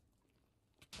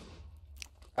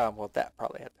 Well, that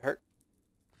probably had to hurt.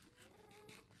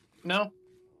 No,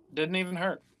 didn't even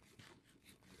hurt.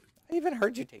 I even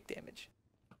heard you take damage.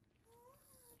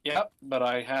 Yep, but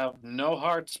I have no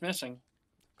hearts missing.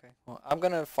 Okay. Well, I'm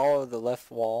gonna follow the left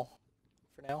wall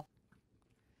for now.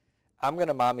 I'm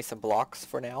gonna mine me some blocks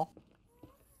for now.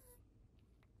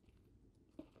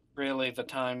 Really, the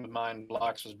time to mine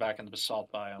blocks was back in the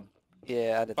basalt biome.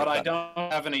 Yeah, I did. But I don't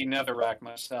have any netherrack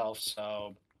myself,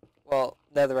 so Well,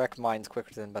 netherrack mines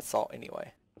quicker than basalt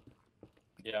anyway.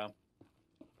 yeah.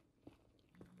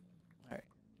 Alright.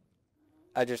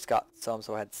 I just got some,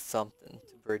 so I had something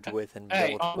to bridge with and Hey,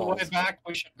 build on the walls. way back,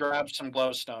 we should grab some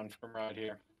glowstone from right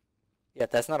here. Yeah,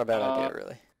 that's not a bad idea,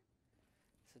 really.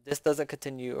 So this doesn't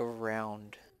continue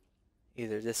around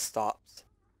either. This stops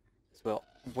as well.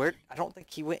 Where? I don't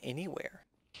think he went anywhere.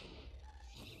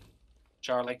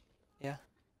 Charlie. Yeah,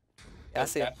 I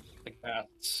see him. The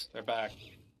cats, they're back.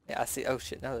 Yeah, I see. Oh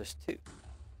shit! Now there's two.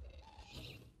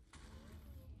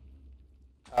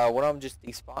 One of them just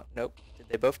despawned. Nope. Did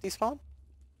they both despawn?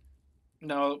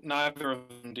 No, neither of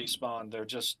them despawned. They're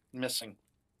just missing.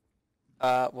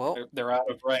 Well, They're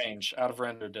out of range, out of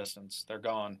render distance. They're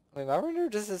gone. I mean, my render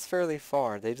just is fairly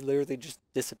far. They literally just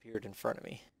disappeared in front of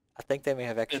me. I think they may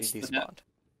have actually despawned.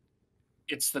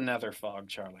 It's the nether fog,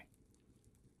 Charlie.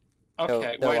 No,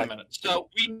 Okay, no, wait like, a minute. So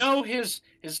we know his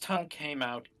tongue came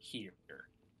out here.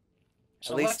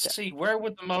 So let's see, where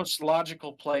would the most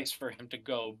logical place for him to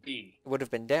go be? It would have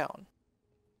been down,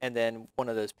 and then one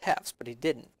of those paths, but he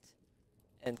didn't.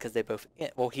 And because they both,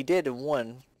 well, he did in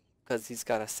one, because he's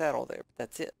got a saddle there, but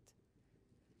that's it.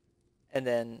 And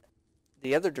then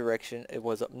the other direction, it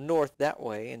was up north that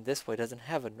way, and this way doesn't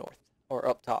have a north, or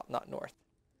up top, not north.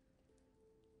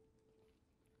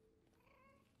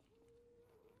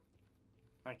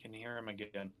 I can hear him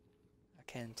again. I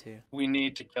can too. We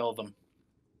need to kill them.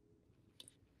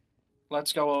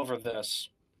 Let's go over this.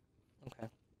 Okay.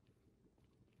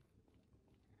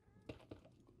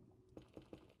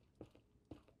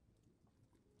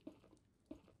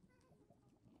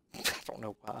 I don't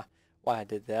know why I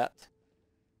did that.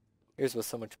 Yours was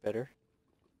so much better.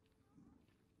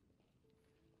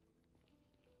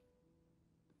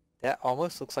 That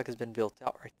almost looks like it's been built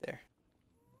out right there.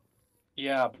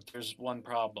 Yeah, but there's one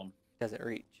problem. Doesn't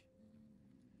reach.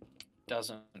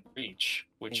 Doesn't reach,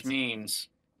 which means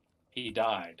he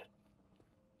died.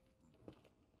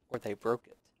 Or they broke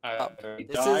it. Either he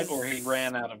died or he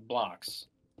ran out of blocks.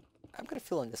 I'm going to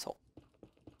fill in this hole.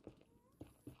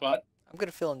 What? I'm going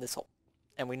to fill in this hole.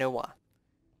 And we know why.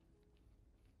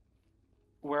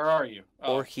 Where are you?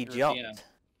 Or he jumped.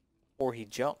 Or he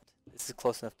jumped. This is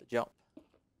close enough to jump.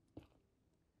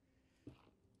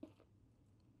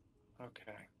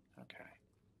 Okay, okay.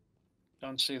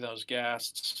 Don't see those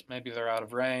ghasts. Maybe they're out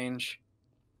of range.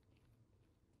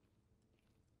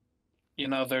 You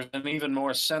know, there's an even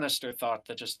more sinister thought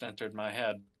that just entered my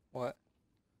head. What?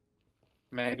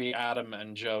 Maybe Adam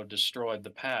and Joe destroyed the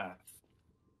path.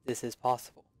 This is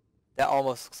possible. That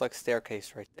almost looks like a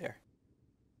staircase right there.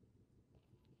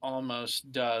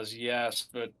 Almost does, yes,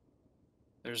 but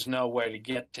there's no way to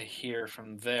get to here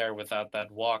from there without that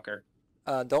walker.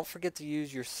 Don't forget to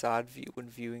use your side view when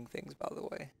viewing things, by the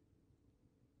way.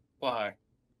 Why?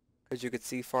 Because you could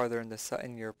see farther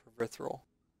in your peripheral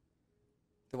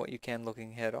than what you can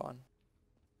looking head on.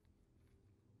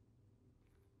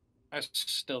 I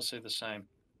still see the same.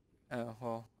 Oh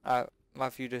well, my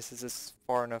view distance is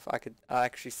far enough. I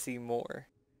actually see more.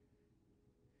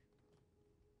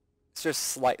 It's just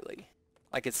slightly,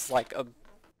 like it's like a 10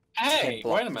 Hey, wait a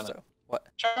blocks or minute. so. What?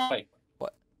 Charlie,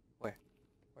 What? Where?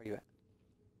 Where are you at?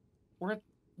 we're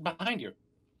behind you.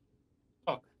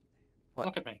 Look, What?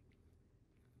 look at me.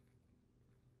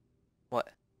 What?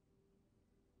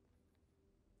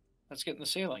 Let's get in the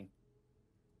ceiling.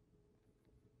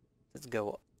 Let's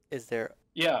go up. Is there?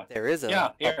 Yeah, There is yeah,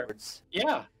 a here. upwards.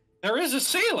 Yeah, there is a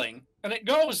ceiling, and it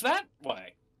goes that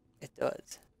way. It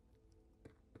does.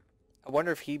 I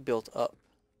wonder if he built up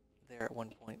there at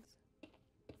one point.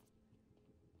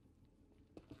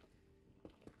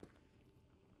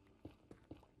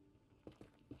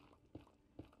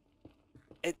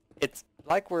 It's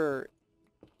like we're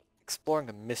exploring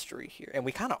a mystery here, and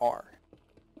we kind of are.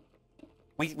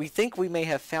 We think we may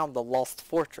have found the lost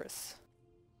fortress,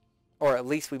 or at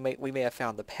least we may have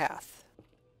found the path.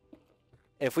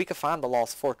 And if we could find the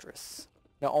lost fortress,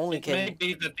 not only It can may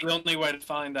be that the only way to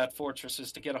find that fortress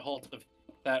is to get a hold of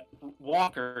that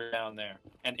walker down there.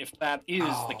 And if that is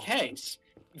the Oh. case,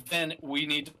 then we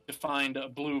need to find a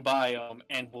blue biome,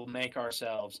 and we'll make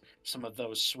ourselves some of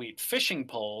those sweet fishing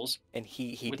poles. and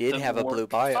he with did the have a blue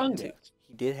warped biome fungus. too.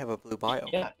 He did have a blue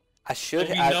biome. Yeah, I should.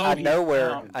 we I know know he where.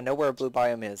 found- I know where a blue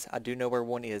biome is. I do know where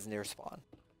one is near spawn.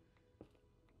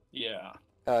 yeah.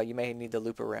 You may need to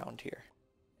loop around here,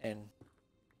 and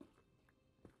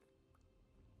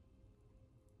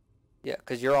yeah,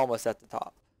 because you're almost at the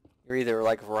top. You're either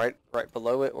like right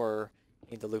below it, or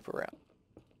you need to loop around.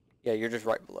 Yeah, you're just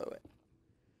right below it.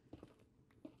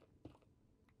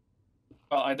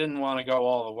 Well, I didn't want to go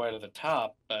all the way to the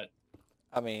top, but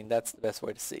I mean, that's the best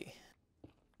way to see.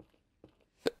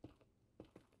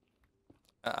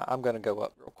 I'm gonna go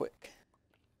up real quick.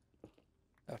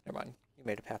 Oh, never mind. You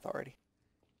made a path already.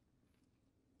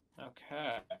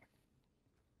 okay.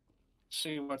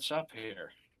 See what's up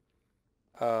here.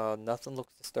 Nothing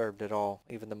looks disturbed at all.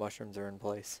 Even the mushrooms are in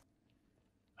place.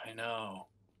 I know.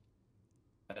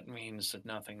 That means that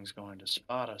nothing's going to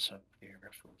spot us up here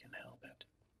if we can help it.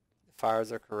 The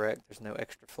fires are correct. There's no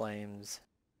extra flames.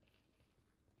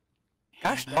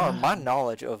 Gosh darn, my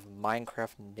knowledge of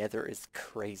Minecraft Nether is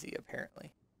crazy,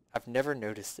 apparently. I've never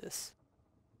noticed this.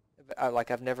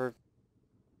 I've never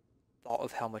thought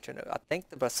of how much I know. I think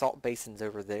the basalt basin's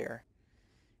over there.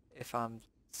 If I'm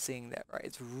seeing that right.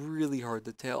 It's really hard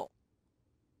to tell.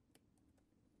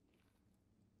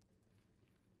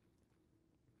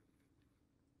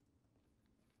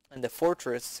 And the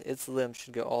fortress, its limbs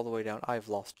should go all the way down. I've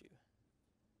lost you.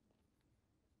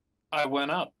 I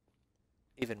went up.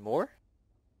 Even more?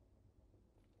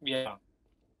 Yeah.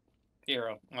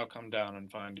 Here, I'll come down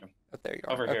and find you. Oh, there you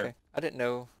are. Over okay. here. I didn't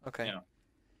know. Okay. Yeah.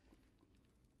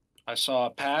 I saw a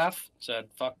path, said,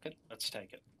 fuck it, let's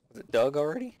take it. Was it dug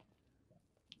already?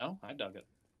 No, I dug it.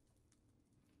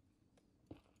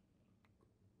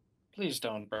 Please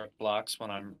don't break blocks when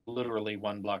I'm literally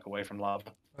 1 block away from lava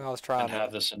Well, I was trying and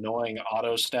have this annoying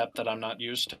auto step that I'm not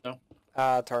used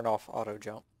to. turn off auto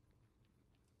jump.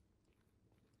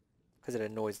 Because it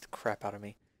annoys the crap out of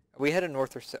me. Are we headed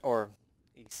north or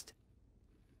east?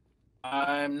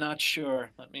 I'm not sure.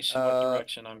 Let me see what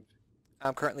direction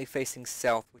I'm currently facing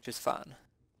south, which is fine.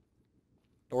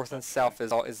 North and Okay. south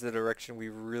is the direction we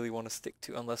really want to stick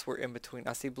to, unless we're in between.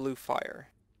 I see blue fire.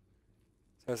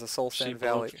 There's a Soul See Sand blue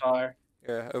Valley. fire.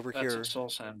 Yeah, over That's here. a soul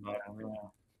sand biome. Yeah.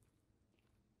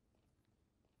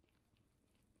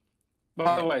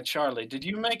 By the way, Charlie, did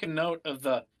you make a note of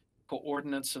the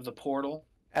coordinates of the portal?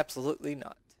 Absolutely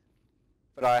not.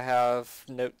 But I have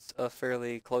notes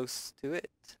fairly close to it.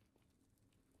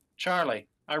 Charlie,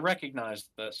 I recognize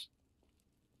this.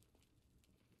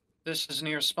 This is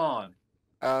near spawn.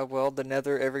 Well, the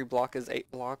Nether, every block is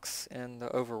 8 blocks in the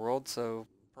overworld, so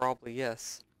probably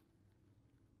yes.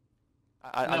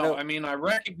 I know. I mean, I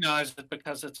recognize it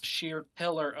because it's a sheer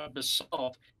pillar of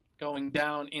basalt going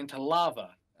down into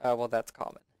lava. Well, that's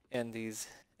common in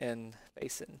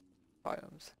basin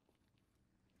biomes.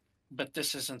 But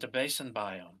this isn't a basin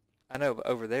biome. I know, but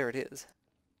over there it is.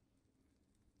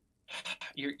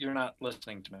 You're not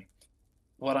listening to me.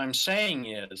 What I'm saying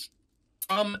is,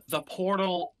 from the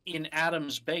portal in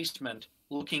Adam's basement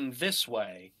looking this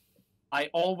way, I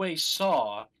always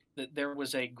saw that there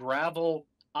was a gravel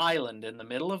island in the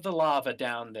middle of the lava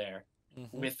down there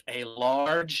with a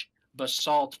large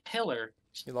basalt pillar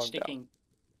sticking.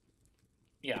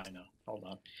 Yeah, I know. Hold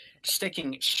on.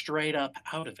 Sticking straight up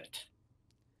out of it.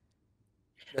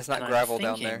 There's not And I'm gravel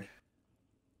down there.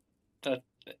 thinking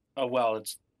Oh, well,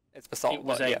 It's basalt. it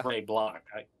was but a yeah. gray block.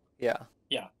 Yeah.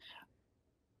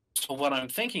 So what I'm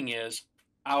thinking is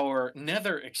our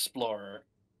Nether explorer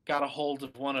got a hold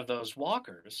of one of those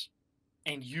walkers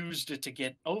and used it to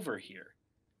get over here.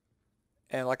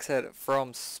 And like I said,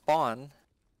 from spawn,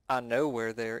 I know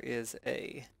where there is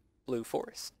a blue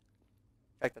forest.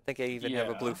 In fact, I think I even have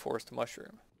a blue Yeah. forest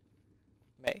mushroom.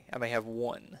 I may have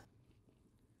one.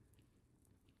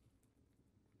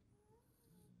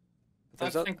 But I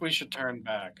there's a, think we should turn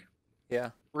back,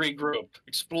 yeah. regroup,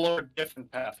 explore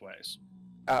different pathways,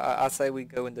 I say we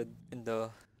go in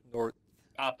the north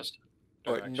opposite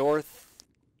or direction.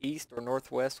 northeast or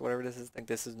northwest, whatever this is. I think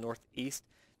this is northeast.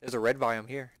 There's a red biome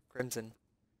here, crimson.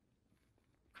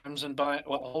 Crimson by.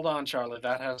 Well, hold on, Charlie.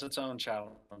 That has its own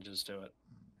challenges to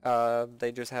it.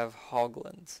 They just have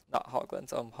hoglins, not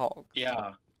hoglins, hogs.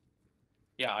 Yeah,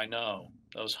 yeah, I know.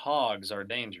 Those hogs are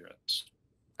dangerous.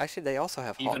 Actually, they also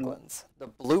have Even hoglins. The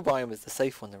blue biome is the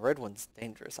safe one. The red one's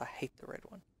dangerous. I hate the red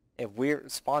one. It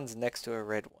weird spawns next to a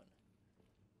red one.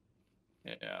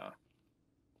 yeah.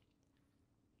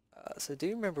 So do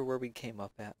you remember where we came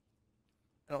up at?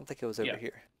 I don't think it was over Yeah.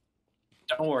 here.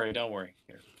 Don't worry, don't worry.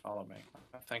 Here, follow me.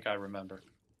 I think I remember.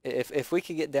 If we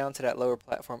could get down to that lower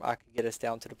platform, I could get us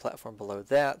down to the platform below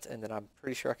that, and then I'm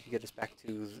pretty sure I could get us back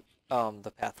to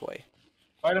the pathway.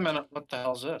 Wait a minute. What the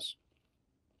hell's this?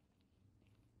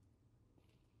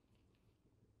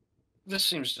 This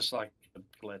seems just like a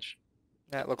glitch.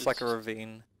 That looks It's like a just-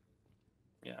 ravine.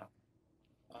 Yeah.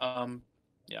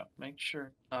 Yeah. Make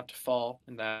sure not to fall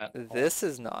in that. hole. This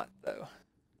is not though.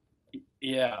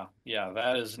 Yeah. Yeah.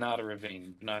 That is not a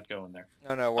ravine. Do not go in there.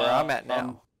 No, where I'm at now.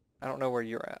 Um, I don't know where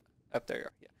you're at. Up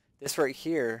there. Yeah. This right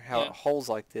here, how Yeah. it holes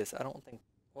like this, I don't think.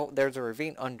 Well, there's a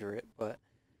ravine under it, but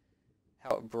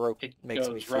how it broke It makes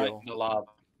me goes right feel into lava.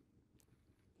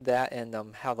 that,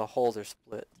 and how the holes are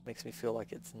split makes me feel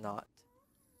like it's not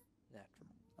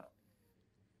natural.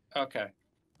 Okay.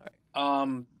 All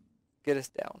right. Get us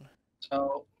down.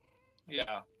 So,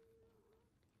 yeah.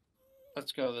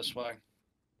 Let's go this way.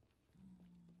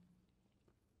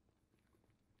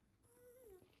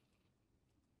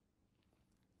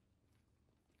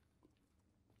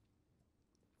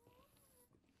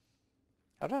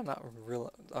 How did I not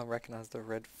recognize the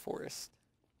red forest,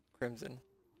 crimson?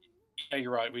 Yeah,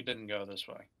 you're right. We didn't go this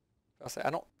way. I'll say I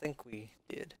don't think we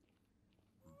did.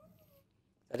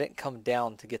 I didn't come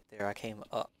down to get there. I came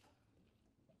up.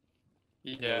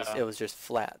 Yeah. It was just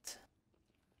flat.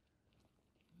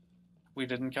 We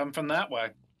didn't come from that way.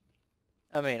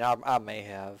 I mean, I may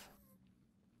have.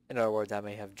 In other words, I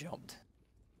may have jumped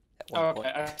at one Okay.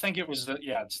 point. I think it was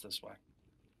yeah, it's this way.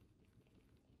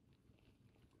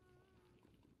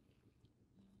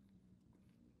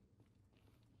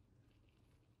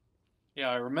 Yeah,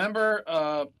 I remember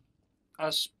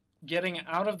us getting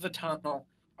out of the tunnel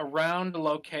around a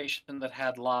location that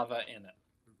had lava in it.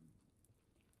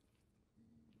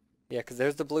 Yeah, because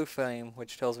there's the blue flame,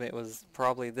 which tells me it was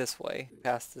probably this way,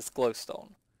 past this glowstone.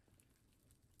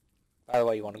 By the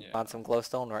way, you want to Yeah. find some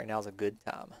glowstone? Right now's a good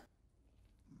time.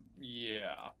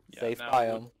 Yeah. Safe now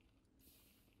biome.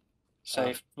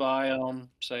 Safe biome,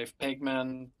 safe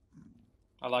pigmen.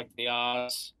 I like the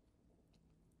odds.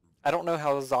 I don't know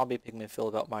how zombie pigmen feel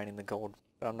about mining the gold,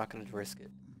 but I'm not going to risk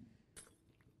it.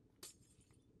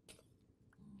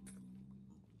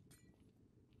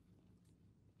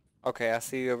 Okay, I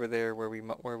see you over there where we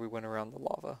went around the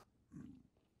lava.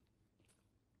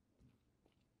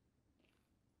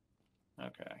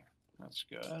 Okay, that's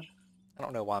good. I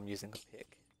don't know why I'm using a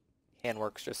pick. Hand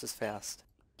works just as fast.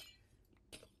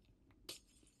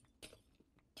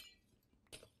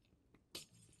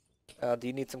 Do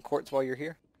you need some quartz while you're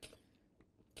here?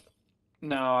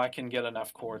 No, I can get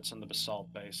enough quartz in the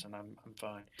basalt basin. I'm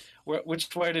fine.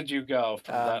 Which way did you go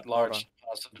from that hold large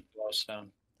deposit of glowstone?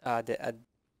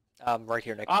 I'm right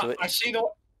here next to it. I see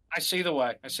the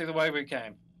way. I see the way we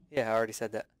came Yeah, I already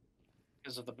said that.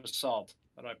 because of the basalt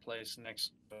that I placed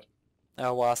next to it.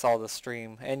 Oh, well, I saw the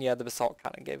stream. And yeah, the basalt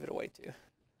kind of gave it away too.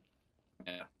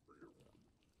 Yeah.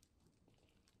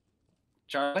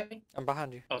 Charlie? I'm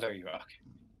behind you. Oh, there you are.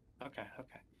 Okay.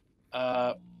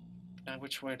 Now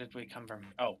which way did we come from?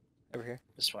 Oh, Over here.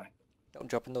 this way. Don't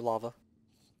jump in the lava.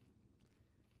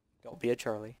 Don't be a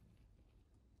Charlie.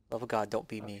 Love of God, don't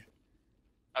be me.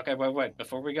 Okay, wait.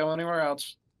 Before we go anywhere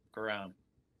else, look around.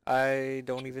 I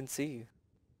don't even see you.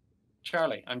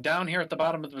 Charlie, I'm down here at the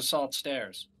bottom of the basalt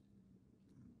stairs.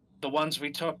 The ones we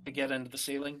took to get into the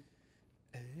ceiling.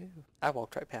 Ooh, I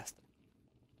walked right past them.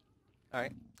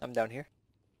 Alright, I'm down here.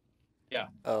 Yeah.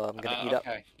 I'm gonna eat up.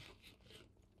 Okay.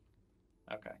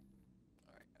 Alright,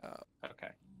 Okay.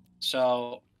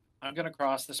 So I'm gonna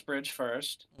cross this bridge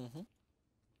first. Kind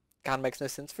of makes no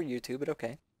sense for you two, but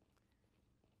okay.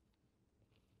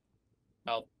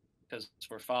 Well, because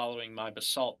we're following my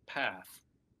basalt path.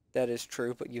 That is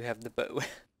true, but you have the bow.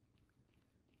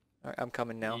 Alright, I'm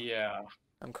coming now. Yeah.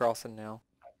 I'm crossing now.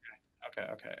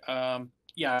 Okay.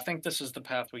 Yeah, I think this is the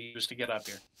path we used to get up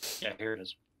here. Yeah, here it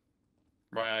is.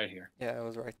 Right here. Yeah, it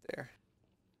was right there.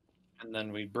 And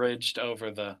then we bridged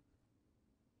over the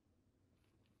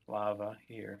lava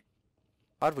here.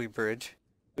 How'd we bridge?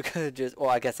 We could have just. Well,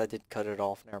 I guess I did cut it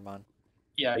off. Never mind.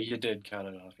 Yeah, you did cut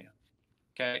it off, yeah.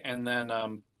 Okay, and then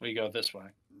we go this way,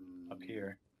 up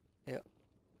here. Yep.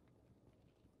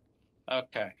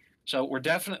 Okay, so we're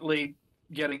definitely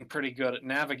getting pretty good at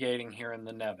navigating here in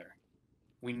the Nether.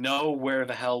 We know where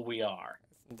the hell we are.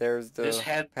 There's This the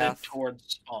headed path. towards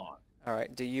spawn. All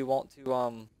right. Do you want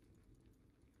to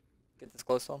get this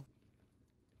close on?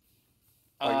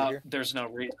 While you're here. There's no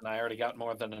reason. I already got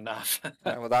more than enough. All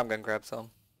right. Well, I'm gonna grab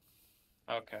some.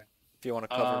 Okay. If you want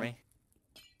to cover me.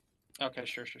 Okay,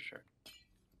 sure.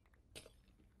 I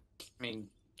mean,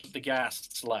 the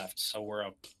gas left, so we're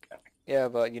okay. Yeah,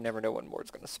 but you never know when more's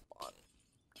gonna spawn.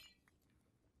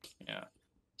 Yeah.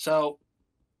 So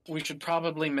we should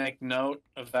probably make note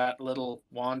of that little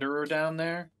wanderer down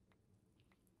there.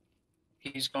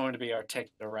 He's going to be our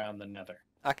ticket around the Nether.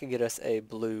 I can get us a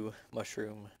blue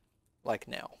mushroom, like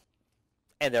now,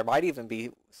 and there might even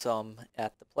be some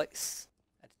at the place,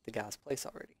 at the guy's place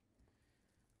already.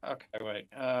 Okay, wait.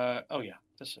 Oh yeah,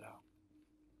 this is how.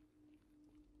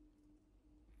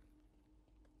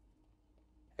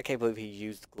 I can't believe he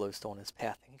used glowstone as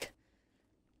pathing.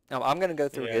 Now I'm gonna go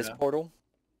through his Yeah. portal,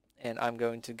 and I'm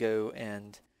going to go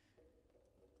and.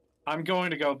 I'm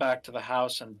going to go back to the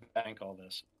house and bank all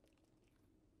this.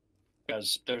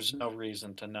 Because there's no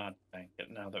reason to not bank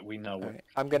it now that we know Right.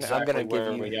 I'm gonna give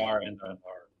where we are in our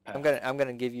path. I'm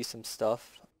gonna give you some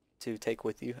stuff to take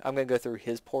with you. I'm gonna go through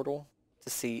his portal to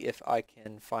see if I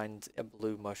can find a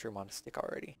blue mushroom on a stick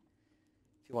already.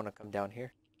 If you want to come down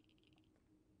here.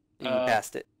 You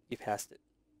passed it. You passed it.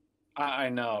 I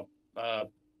know.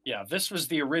 Yeah, this was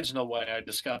the original way I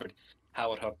discovered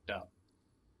how it hooked up.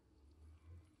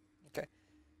 Okay.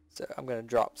 So I'm gonna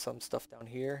drop some stuff down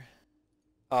here.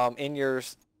 In your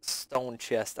stone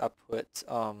chest, I put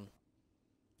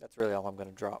That's really all I'm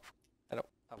gonna drop.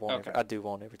 I do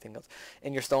want everything else.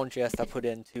 In your stone chest, I put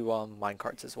in two mine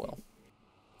carts as well.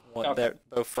 They're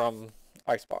both from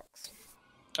Icebox.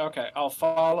 Okay, I'll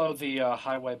follow the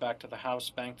highway back to the house,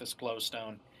 bank this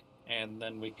glowstone, and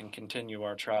then we can continue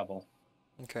our travel.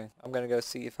 Okay, I'm gonna go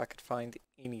see if I could find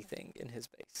anything in his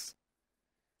base.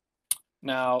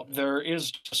 Now, there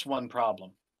is just one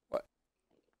problem. What?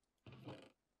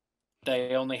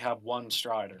 They only have one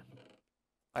strider.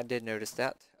 I did notice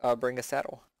that. Bring a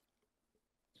saddle.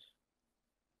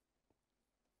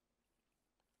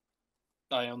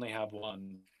 I only have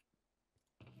one.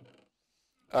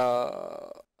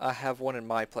 I have one in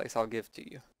my place. I'll give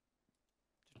to you.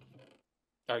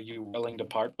 Are you willing to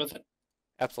part with it?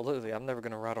 Absolutely. I'm never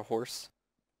gonna ride a horse.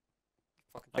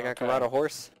 Fucking think I can Okay. ride a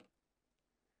horse?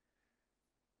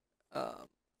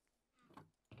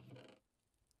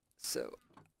 So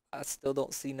I still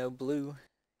don't see no blue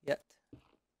yet.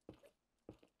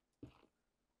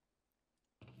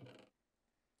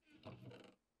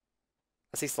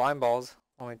 I see slime balls.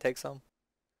 Want me to take some?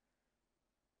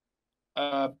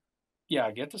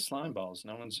 Yeah, get the slime balls.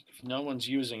 If no one's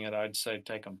using it, I'd say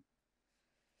take them.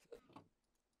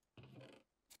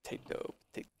 Potato.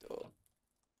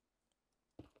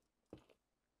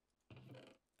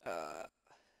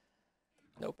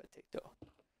 No potato.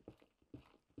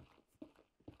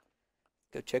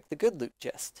 Go check the good loot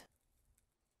chest.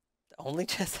 The only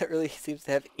chest that really seems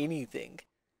to have anything.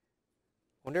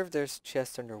 Wonder if there's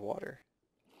chests underwater.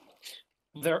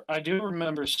 I do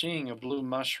remember seeing a blue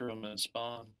mushroom at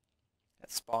spawn.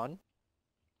 At spawn?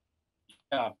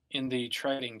 Yeah, in the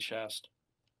trading chest.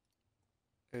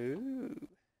 Ooh,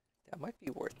 that might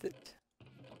be worth it.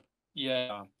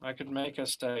 Yeah, I could make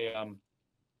us a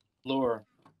lure.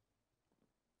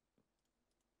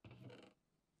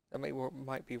 That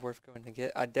might be worth going to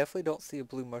get. I definitely don't see a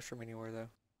blue mushroom anywhere though.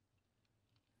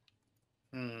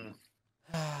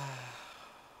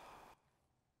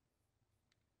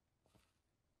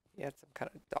 He had some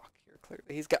kind of dock here,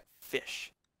 clearly. He's got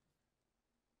fish.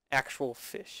 Actual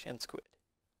fish and squid.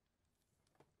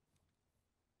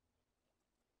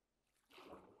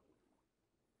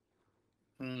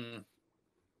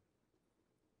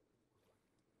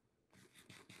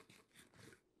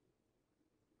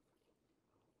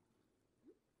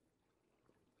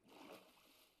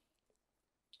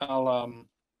 I'll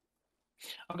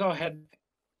go ahead.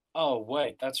 Oh,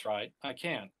 wait, that's right. I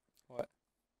can't. What?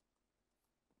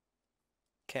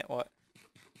 Can't what?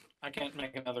 I can't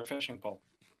make another fishing pole.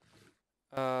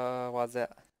 Why's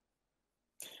that?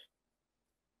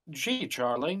 Gee,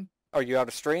 Charlie. Are you out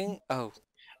of string? Oh,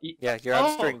 Y- yeah, you're out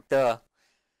of Oh, string. Duh.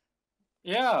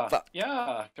 yeah, Fuck.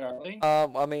 yeah, Charlie.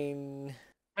 I mean,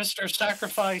 Mr.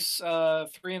 Sacrifice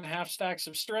 3.5 stacks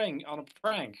of string on a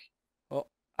prank. well,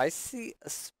 I see a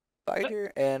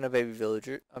spider and a baby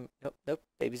villager. Nope, nope.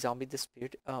 Baby zombie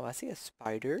disappeared. I see a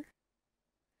spider.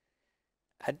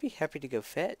 I'd be happy to go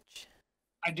fetch.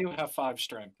 I do have 5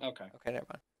 string. Okay. Okay, never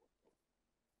mind.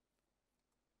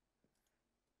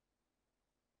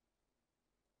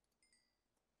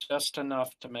 Just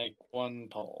enough to make 1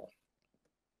 pole.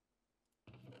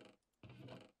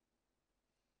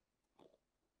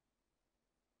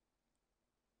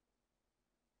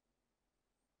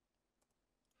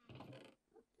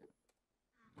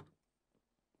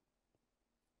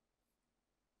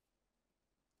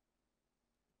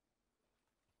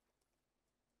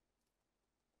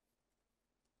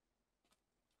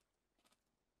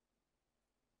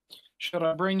 Should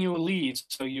I bring you a lead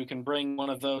so you can bring one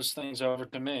of those things over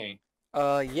to me?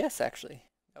 Yes, actually,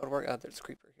 that would work. Oh, there's a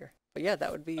creeper here. But yeah,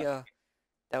 that would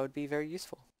be very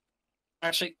useful.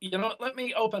 Actually, you know what? Let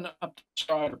me open up the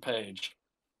Strider page.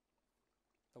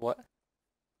 What?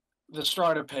 The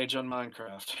Strider page on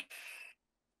Minecraft.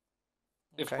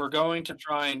 If Okay. we're going to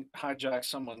try and hijack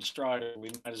someone's Strider, we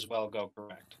might as well go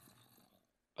correct.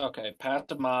 Okay,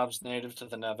 passive mobs native to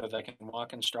the Nether that can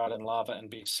walk in strata in lava and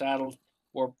be saddled.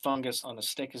 Warp fungus on a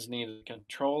stick is needed to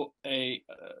control a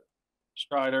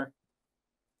Strider.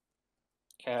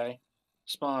 Okay.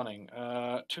 Spawning.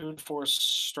 2 to 4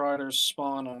 Striders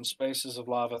spawn on spaces of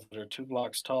lava that are 2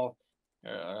 blocks tall.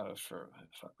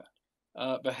 Fuck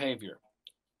that. Behavior.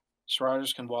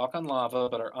 Striders can walk on lava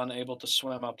but are unable to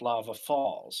swim up lava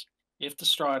falls. If the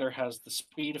Strider has the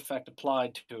speed effect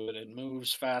applied to it, it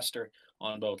moves faster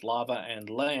on both lava and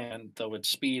land, though its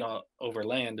speed over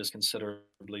land is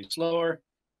considerably slower.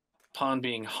 Upon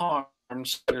being harmed,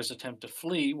 Striders attempt to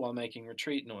flee while making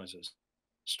retreat noises.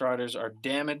 Striders are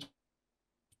damaged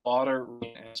water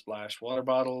and splash water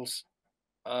bottles.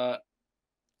 You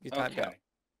timed out. Okay,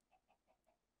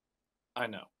 I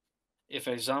know. If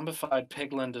a zombified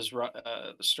piglin is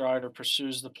the Strider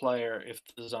pursues the player if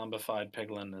the zombified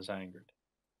piglin is angered.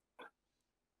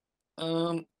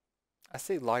 Um. I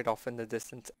see light off in the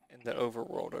distance in the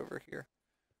overworld over here.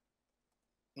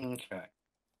 Okay.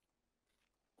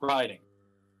 Riding.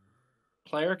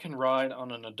 Player can ride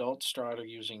on an adult Strider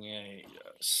using a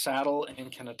saddle and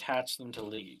can attach them to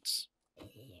leads.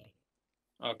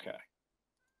 Okay.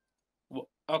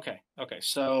 Okay.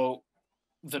 So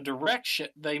the direction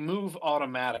they move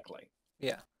automatically.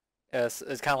 Yeah. It's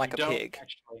kind of like You a don't pig.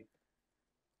 actually.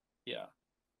 Yeah.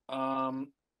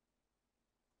 Um.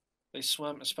 They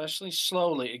swim especially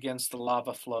slowly against the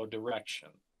lava flow direction.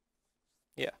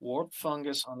 Yeah. Warp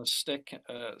fungus on the stick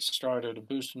Strider to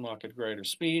boost and walk at greater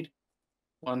speed.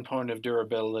 1 point of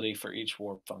durability for each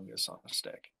warp fungus on a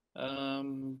stick.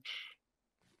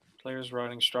 Players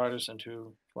riding Striders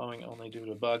into flowing only due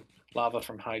to bug. Lava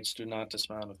from heights do not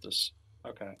dismount if this.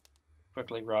 Okay.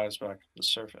 Quickly rise back to the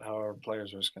surface. However,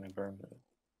 players risk getting burned.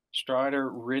 Strider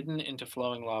ridden into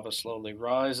flowing lava slowly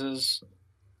rises.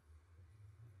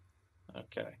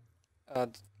 Okay. Uh,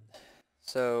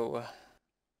 so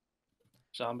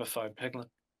Zombified piglin.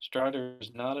 Strider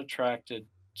is not attracted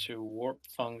to warp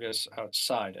fungus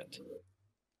outside it.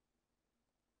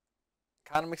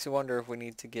 kind of makes me wonder if we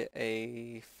need to get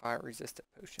a fire resistant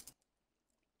potion.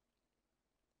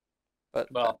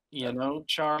 But Well, you know,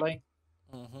 Charlie,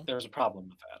 mm-hmm. there's a problem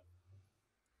with that.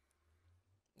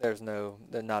 There's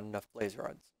not enough blaze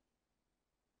rods.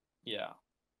 Yeah.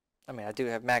 I mean, I do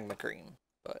have magma cream,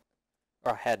 or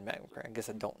I had magma cream. I guess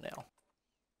I don't now.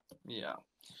 Yeah.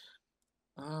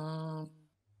 Hmm.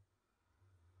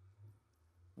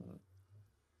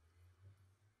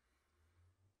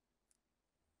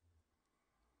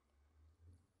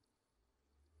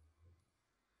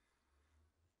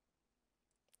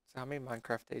 So how many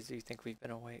Minecraft days do you think we've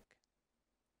been awake?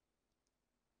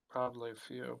 Probably a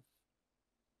few.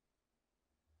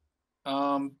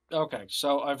 Okay,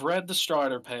 so I've read the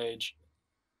Strider page.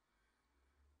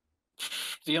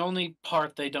 The only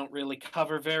part they don't really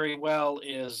cover very well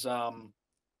is how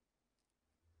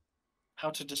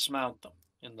to dismount them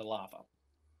in the lava.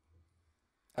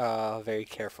 Very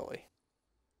carefully.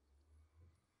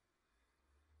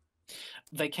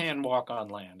 They can walk on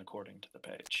land, according to the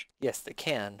page. Yes, they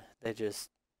can.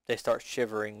 They start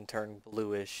shivering, turn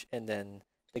bluish, and then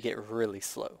they get really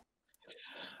slow.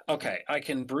 Okay, I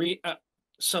can breathe.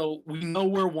 So we know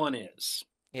where one is.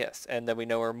 Yes, and then we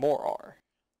know where more are.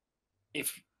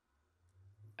 If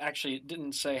actually, it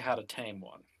didn't say how to tame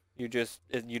one. You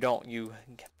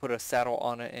put a saddle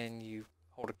on it and you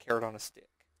hold a carrot on a stick.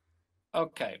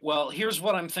 Okay, well, here's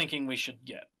what I'm thinking we should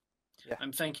get. Yeah.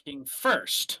 I'm thinking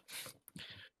first,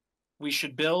 we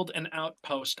should build an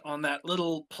outpost on that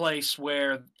little place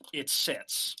where it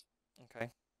sits. Okay.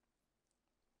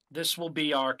 This will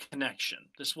be our connection.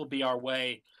 This will be our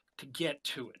way to get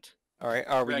to it All right.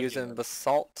 Are we using regularly.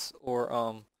 basalt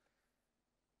or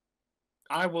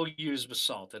I will use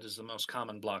basalt. It is the most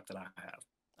common block that I have.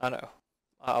 I know.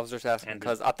 I was just asking And it,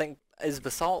 because I think is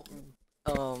basalt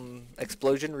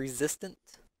explosion resistant?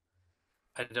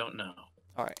 I don't know.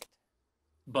 All right.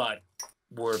 But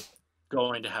we're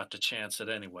going to have to chance it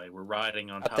anyway. We're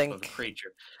riding on I top of a think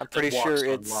creature I'm that pretty walks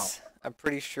sure on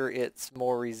lava. it's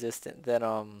more resistant than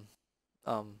um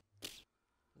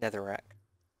netherrack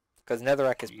because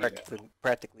netherrack is Yeah.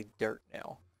 practically dirt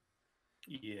now.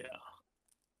 Yeah.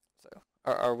 So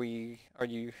are you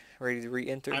ready to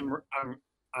re-enter?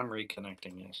 I'm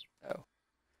reconnecting, yes. Oh,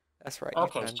 that's right. You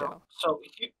Okay, timed out.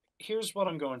 here's what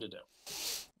I'm going to do.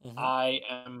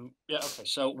 Hmm. Okay,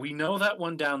 so we know that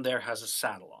one down there has a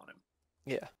saddle on him.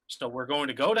 Yeah. So we're going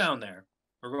to go down there.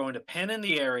 We're going to pen in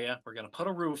the area. We're going to put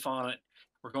a roof on it.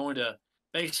 We're going to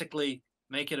basically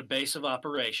make it a base of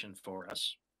operation for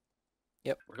us.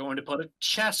 Yep. We're going to put a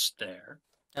chest there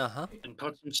Uh-huh. and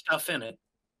put some stuff in it.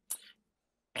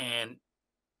 And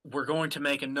we're going to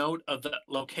make a note of the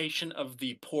location of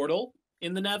the portal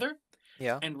in the Nether.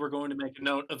 Yeah. And we're going to make a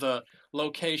note of the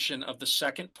location of the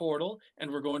second portal.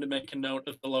 And we're going to make a note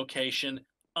of the location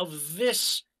of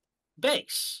this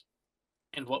base.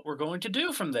 And what we're going to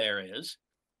do from there is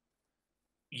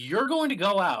you're going to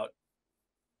go out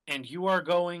and you are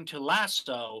going to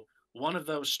lasso one of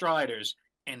those striders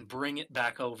and bring it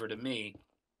back over to me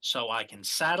so I can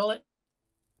saddle it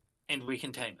and we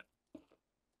can tame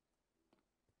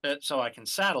it. So I can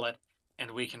saddle it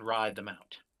and we can ride them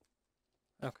out.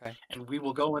 Okay. And we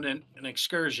will go in an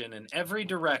excursion in every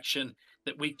direction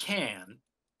that we can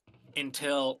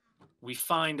until we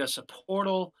find us a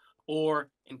portal or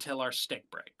until our stick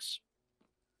breaks.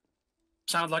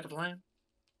 Sound like a plan,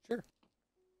 Sure.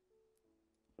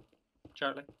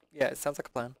 Charlie? Yeah, it sounds like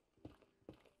a plan.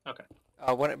 Okay.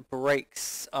 When it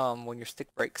breaks, when your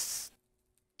stick breaks,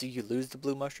 do you lose the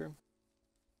blue mushroom?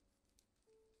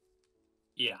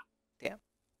 Yeah. Damn.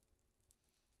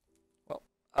 Well,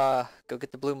 go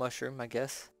get the blue mushroom, I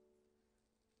guess.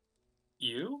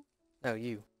 You? No,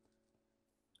 you.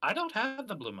 I don't have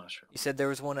the blue mushroom. You said there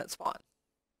was one at spawn.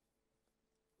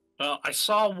 Well, I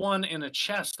saw one in a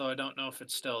chest, though I don't know if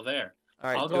it's still there. All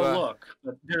right, I'll go look,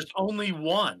 but there's only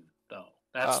one, though.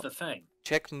 That's the thing.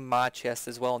 check my chest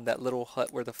as well in that little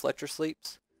hut where the Fletcher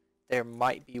sleeps. There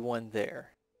might be one there.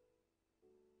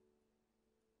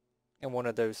 In one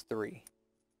of those three.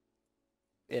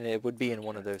 And it would be in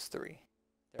one of those three.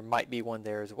 There might be one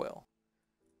there as well.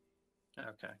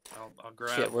 Okay, I'll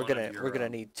grab. Shit, we're one gonna of your,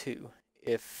 need two.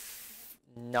 If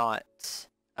not,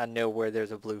 I know where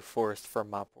there's a blue forest from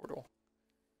my portal.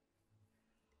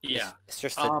 Yeah. It's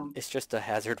just a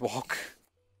hazard walk.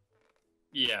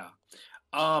 Yeah.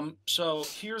 So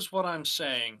here's what I'm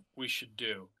saying we should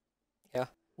do. Yeah.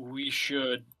 We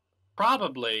should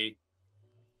probably.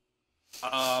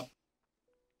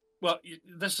 Well,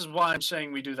 this is why I'm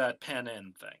saying we do that pen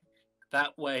in thing.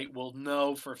 That way, we'll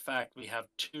know for a fact we have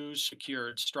 2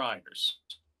 secured striders.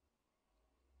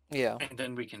 Yeah. And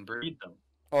then we can breed them.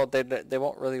 Well, they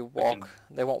won't really walk.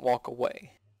 They won't walk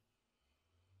away.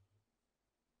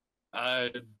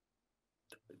 I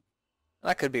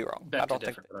could be wrong. I don't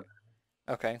think.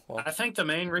 Okay, well. I think the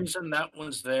main reason that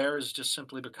one's there is just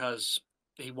simply because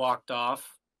he walked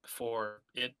off before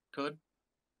it could.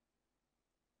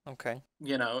 Okay.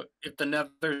 You know, if the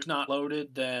Nether's not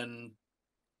loaded, then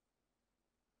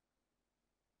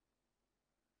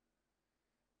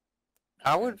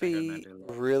I would be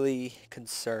really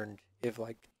concerned if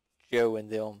like Joe and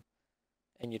them,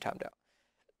 and you timed out.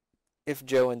 If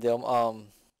Joe and them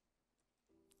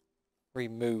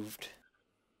removed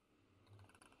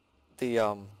the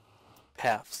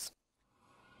paths.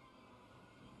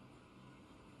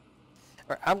 All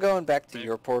right, I'm going back to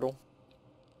your portal.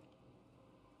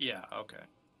 Yeah, okay.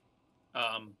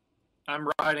 I'm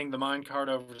riding the minecart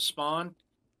over to spawn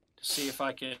to see if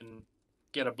I can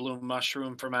get a blue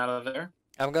mushroom from out of there.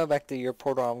 I'm going back to your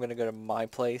portal. I'm going to go to my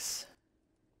place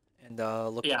and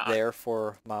look there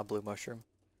for my blue mushroom.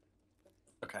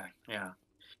 Okay, yeah.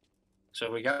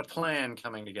 So we got a plan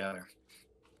coming together.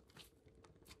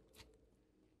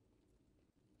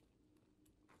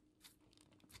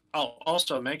 Oh,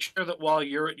 also make sure that while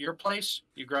you're at your place,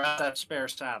 you grab that spare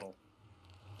saddle.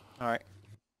 All right.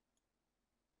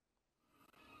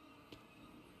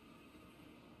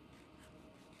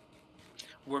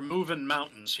 We're moving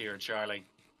mountains here, Charlie.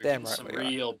 We're Damn getting right some we are.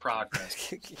 real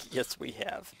progress. Yes, we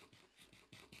have.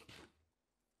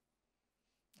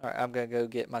 All right, I'm gonna go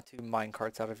get my 2 mine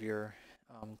carts out of your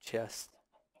chest.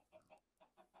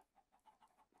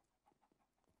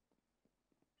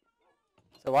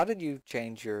 So why did you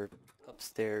change your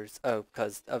upstairs? Oh,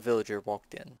 because a villager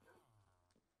walked in.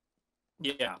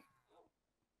 Yeah.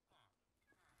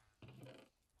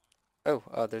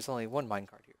 Oh, there's only 1 mine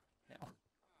cart here now.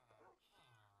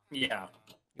 Yeah.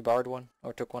 You borrowed one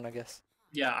or took one, I guess.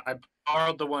 Yeah, I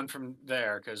borrowed the one from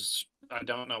there because I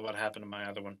don't know what happened to my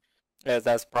other one. Yeah, it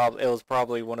was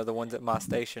probably one of the ones at my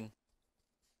station.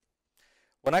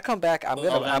 When I come back,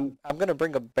 Well, then I'm gonna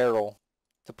bring a barrel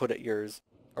to put at yours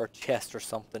or chest or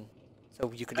something,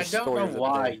 so you can I just don't store know yours up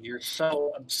why there. you're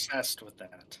so obsessed with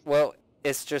that. Well,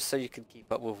 it's just so you can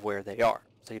keep up with where they are,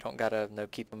 so you don't gotta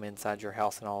keep them inside your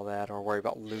house and all that, or worry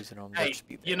about losing them. They'll Hey, just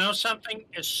be you there. know something?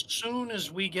 As soon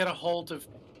as we get a hold of,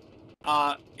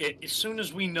 as soon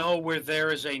as we know where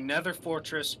there is a Nether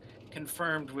fortress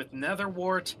confirmed with Nether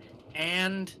wart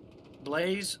and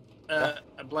blaze, Yeah.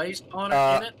 a blaze spawner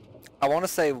Uh, in it. I want to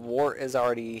say wart has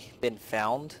already been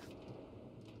found.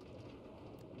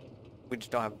 We just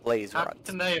don't have blaze How rods.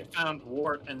 can they have found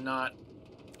wart and not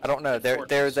I don't know. a fortress?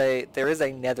 There is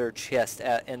a nether chest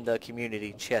in the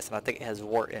community chest, and I think it has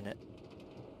wart in it.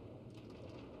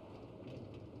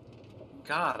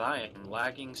 God, I am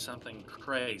lagging something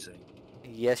crazy.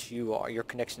 Yes, you are. Your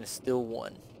connection is still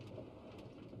 1.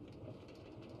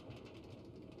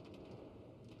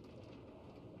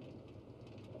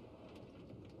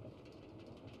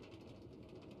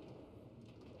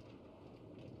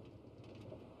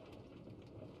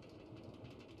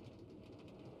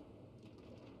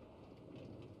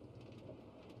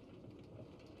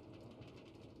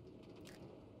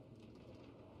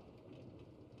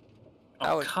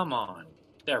 Oh, come on.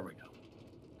 There we go.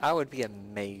 I would be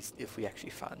amazed if we actually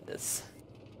find this.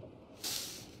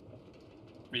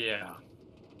 Yeah.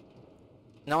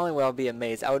 Not only will I be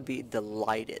amazed, I would be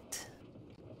delighted.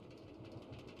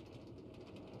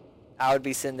 I would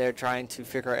be sitting there trying to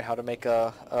figure out how to make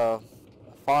a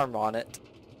farm on it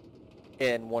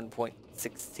in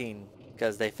 1.16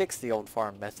 because they fixed the old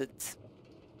farm methods.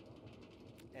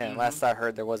 And last I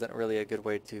heard, there wasn't really a good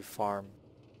way to farm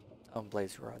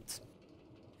blaze rods.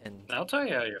 And I'll tell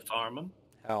you how you farm them.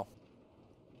 how?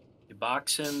 You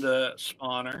box in the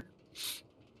spawner,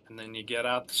 and then you get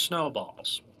out the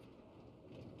snowballs.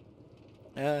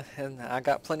 And I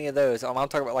got plenty of those. I'm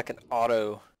talking about like an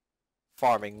auto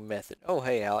farming method. Oh,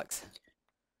 hey, Alex.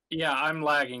 Yeah, I'm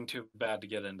lagging too bad to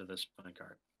get into this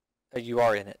minecart. You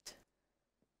are in it.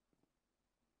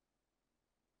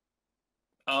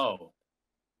 Oh,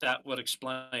 that would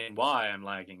explain why I'm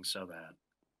lagging so bad.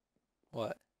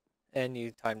 What? And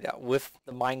you timed out with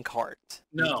the minecart.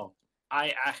 No,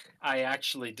 I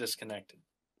actually disconnected.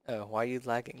 Oh, why are you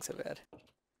lagging so bad?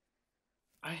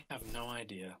 I have no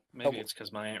idea. Maybe it's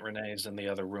because my Aunt Renee is in the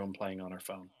other room playing on her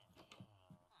phone.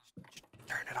 Just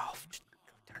turn it off. Just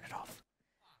turn it off.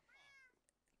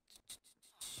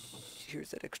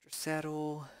 Here's that extra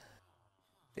saddle.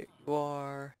 There you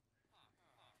are.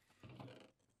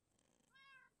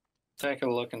 Take a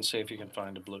look and see if you can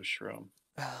find a blue shroom.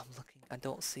 I'm looking. I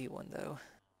don't see one though.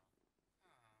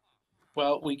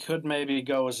 Well, we could maybe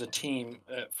go as a team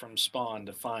from spawn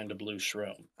to find a blue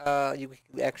shroom. You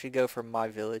could actually go from my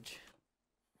village,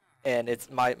 and it's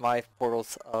my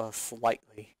portal's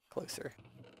slightly closer,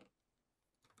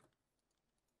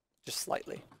 just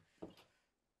slightly.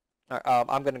 All right,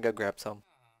 I'm gonna go grab some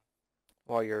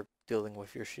while you're dealing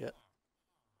with your shit,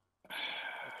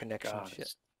 connection God,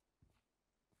 shit.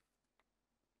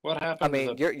 what I happened?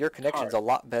 mean, to your connection's a cart?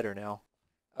 lot better now.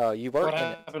 You were What in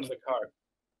it. happened to the cart?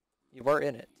 You were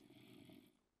in it.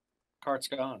 Cart's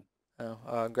gone.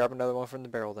 Oh, grab another one from the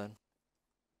barrel then.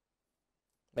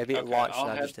 Maybe it Okay, launched I'll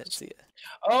and I head. just didn't see it.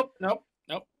 Oh, nope,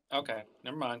 nope. Okay,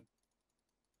 never mind.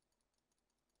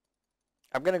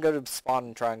 I'm gonna go to spawn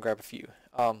and try and grab a few.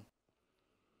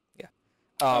 Yeah.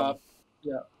 Uh,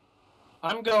 yeah.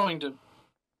 I'm going to.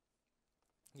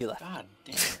 You left. God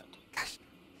damn it. Gosh.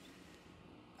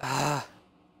 Ah.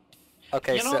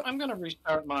 Okay, You know, so I'm gonna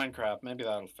restart Minecraft. Maybe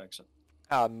that'll fix it.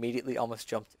 I immediately almost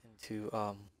jumped into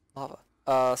lava.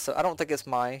 So I don't think it's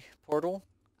my portal.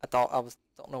 Don't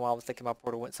know why I was thinking my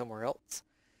portal went somewhere else.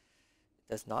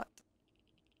 It does not.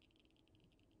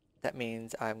 That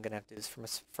means I'm gonna have to do this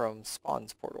from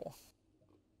Spawn's portal.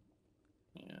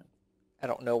 Yeah. I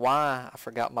don't know why I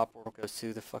forgot my portal goes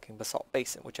to the fucking basalt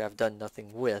basin, which I've done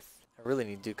nothing with. I really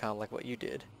need to do kind of like what you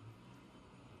did.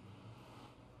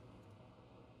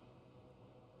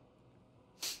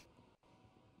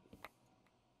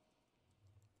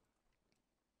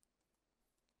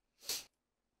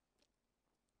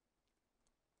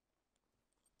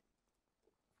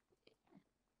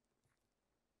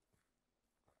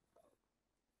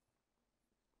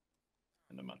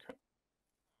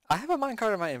 I have a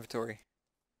minecart in my inventory.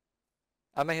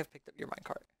 I may have picked up your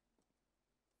minecart.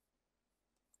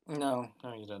 No,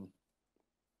 you didn't.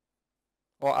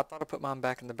 Well, I thought I put mine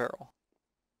back in the barrel.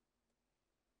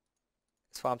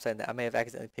 That's why I'm saying that. I may have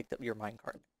accidentally picked up your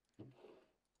minecart.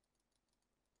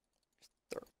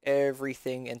 Throw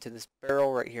everything into this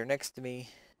barrel right here next to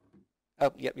me.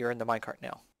 Oh, yep, you're in the minecart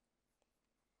now.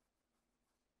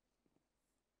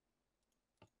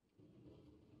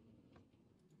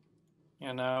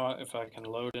 Yeah, now if I can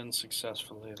load in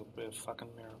successfully, it'll be a fucking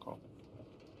miracle.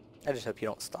 I just hope you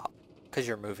don't stop, because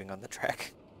you're moving on the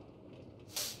track.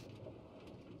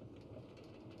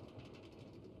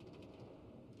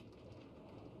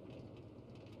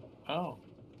 Oh,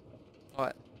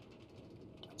 What?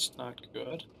 that's not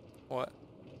good. What?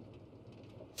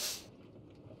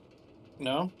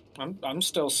 No, I'm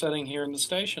still sitting here in the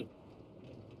station.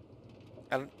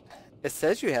 It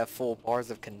says you have full bars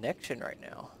of connection right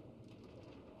now.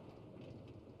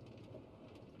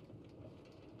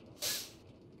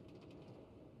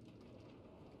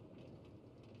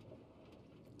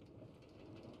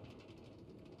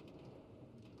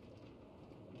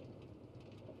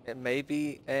 It may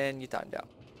be, and you timed out.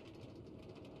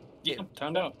 Yeah,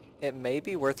 timed out. It may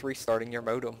be worth restarting your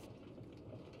modem.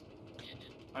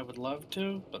 I would love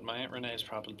to, but my Aunt Renee's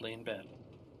probably in bed.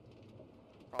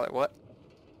 Probably what?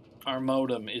 Our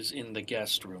modem is in the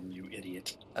guest room, you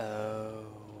idiot. Oh,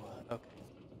 okay.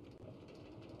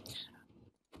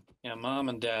 Yeah, Mom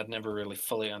and Dad never really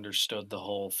fully understood the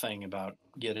whole thing about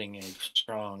getting a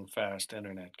strong, fast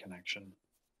internet connection.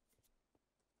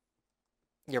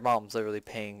 Your mom's literally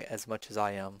paying as much as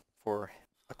I am for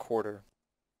a quarter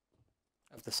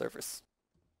of the service.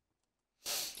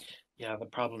 Yeah, the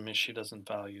problem is she doesn't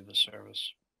value the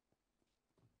service.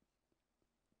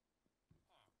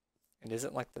 And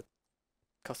isn't like the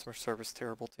customer service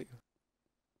terrible too?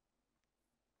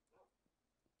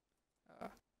 I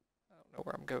don't know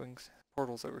where I'm going.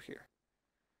 Portal's over here.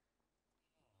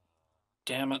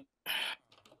 Damn it.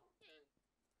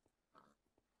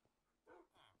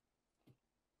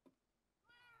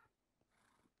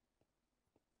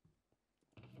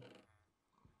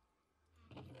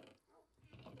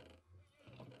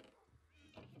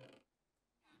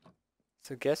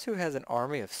 So guess who has an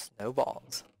army of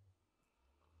snowballs?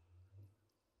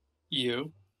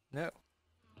 You? No.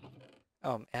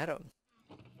 Adam.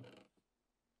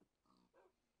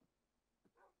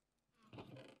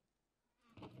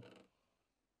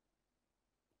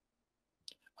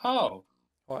 Oh,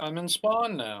 What? I'm in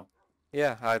spawn now.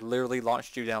 Yeah, I literally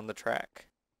launched you down the track.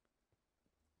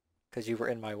 Because you were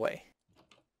in my way.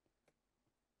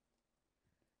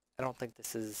 I don't think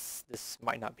this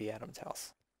might not be Adam's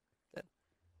house.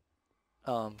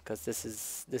 Because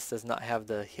this does not have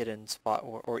the hidden spot,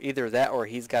 or either that, or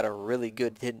he's got a really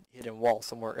good hidden wall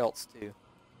somewhere else too.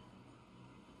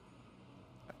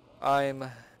 I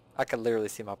can literally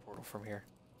see my portal from here.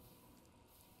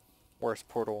 Worst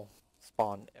portal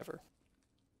spawn ever.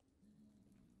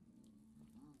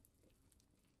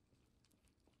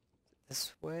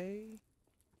 This way?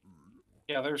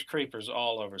 Yeah, there's creepers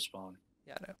all over spawn.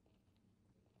 Yeah, I know.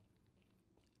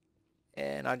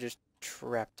 And I just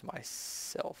trapped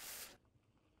myself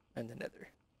in the Nether.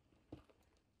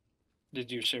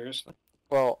 Did you seriously?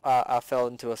 Well, I fell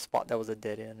into a spot that was a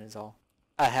dead end is all.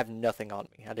 I have nothing on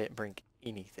me. I didn't bring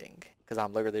anything. Because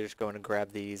I'm literally just going to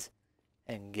grab these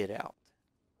and get out.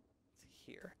 It's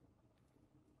here.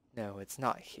 No, it's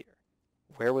not here.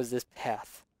 Where was this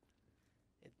path?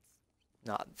 It's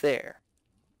not there.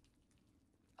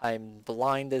 I'm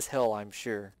blind as hell, I'm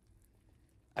sure.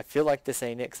 I feel like this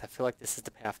ain't it, 'cause I feel like this is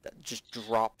the path that just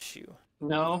drops you.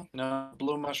 No,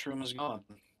 blue mushroom is gone.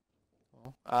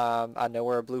 Well, I know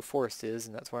where a blue forest is,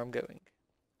 and that's where I'm going.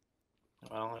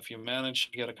 Well, if you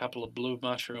manage to get a couple of blue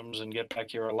mushrooms and get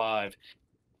back here alive,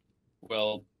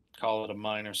 we'll call it a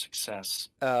minor success.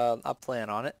 I plan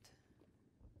on it.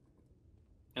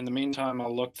 In the meantime,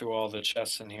 I'll look through all the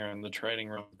chests in here in the trading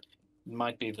room. It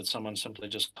might be that someone simply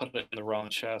just put it in the wrong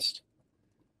chest.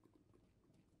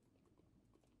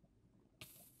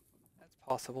 That's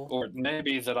possible. Or it may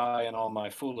be that I, in all my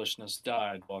foolishness,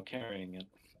 died while carrying it.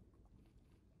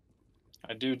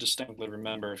 I do distinctly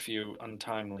remember a few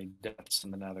untimely deaths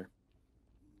in the Nether.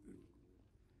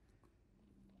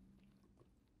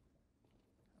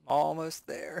 I'm almost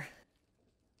there.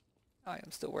 I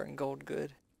am still wearing gold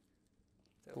good.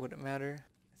 That wouldn't matter.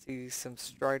 I see some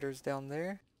striders down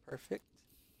there. Perfect.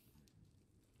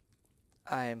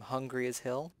 I am hungry as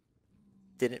hell.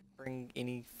 Didn't bring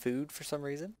any food for some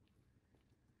reason.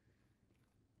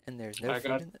 And there's no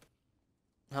food in it.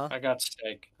 Huh? I got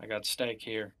steak. I got steak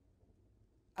here.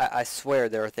 I swear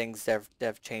there are things that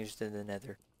have changed in the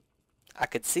Nether. I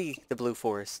could see the blue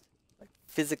forest, like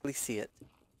physically see it.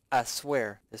 I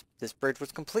swear this bridge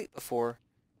was complete before.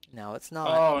 Now it's not.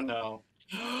 Oh no.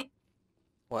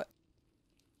 What?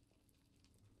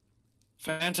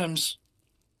 Phantoms.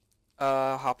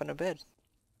 Hop in a bed.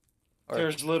 Or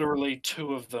There's literally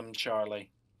two of them, Charlie.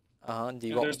 do you And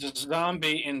want? there's a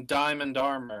zombie in diamond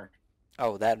armor.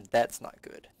 Oh, that's not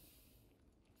good.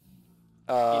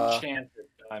 Uh, Enchanted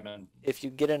diamond. if you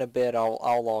get in a bed,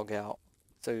 I'll log out,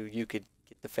 so you could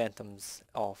get the phantoms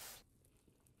off.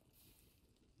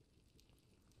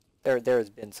 There has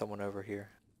been someone over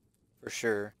here, for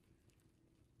sure.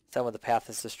 Some of the path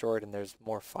is destroyed, and there's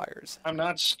more fires. I'm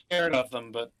not scared of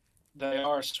them, but they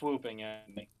are swooping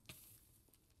at me.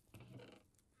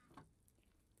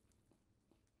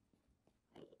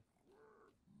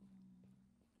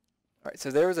 Alright,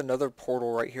 so there is another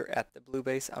portal right here at the blue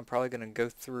base. I'm probably going to go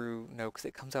through, no, because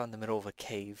it comes out in the middle of a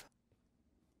cave.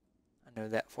 I know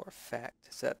that for a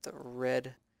fact. So that's a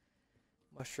red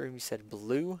mushroom. You said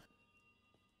blue?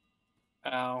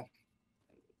 Ow.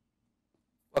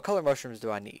 What color mushrooms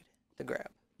do I need to grab?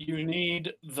 You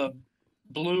need the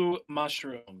blue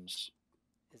mushrooms.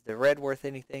 Is the red worth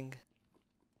anything?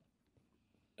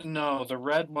 No, the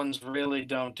red ones really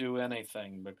don't do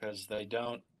anything because they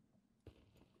don't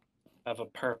have a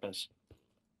purpose.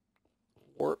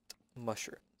 Warped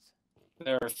mushrooms.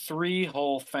 There are 3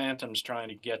 whole phantoms trying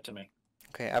to get to me.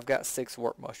 Okay, I've got 6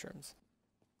 warped mushrooms.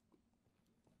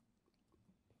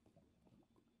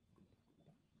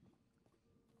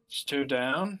 It's 2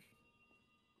 down.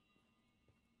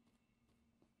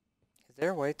 Is there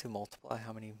a way to multiply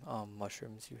how many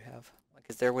mushrooms you have? Like,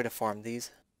 is there a way to farm these?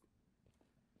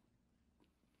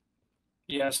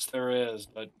 Yes, there is,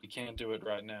 but we can't do it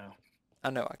right now. I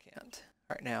know I can't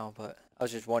right now, but I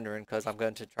was just wondering because I'm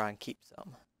going to try and keep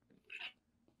some.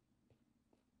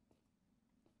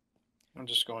 I'm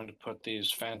just going to put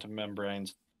these phantom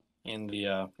membranes in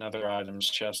the nether items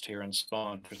chest here and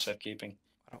spawn for safekeeping.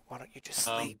 Why don't you just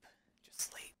sleep? Just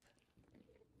sleep.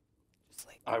 Just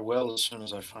sleep. I will as soon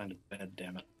as I find a bed,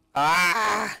 damn it.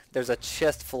 Ah! There's a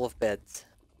chest full of beds.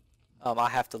 I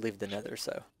have to leave the nether,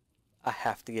 so I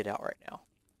have to get out right now.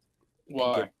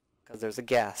 Why? Because there's a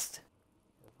ghast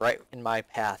right in my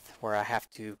path where I have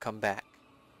to come back.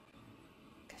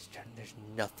 There's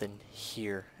nothing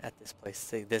here at this place.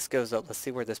 See, this goes up. Let's see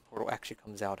where this portal actually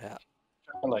comes out at.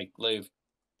 Like, leave.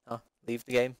 Huh? Leave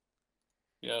the game?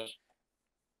 Yes.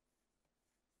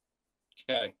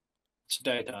 Okay. It's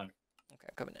daytime. Okay,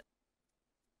 I'm coming in.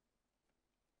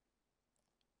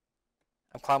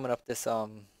 I'm climbing up this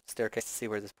staircase to see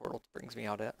where this portal brings me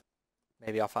out at.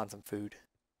 Maybe I'll find some food.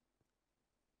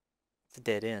 It's a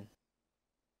dead end.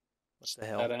 What the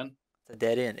hell? Dead end? It's a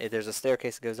dead end. There's a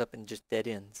staircase that goes up and just dead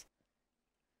ends.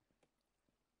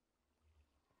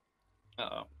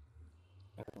 Uh-oh.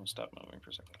 Everyone stop moving for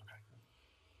a second. Okay.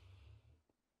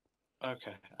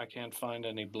 Okay, I can't find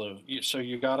any blue. So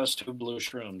you got us 2 blue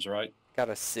shrooms, right? Got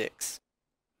a 6.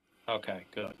 Okay,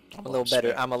 good. I'm a little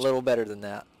better. I'm a little better than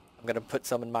that. I'm gonna put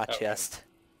some in my chest.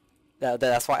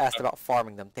 That's why I asked about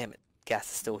farming them. Damn it, gas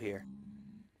is still here.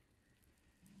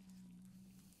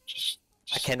 Just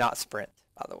I cannot sprint,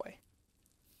 by the way.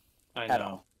 I At know.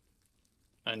 all.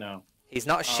 I know. He's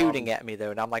not shooting at me though,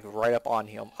 and I'm like right up on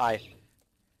him.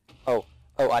 Oh,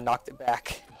 I knocked it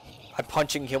back. I'm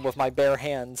punching him with my bare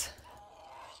hands.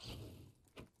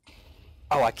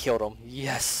 Oh, I killed him.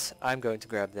 Yes, I'm going to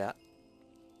grab that.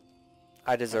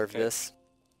 I deserve this.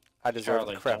 I deserve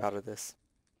the crap out of this.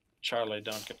 Charlie,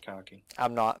 don't get cocky.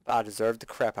 I'm not. I deserve the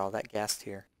crap out of that gas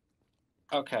here.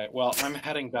 Okay, well, I'm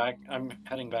heading back. I'm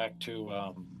heading back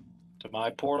to my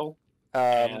portal.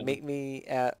 Meet me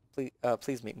at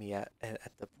please meet me at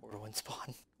the portal and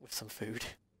spawn with some food.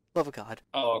 Love of God.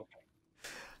 Oh,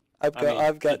 okay.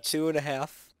 I've got 2.5,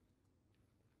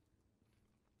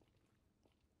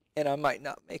 and I might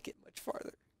not make it much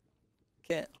farther.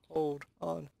 Can't hold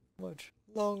on much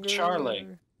longer. Charlie.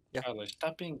 Yeah. Charlie,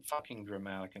 stop being fucking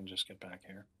dramatic and just get back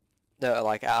here. No,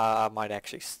 like I might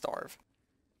actually starve.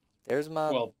 There's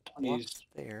my Well, please.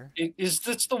 there. Is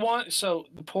this the one? So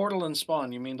the portal and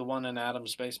spawn. You mean the one in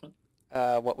Adam's basement?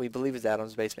 What we believe is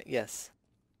Adam's basement. Yes.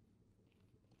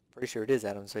 Pretty sure it is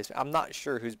Adam's basement. I'm not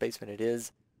sure whose basement it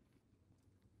is.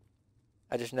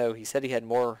 I just know he said he had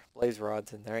more blaze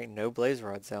rods, and there ain't no blaze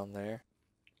rods down there.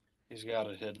 He's got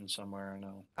it hidden somewhere. I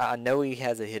know. I know he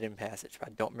has a hidden passage, but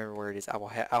I don't remember where it is. I'll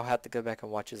have to go back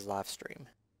and watch his live stream.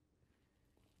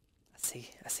 I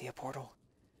see a portal,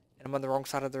 and I'm on the wrong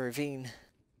side of the ravine.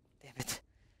 Damn it!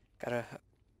 Gotta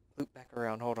loop back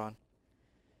around. Hold on.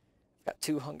 Got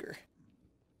 2 hunger.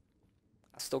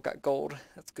 I still got gold.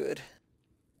 That's good.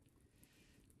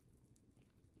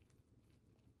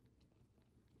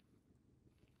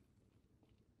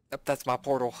 Yep, that's my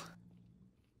portal.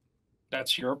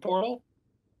 That's your portal?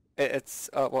 It's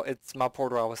well, it's my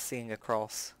portal I was seeing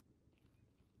across.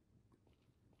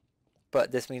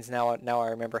 But this means now I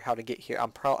remember how to get here.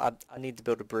 I need to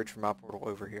build a bridge from my portal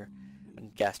over here,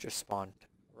 and gas just spawned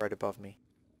right above me.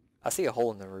 I see a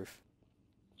hole in the roof.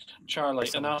 Charlie,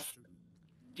 Someone. enough.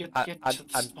 Get to the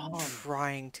I'm spawn.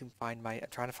 trying to find I'm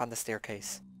trying to find the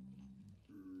staircase.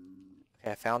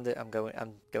 Okay, I found it. I'm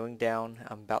going down.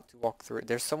 I'm about to walk through it.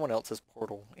 There's someone else's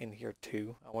portal in here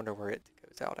too. I wonder where it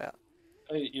goes out at.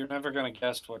 Hey, you're never gonna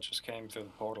guess what just came through the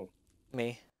portal.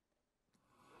 Me.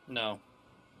 No.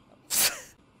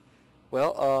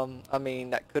 Well, I mean,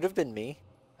 that could have been me.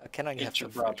 Can I have It's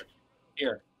your some brother. food?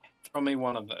 Here, throw me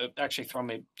one of the. Actually, throw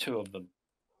me two of them.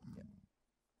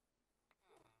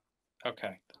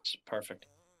 Okay, that's perfect.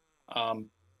 Oh,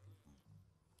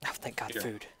 thank God, Here.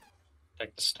 food.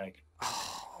 Take the steak.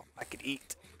 Oh, I could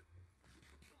eat.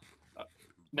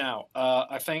 Now,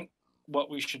 I think what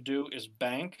we should do is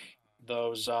bank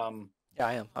those. Yeah,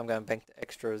 I am. I'm gonna bank the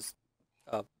extras.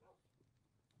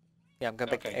 Yeah, I'm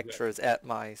gonna bank the Okay, good. extras at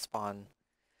my spawn.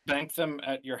 Bank them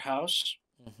at your house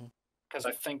Hmm. because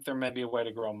I think there may be a way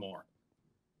to grow more.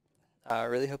 I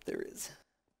really hope there is.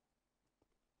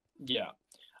 Yeah.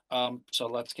 So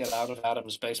let's get out of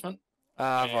Adam's basement.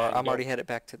 I'm go. already headed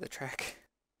back to the track.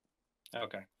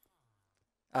 Okay.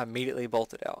 I immediately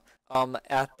bolted out.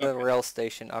 At the Okay. rail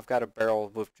station, I've got a barrel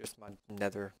with just my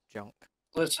nether junk.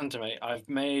 Listen to me. I've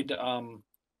made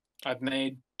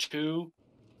two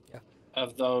Yeah.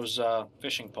 of those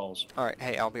fishing poles. All right.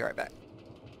 Hey, I'll be right back.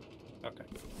 Okay.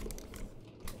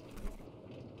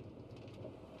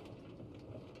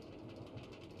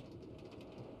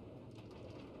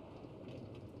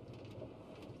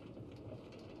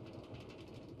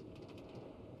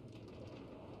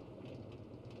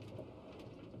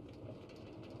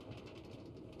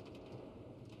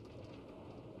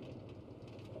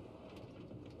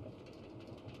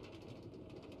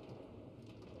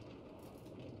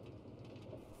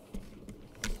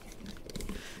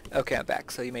 Okay, I'm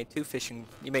back. So you made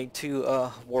two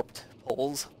warped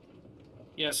poles.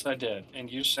 Yes, I did.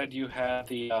 And you said you had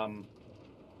the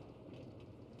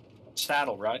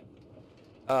saddle, right?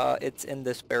 It's in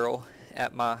this barrel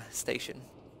at my station.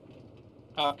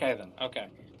 Okay then. Okay.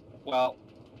 Well,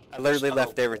 I literally so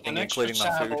left everything, an extra including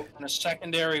my food. saddle and a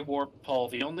secondary warp pole.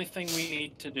 The only thing we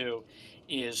need to do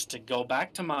is to go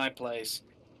back to my place.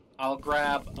 I'll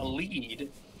grab a lead,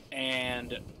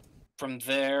 and from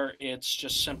there, it's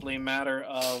just simply a matter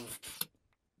of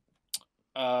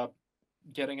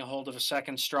getting a hold of a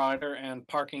second strider and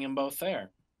parking them both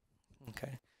there.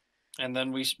 Okay. And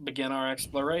then we begin our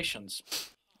explorations.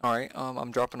 All right. I'm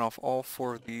dropping off all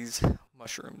 4 of these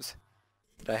mushrooms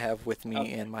that I have with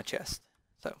me in my chest.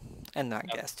 So, and not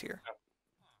gassed here.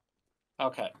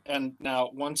 Okay, and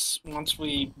now once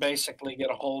we basically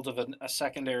get a hold of a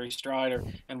secondary strider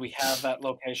and we have that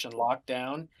location locked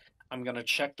down, I'm going to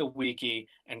check the wiki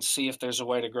and see if there's a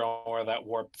way to grow more of that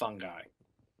warp fungi.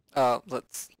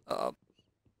 Let's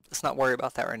not worry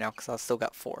about that right now because I've still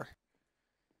got 4.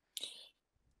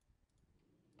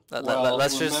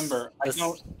 Let's remember,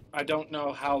 just. I don't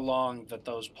know how long that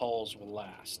those poles will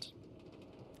last.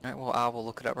 All right. Well, I will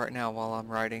look it up right now while I'm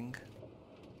writing.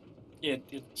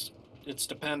 It's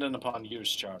dependent upon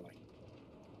use, Charlie.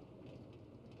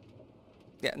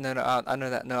 Yeah. No. I know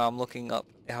that. No, I'm looking up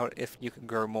how if you can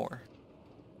grow more.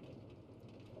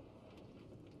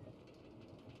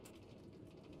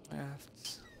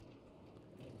 Crafts.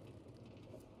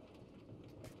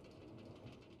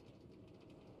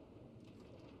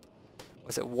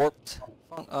 Was it warped?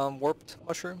 Warped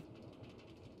mushroom?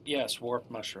 Yes, warp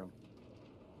mushroom.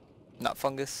 Not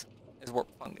fungus. It's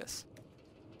warped fungus.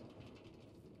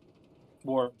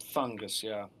 Warp fungus,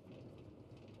 yeah.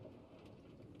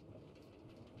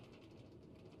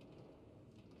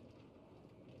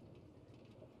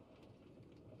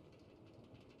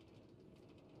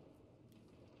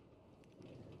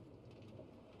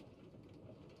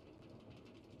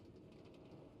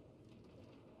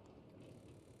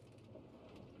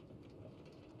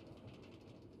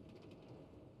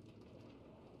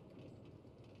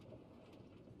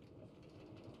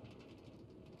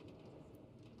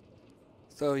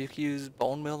 So you can use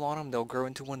bone meal on them. They'll grow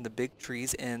into one of the big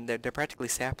trees, and they're practically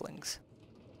saplings.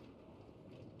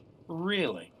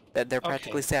 Really? They're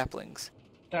practically saplings.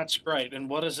 That's great. And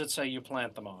what does it say you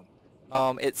plant them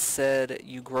on? It said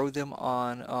you grow them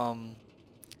on.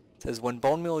 It says when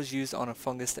bone meal is used on a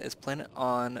fungus that is planted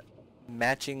on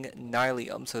matching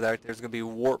nylium, so that there's going to be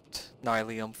warped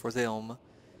nylium for them.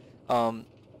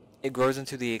 It grows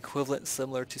into the equivalent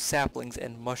similar to saplings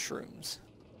and mushrooms.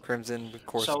 Crimson, of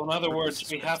course. So in other words,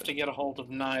 produces we have crimson. to get a hold of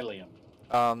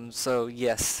nylium. So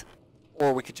yes.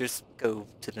 Or we could just go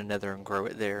to the Nether and grow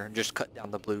it there, and just cut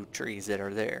down the blue trees that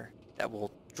are there. That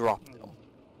will drop them.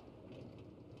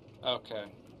 Okay.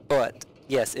 But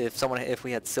yes, if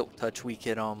we had silk touch, we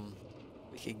could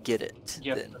get it.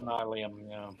 Get then. the nylium,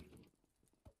 yeah.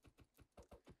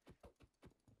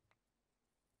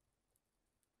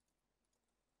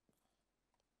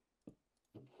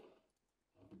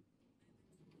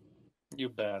 You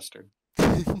bastard.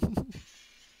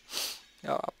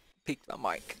 Oh, I peeked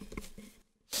my mic.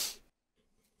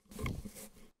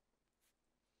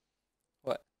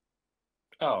 What?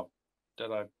 Oh,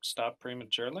 did I stop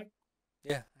prematurely?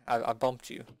 Yeah, I bumped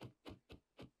you.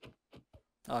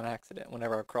 On accident.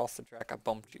 Whenever I crossed the track, I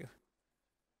bumped you.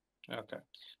 Okay.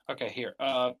 Okay, here.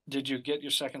 Did you get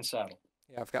your second saddle?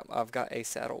 Yeah, I've got a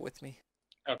saddle with me.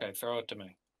 Okay, throw it to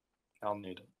me. I'll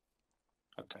need it.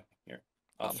 Okay, here.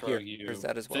 I'll throw Here's you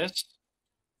that as well. this.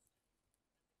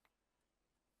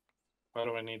 Why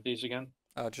do I need these again?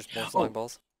 Just more slime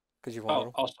balls. Because you want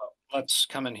them. Also, let's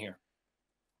come in here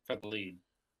for the lead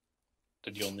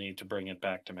that you'll need to bring it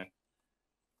back to me.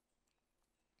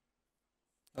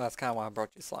 Well, that's kind of why I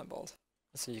brought you slime balls.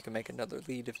 So you can make another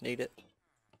lead if needed.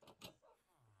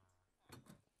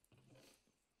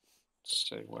 Let's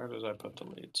see, where did I put the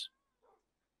leads?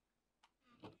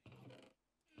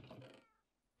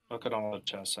 Look at all the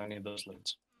chests. I need those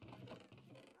leads.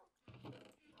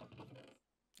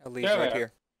 A lead right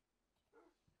here.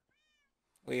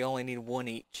 We only need one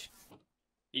each.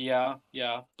 Yeah,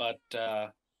 but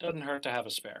doesn't hurt to have a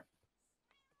spare.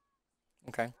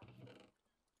 Okay.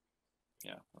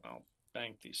 Yeah, I'll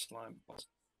bank these slime balls.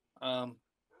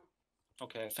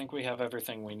 Okay, I think we have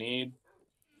everything we need.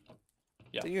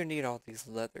 Yeah. Do you need all these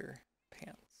leather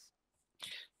pants?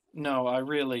 No, I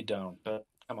really don't, but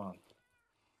come on.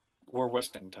 We're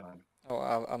wasting time. Oh,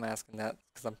 I'm asking that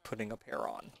because I'm putting a pair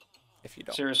on. If you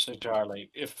don't. Seriously, Charlie,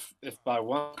 if by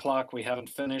 1 o'clock we haven't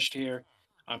finished here,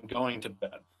 I'm going to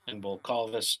bed, and we'll call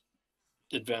this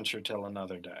adventure till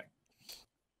another day.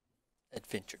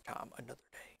 Adventure time, another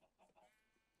day.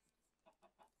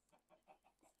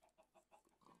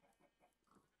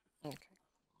 Okay.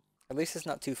 At least it's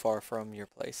not too far from your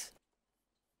place.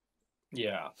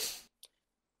 Yeah.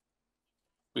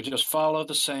 We just follow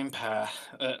the same path.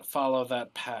 Follow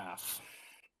that path.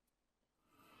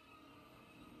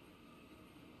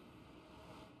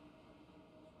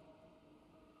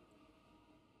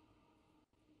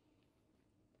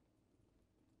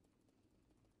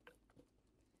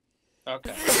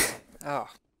 Okay. Oh.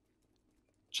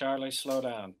 Charlie, slow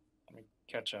down. Let me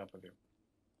catch up with you.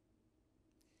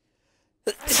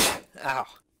 Ow.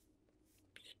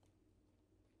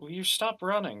 Will you stop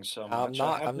running so much?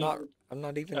 I'm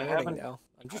not even running now.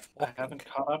 I'm just walking. I haven't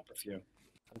caught up with you.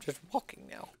 I'm just walking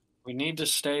now. We need to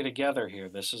stay together here.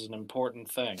 This is an important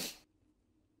thing.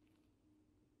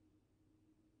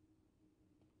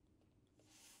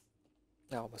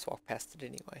 I almost walked past it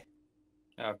anyway.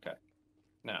 Okay.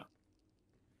 Now,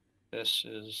 this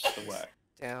is the way.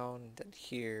 Down, then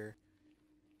here.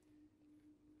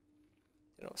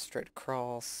 Straight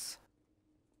across.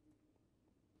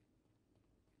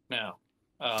 Now,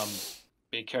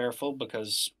 be careful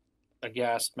because a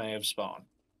ghast may have spawned.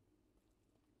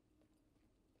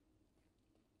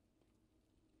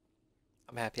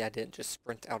 I'm happy I didn't just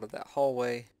sprint out of that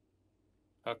hallway.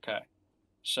 Okay.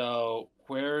 So,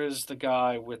 where is the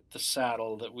guy with the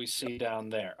saddle that we see down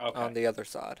there? Okay. On the other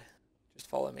side. Just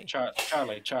follow me. Charlie.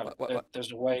 What?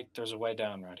 There's a way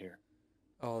down right here.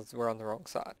 Oh, we're on the wrong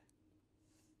side.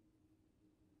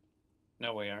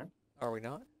 No, we aren't. Are we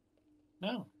not?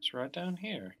 No, it's right down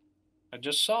here. I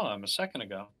just saw him a second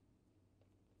ago.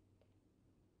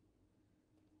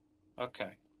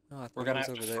 Okay. Oh, I thought it was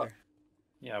over there.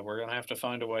 Yeah, we're going to have to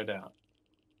find a way down.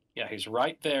 Yeah, he's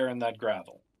right there in that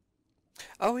gravel.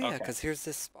 Oh, yeah, because here's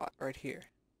this spot right here.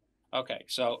 Okay,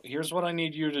 so here's what I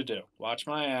need you to do. Watch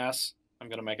my ass. I'm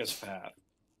going to make us a path.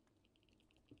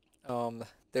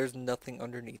 There's nothing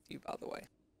underneath you, by the way.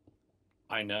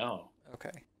 I know.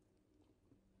 Okay.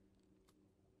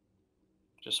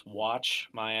 Just watch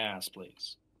my ass,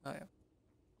 please. Oh, yeah.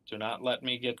 Do not let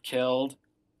me get killed.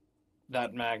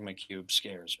 That magma cube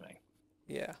scares me.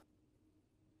 Yeah.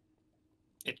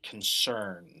 It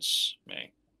concerns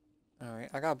me. Alright,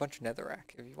 I got a bunch of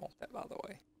netherrack if you want that, by the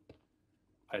way.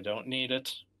 I don't need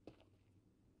it.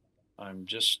 I'm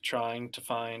just trying to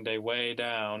find a way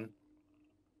down.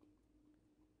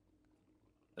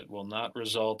 that will not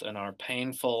result in our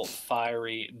painful,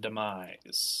 fiery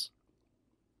demise.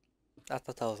 I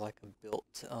thought that was like a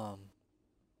built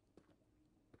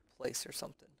place or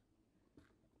something.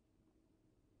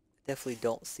 Definitely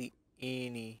don't see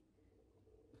anything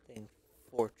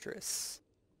Fortrace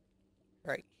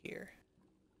right here.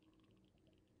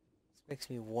 This makes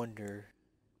me wonder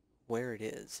where it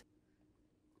is.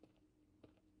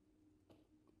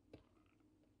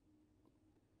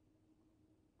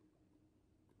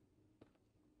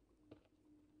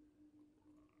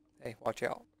 Hey, watch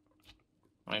out.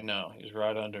 I know, he's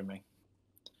right under me.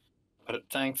 But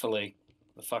thankfully,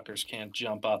 the fuckers can't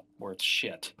jump up worth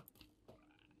shit.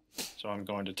 So I'm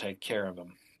going to take care of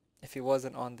him. If he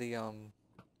wasn't on the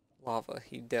lava,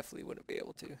 he definitely wouldn't be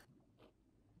able to.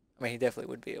 I mean, he definitely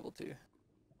would be able to.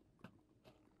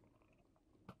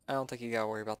 I don't think you gotta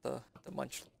worry about the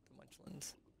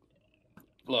munchlins.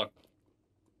 Look,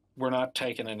 we're not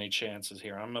taking any chances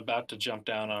here. I'm about to jump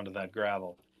down onto that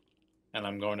gravel, and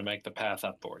I'm going to make the path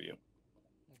up for you.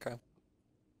 Okay.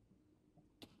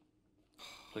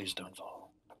 Please don't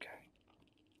fall. Okay.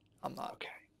 I'm not. Okay.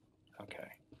 Okay.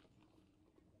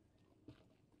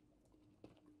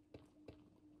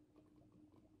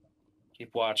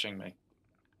 Keep watching me.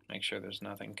 Make sure there's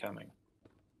nothing coming.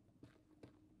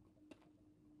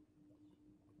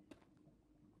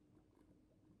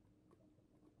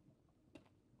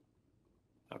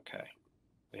 Okay.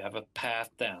 We have a path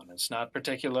down. It's not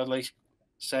particularly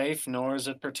safe, nor is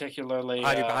it particularly...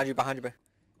 Behind you.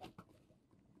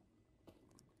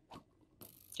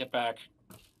 Get back.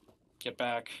 Get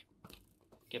back.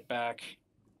 Get back.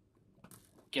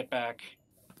 Get back.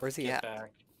 Where's he Get at?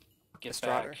 back. Get Mr.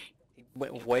 Otter. back. He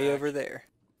went Get way back. over there.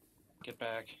 Get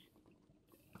back.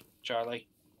 Charlie?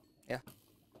 Yeah?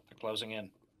 They're closing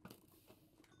in.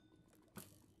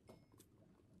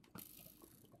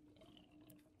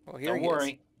 Well, here Don't he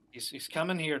worry. He's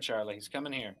coming here, Charlie. He's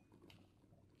coming here.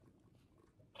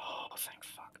 Oh, thank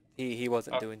fuck. He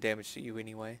wasn't doing damage to you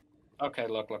anyway. Okay,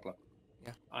 look.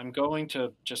 Yeah. I'm going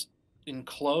to just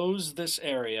enclose this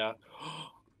area.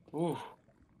 Ooh.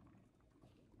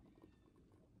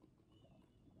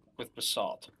 With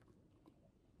basalt.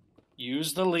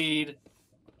 Use the lead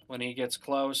when he gets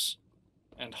close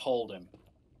and hold him.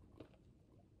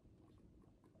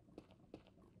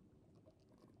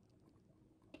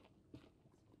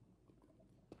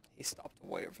 He stopped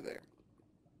way over there.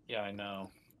 Yeah, I know.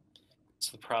 It's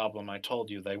the problem. I told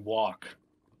you, they walk.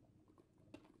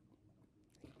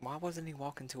 Why wasn't he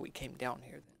walking till we came down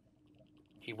here then?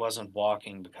 He wasn't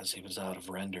walking because he was out of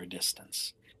render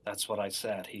distance. That's what I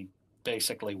said. He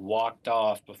basically walked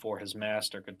off before his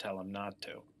master could tell him not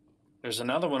to. There's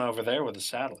another one over there with a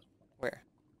saddle. Where?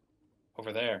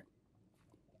 Over there.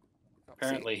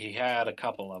 Apparently he had a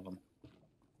couple of them.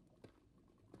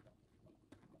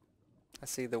 I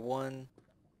see the one.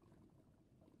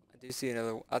 I do see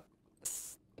another. I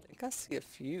think I see a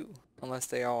few, unless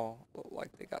they all look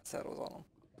like they got saddles on them.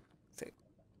 Let's see.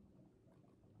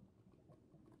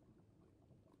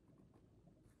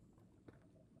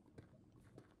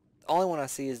 The only one I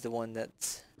see is the one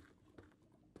that's.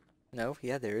 No,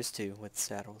 yeah, there is two with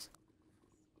saddles.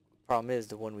 Problem is,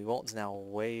 the one we want is now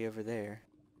way over there.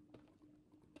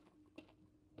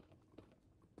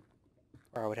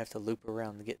 Or I would have to loop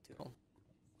around to get to him.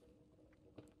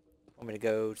 Want me to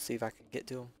go see if I can get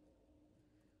to him?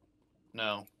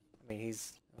 No. I mean,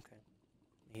 he's... Okay.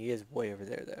 He is way over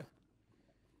there, though.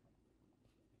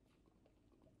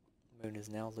 Moon is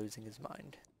now losing his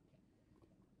mind.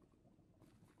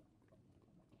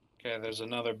 Okay, there's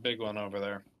another big one over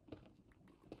there.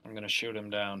 I'm gonna shoot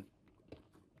him down.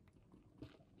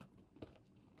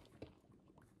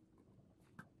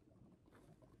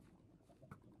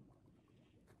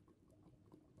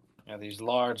 Yeah, these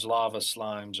large lava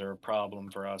slimes are a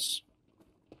problem for us.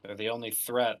 They're the only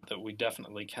threat that we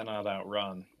definitely cannot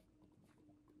outrun.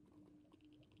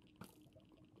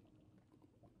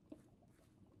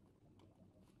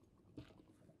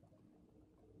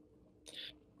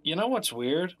 You know what's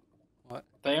weird? What?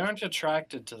 They aren't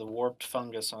attracted to the warped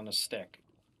fungus on a stick.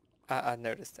 I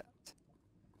noticed that.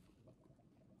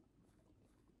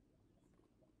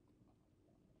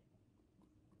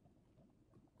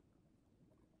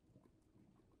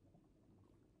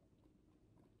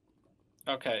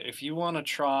 Okay, if you want to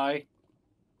try...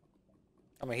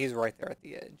 I mean, he's right there at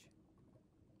the edge.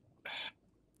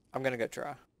 I'm gonna go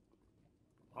try.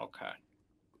 Okay.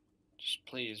 Just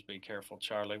please be careful,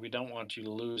 Charlie. We don't want you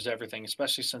to lose everything,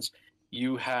 especially since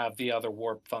you have the other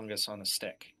warp fungus on a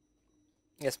stick.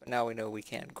 Yes, but now we know we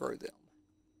can grow them.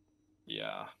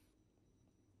 Yeah.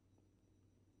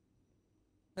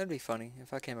 That'd be funny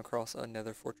if I came across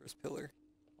another fortress pillar.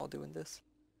 while doing this.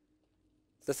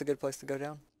 Is this a good place to go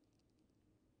down?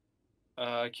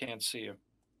 I can't see you.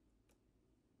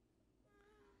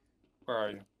 Where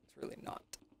are you? It's really not.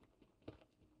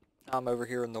 I'm over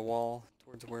here in the wall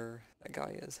towards where that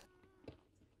guy is.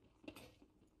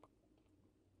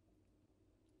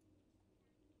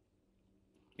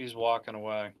 He's walking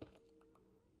away.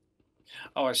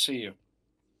 Oh, I see you.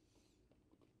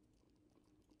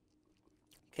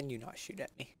 Can you not shoot at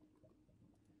me?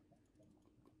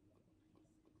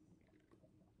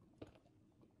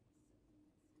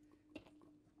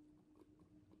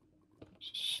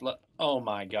 Oh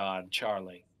my God,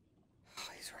 Charlie. Oh,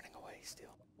 he's running away still.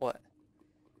 What?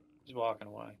 He's walking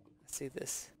away. I see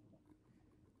this.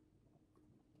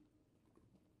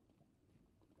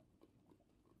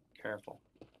 Careful.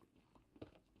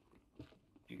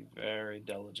 Be very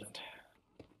diligent.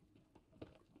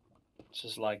 This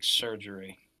is like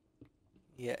surgery.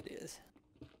 Yeah, it is.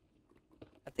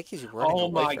 I think he's running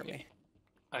away from me.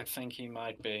 I think he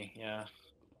might be, yeah.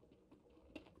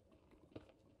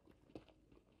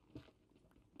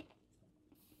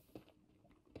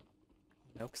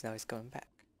 No, because now he's coming back.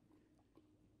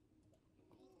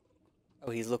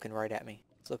 Oh, he's looking right at me.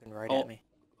 He's looking right at me.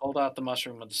 Hold out the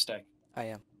mushroom with the stick. I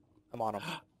am. I'm on him.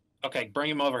 Okay,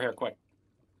 bring him over here, quick.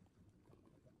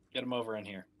 Get him over in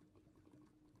here.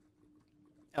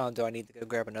 Oh, do I need to go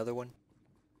grab another one?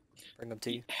 Bring them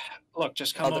to you? Look,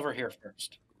 just come over here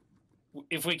first.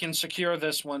 If we can secure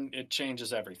this one, it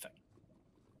changes everything.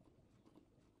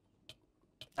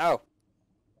 Oh.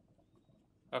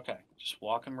 Okay, just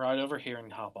walk him right over here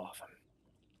and hop off him.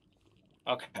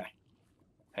 Okay.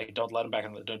 Hey, don't let him back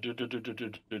in the...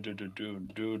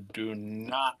 Do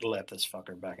not let this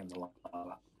fucker back in the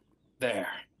lava. There.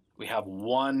 We have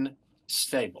one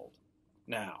stabled.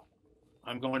 Now,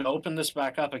 I'm going to open this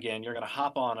back up again. You're going to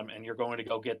hop on him, and you're going to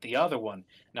go get the other one.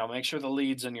 Now, make sure the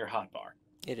lead's in your hotbar.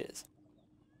 It is.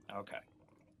 Okay.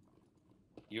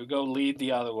 You go lead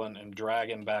the other one and drag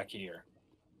him back here.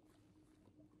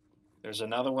 There's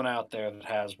another one out there that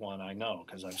has one, I know,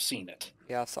 because I've seen it.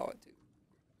 Yeah, I saw it too.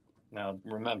 Now,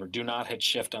 remember, do not hit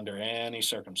shift under any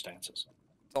circumstances.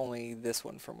 It's only this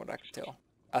one from what I can tell.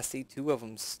 I see two of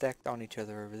them stacked on each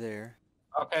other over there.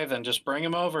 Okay, then just bring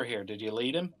him over here. Did you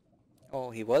lead him?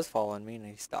 Oh, he was following me and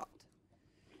he stopped.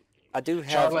 I do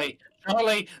have...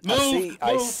 Charlie, move!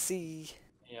 I see.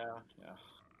 Yeah.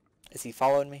 Is he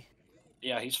following me?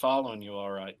 Yeah, he's following you,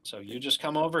 all right. So you just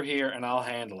come over here and I'll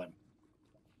handle him.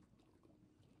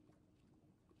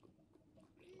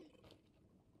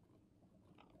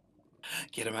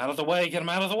 Get him out of the way, get him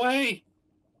out of the way!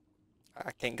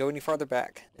 I can't go any farther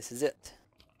back. This is it.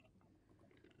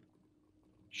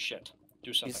 Shit.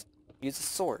 Do something. Use a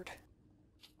sword.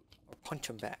 Or punch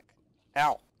him back.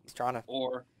 Ow. He's trying to...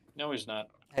 Or... No, he's not.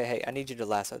 Hey, I need you to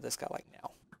lasso this guy like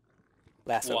now.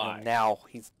 Lasso Why? him now.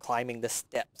 He's climbing the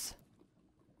steps.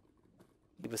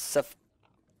 He was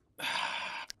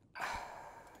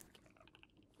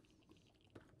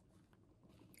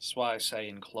That's why I say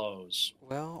enclose.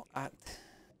 Well,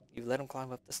 you let him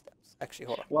climb up the steps. Actually,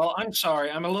 hold on. Well, I'm sorry.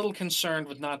 I'm a little concerned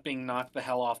with not being knocked the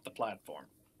hell off the platform.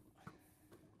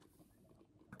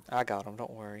 I got him.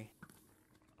 Don't worry.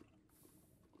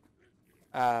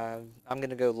 I'm going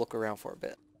to go look around for a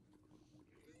bit.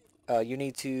 You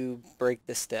need to break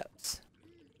the steps.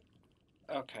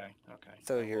 Okay.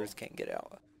 So yours can't get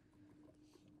out.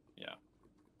 Yeah.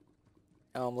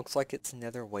 Looks like it's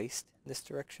Nether waste in this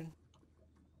direction.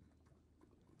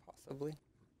 Possibly.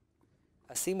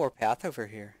 I see more path over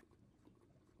here.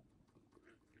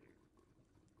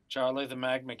 Charlie, the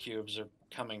magma cubes are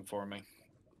coming for me.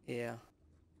 Yeah.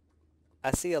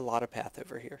 I see a lot of path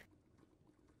over here.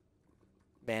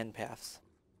 Man paths.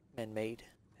 Man-made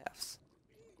paths.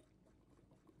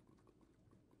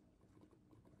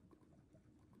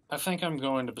 I think I'm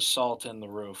going to basalt in the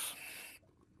roof.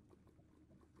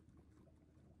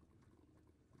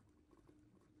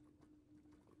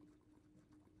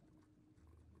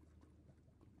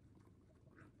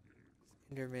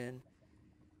 Enderman.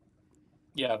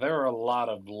 Yeah, there are a lot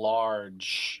of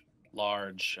large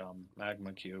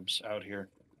magma cubes out here.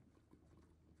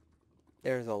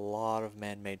 There's a lot of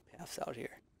man-made paths out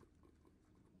here.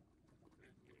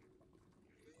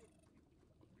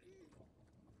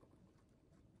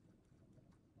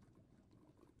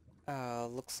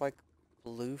 Looks like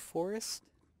blue forest,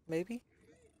 maybe?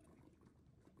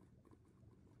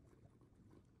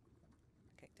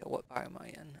 Can't tell what biome I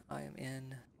am in. I am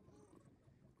in...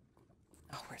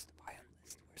 Oh, where's the biome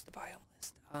list? Where's the biome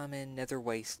list? I'm in Nether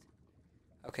Waste.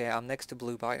 Okay, I'm next to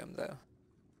blue biome, though.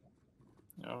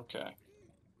 Okay.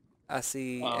 I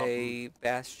see a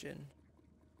bastion.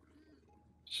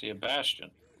 See a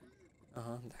bastion?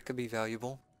 That could be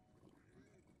valuable.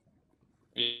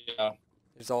 Yeah.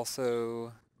 There's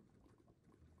also...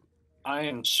 I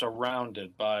am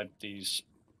surrounded by these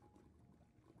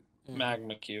Mhm.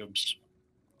 magma cubes.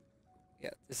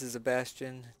 Yeah, this is a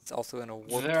bastion. It's also in a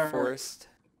warped They're forest.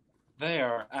 they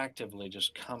are actively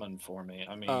just coming for me.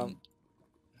 I Um, mean,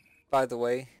 by the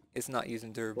way, it's not using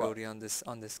what? durability on this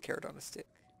carrot on a stick.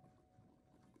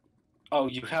 Oh,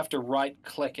 you have to right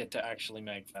click it to actually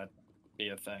make that be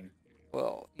a thing.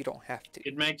 Well, you don't have to.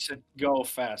 It makes it go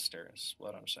faster, is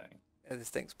what I'm saying. This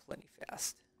thing's plenty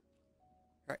fast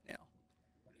right now.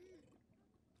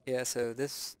 Yeah, so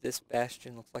this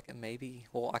bastion looks like it may be,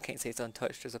 well, I can't say it's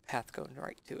untouched. There's a path going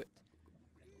right to it.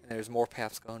 And there's more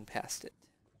paths going past it.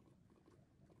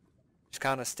 Just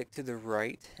kind of stick to the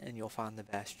right and you'll find the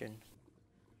bastion.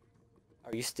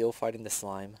 Are you still fighting the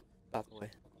slime, by the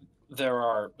way? There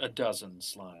are a dozen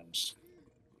slimes.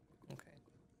 Okay.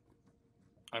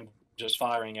 I'm just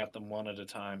firing at them one at a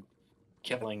time,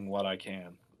 killing what I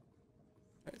can.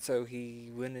 Alright, so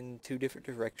he went in two different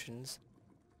directions.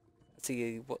 I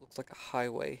see what looks like a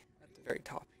highway at the very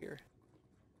top here.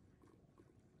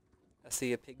 I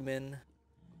see a pigman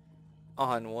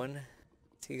on one.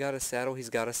 He got a saddle, he's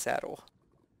got a saddle.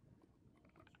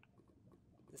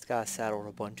 This guy saddled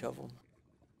a bunch of them.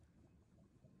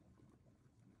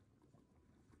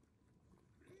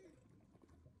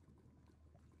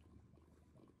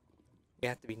 You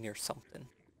have to be near something.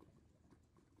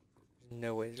 There's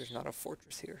no way there's not a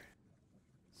fortress here.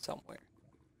 Somewhere.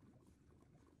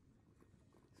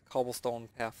 Cobblestone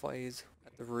pathways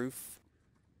at the roof.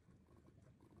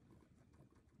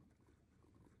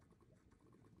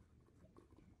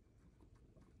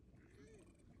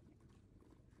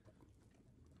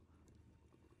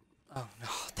 Oh no,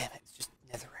 damn it, it's just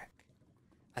netherrack.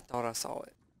 I thought I saw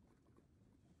it.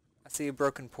 I see a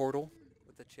broken portal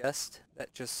with a chest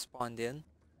that just spawned in.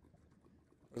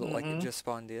 Or looked like it just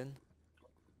spawned in.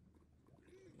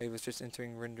 Maybe it was just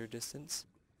entering render distance.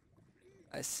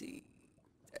 I see.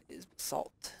 That is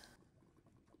basalt.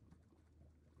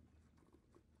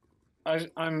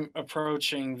 I'm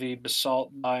approaching the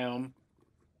basalt biome.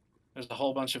 There's a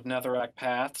whole bunch of netherrack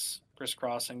paths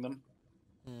crisscrossing them.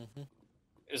 Mm-hmm.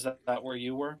 Is that where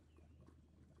you were?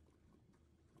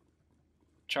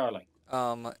 Charlie.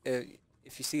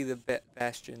 If you see the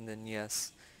bastion, then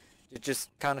yes. You just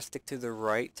kind of stick to the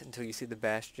right until you see the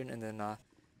bastion, and then I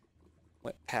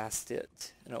went past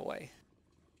it in a way.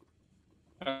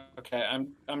 Okay,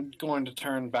 I'm going to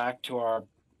turn back to our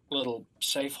little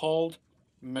safe hold,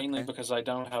 mainly Okay. because I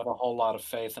don't have a whole lot of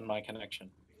faith in my connection.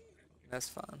 That's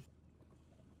fine.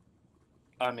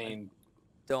 I mean,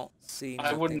 Don't see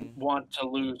I wouldn't nothing. want to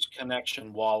lose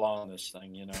connection while on this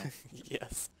thing, you know?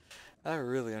 Yes, I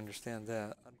really understand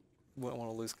that. I wouldn't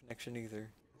want to lose connection either.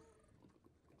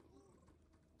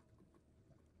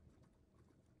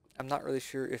 I'm not really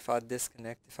sure if I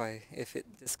disconnect, if it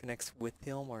disconnects with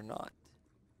him or not.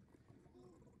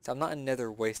 So I'm not in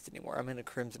Nether Waste anymore. I'm in a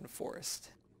Crimson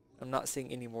Forest. I'm not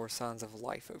seeing any more signs of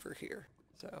life over here.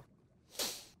 So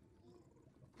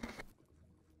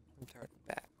I'm turning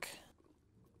back.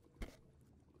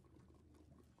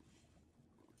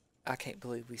 I can't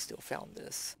believe we still found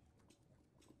this.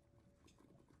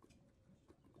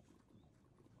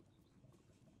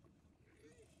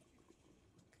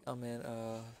 I'm in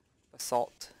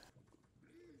Basalt.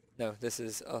 No, this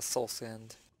is a Soul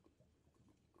Sand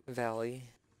Valley.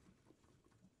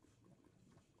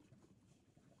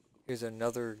 Here's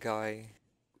another guy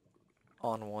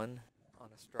on one, on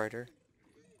a strider.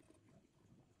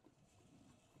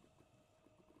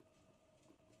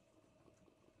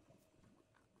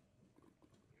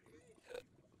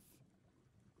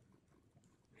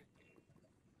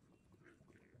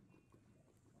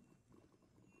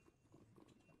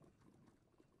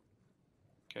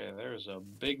 Okay, there's a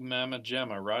big mamma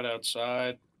jamma right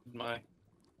outside my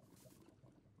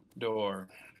door.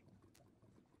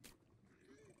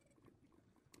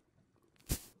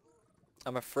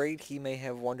 I'm afraid he may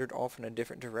have wandered off in a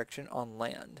different direction on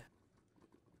land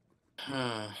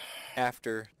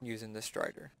after using the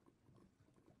strider.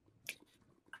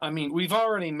 I mean, we've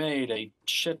already made a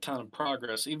shit ton of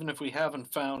progress, even if we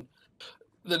haven't found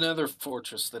the nether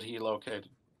fortress that he located.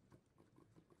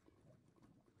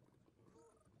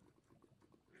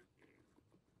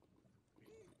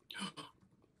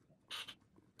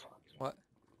 What?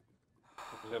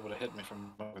 He was able to hit me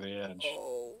from over the edge.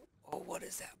 Oh, what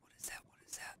is that? What is that? What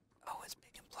is that? Oh, it's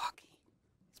big and blocky.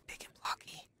 It's big and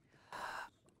blocky.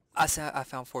 I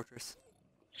found fortress.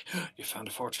 You found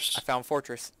a fortress. I found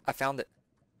fortress. I found it.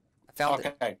 I found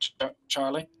it. Okay,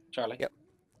 Charlie? Charlie? Yep.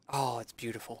 Oh, it's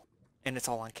beautiful. And it's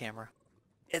all on camera.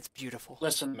 It's beautiful.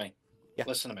 Listen to me. Yeah.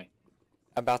 Listen to me.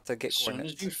 About to get As soon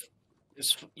coordinates.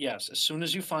 as soon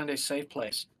as you find a safe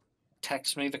place,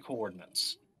 text me the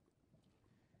coordinates.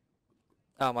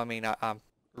 I mean, I'm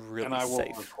really and I will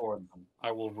safe. record them.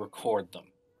 I will record them.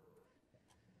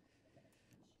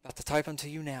 About to type them to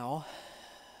you now.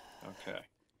 Okay.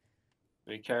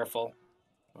 Be careful.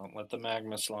 Don't let the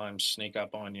magma slime sneak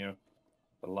up on you.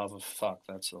 For the love of fuck,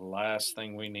 that's the last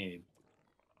thing we need.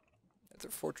 That's a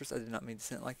fortress. I did not mean to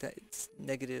send it like that. It's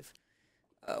negative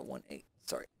 1-8.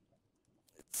 Sorry.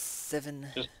 It's 7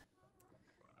 Just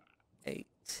 8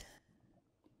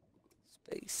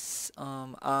 space.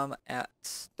 I'm at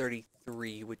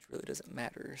 33, which really doesn't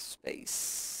matter.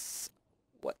 Space.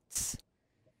 What?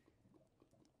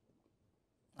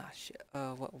 Ah shit.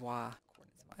 What Y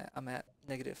coordinates am I at? I'm at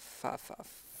negative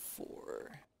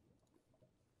 554.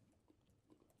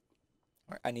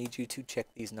 Alright, I need you to check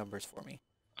these numbers for me.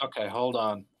 okay. Hold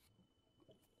on.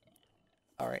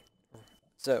 Alright.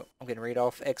 So I'm gonna read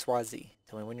off XYZ.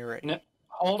 Tell me when you're ready.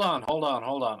 Hold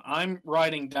on. I'm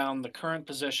writing down the current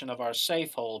position of our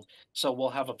safe hold, so we'll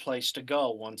have a place to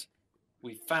go once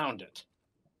we found it.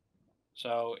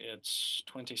 So it's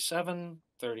 27,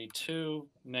 32,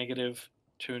 negative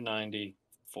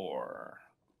 294.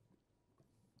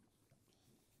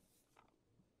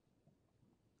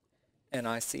 And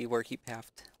I see where he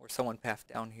pathed, where someone pathed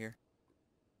down here.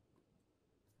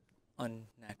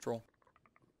 Unnatural.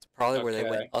 It's probably where they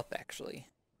went Okay. up, actually.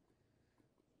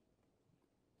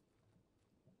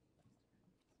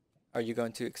 Are you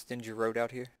going to extend your road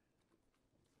out here?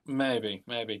 Maybe.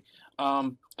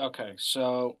 Okay,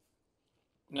 so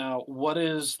now what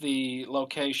is the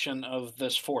location of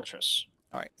this fortress?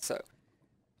 Alright, so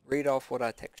read off what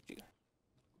I text you.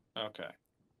 Okay.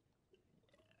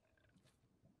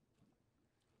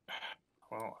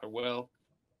 Well, I will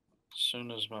as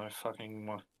soon as my fucking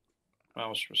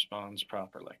mouse responds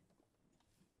properly.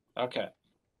 Okay.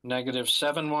 Negative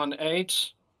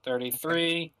 718,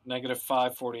 33, negative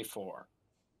 544.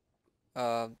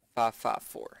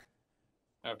 554.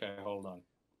 Okay, hold on.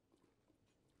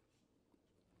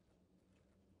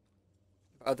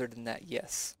 Other than that,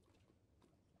 yes.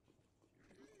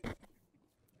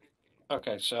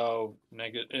 Okay, so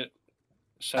negative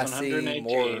I see more.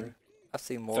 718, I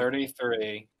see more.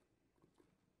 33,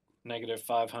 negative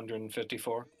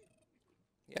 554.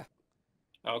 Yeah.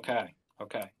 Okay.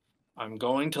 I'm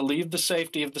going to leave the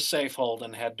safety of the safe hold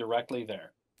and head directly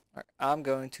there. Alright, I'm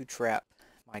going to trap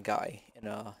my guy in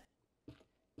a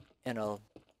pin.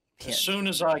 As soon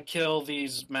as I kill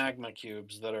these magma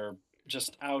cubes that are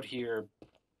just out here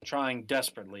trying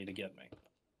desperately to get me.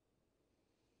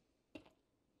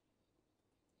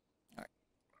 Alright.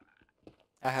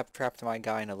 I have trapped my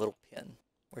guy in a little pin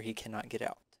where he cannot get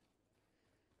out.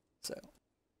 So,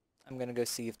 I'm gonna go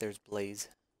see if there's blaze.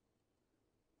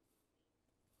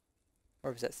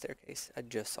 Where was that staircase? I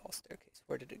just saw a staircase.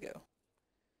 Where did it go?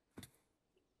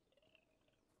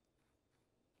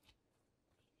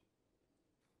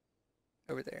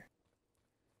 Over there.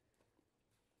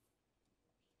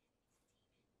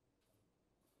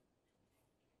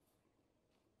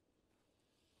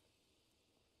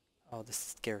 Oh, this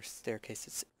staircase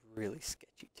is really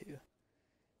sketchy too.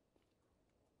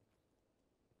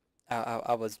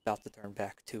 I was about to turn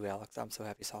back too, Alex. I'm so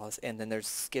happy I saw this. And then there's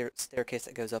a staircase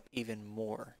that goes up even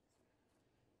more.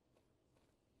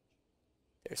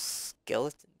 There's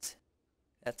skeletons.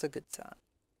 That's a good sign.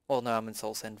 Well, no, I'm in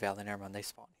Soul Sand Valley. Never mind, they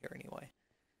spawn here anyway.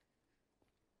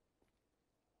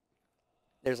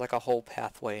 There's like a whole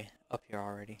pathway up here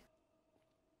already.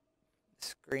 The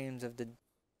screams of the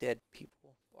dead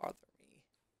people bother me.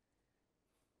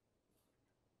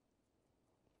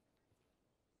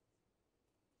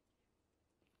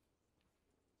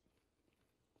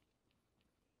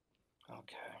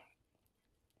 Okay.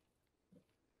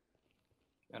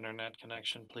 Internet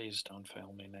connection, please don't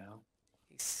fail me now.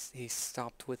 He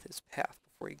stopped with his path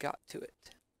before he got to it.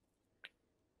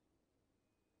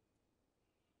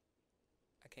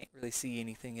 I can't really see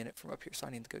anything in it from up here, so I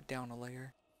need to go down a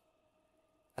layer.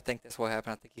 I think that's what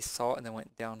happened. I think he saw it and then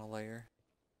went down a layer.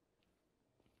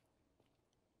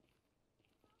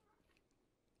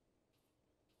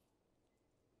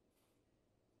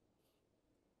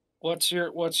 What's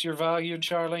your value,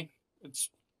 Charlie? It's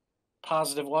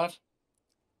positive what?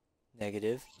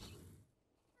 Negative.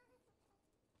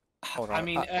 Hold on. I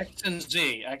mean X and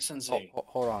Z.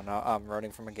 Hold on. I'm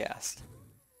running from a ghast.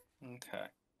 Okay.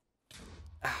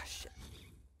 Ah, shit.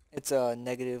 It's a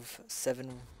negative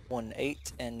 718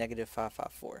 and negative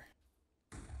 554.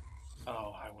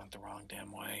 Oh, I went the wrong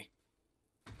damn way.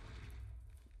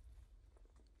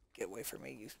 Get away from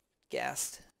me, you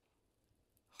ghast.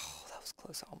 Oh, that was was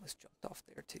close. I almost jumped off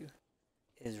there too.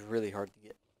 It is really hard to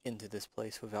get into this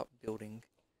place without building.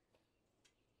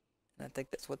 And I think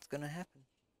that's what's gonna happen.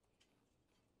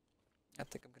 I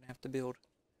think I'm gonna have to build.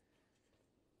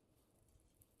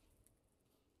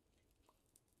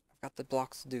 I've got the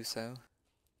blocks to do so.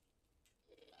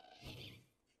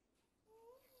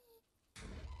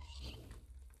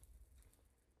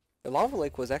 The lava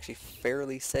lake was actually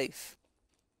fairly safe.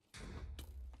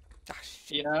 Gosh,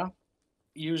 Yeah,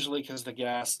 usually because the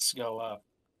ghasts go up.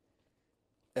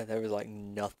 and there was like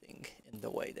nothing in the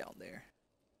way down there.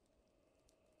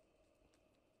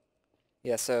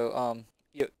 Yeah, so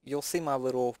you'll see my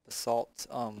little basalt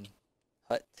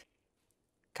hut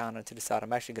kind of to the side.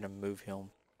 I'm actually gonna move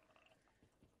him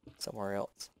somewhere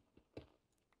else.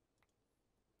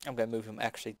 I'm gonna move him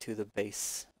actually to the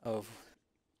base of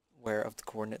the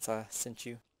coordinates I sent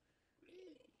you.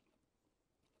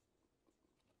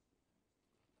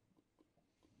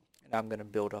 And I'm gonna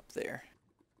build up there.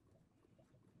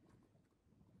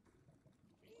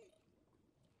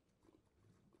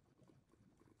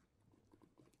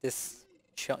 These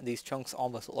chunks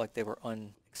almost look like they were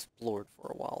unexplored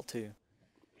for a while too.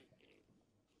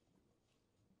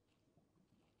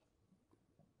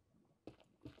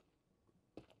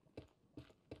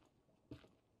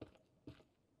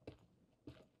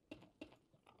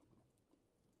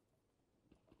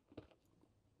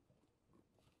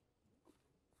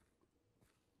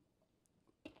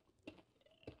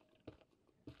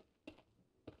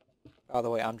 By the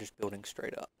way, I'm just building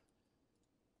straight up.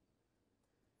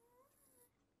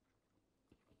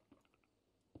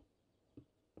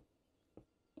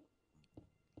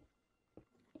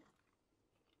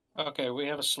 Okay, we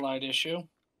have a slight issue.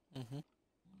 Mm-hmm.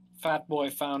 Fat Boy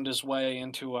found his way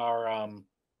into our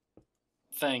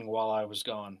thing while I was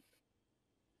gone.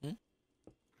 Hmm?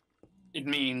 It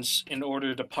means in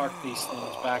order to park these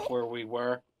things back where we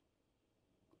were.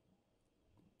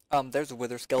 There's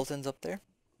wither skeletons up there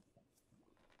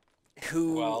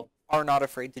who Well, are not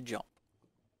afraid to jump.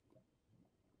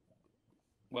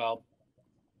 well,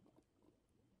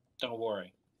 don't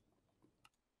worry.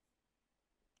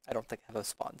 I don't think I have a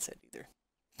spawn set either.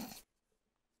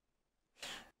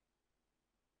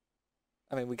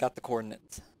 I mean, we got the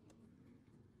coordinates.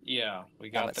 Yeah, we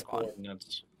I'm got at the spawn.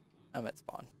 coordinates. I'm at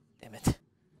spawn. Damn it.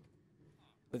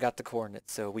 We got the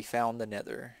coordinates, so we found the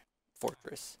Nether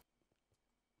fortress.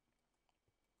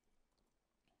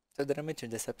 So did I mention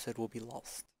this episode will be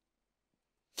lost?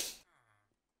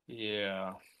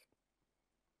 Yeah.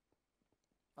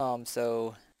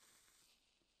 So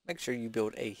make sure you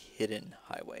build a hidden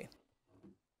highway.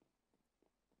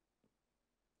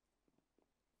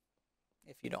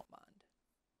 If you don't mind.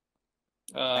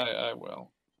 I will.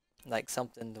 Like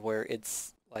something where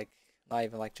it's like not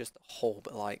even like just a hole,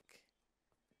 but like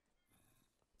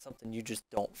something you just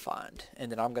don't find.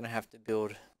 And then I'm gonna have to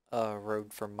build a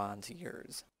road from mine to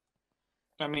yours.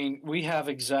 I mean, we have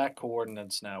exact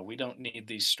coordinates now. We don't need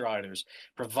these striders,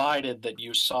 provided that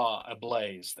you saw a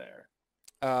blaze there.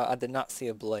 I did not see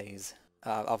a blaze.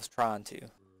 I was trying to.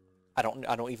 I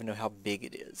don't even know how big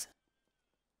it is.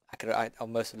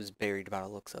 Most of it is buried by the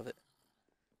looks of it.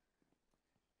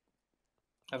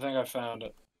 I think I found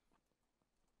it.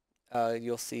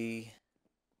 You'll see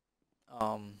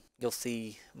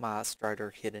my strider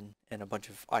hidden and a bunch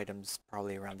of items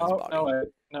probably around his Oh,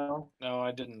 body. no,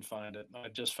 I didn't find it. I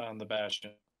just found the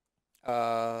bastion.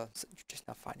 So you're just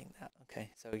not finding that. Okay,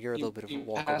 so you're a little bit of a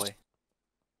walk away.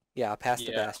 Yeah, I passed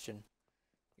the bastion.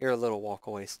 You're a little walk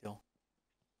away still.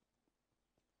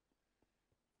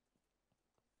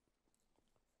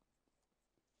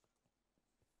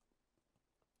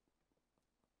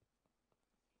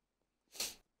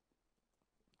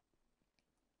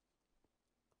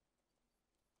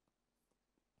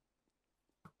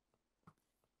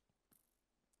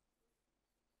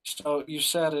 So you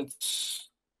said it's.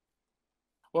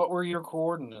 What were your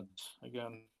coordinates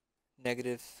again?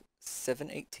 Negative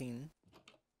 718.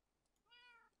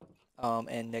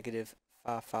 And negative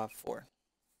 554.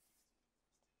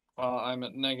 Well, I'm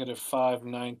at negative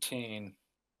 519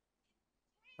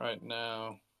 right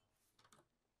now.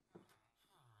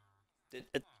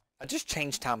 I just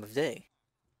changed time of day.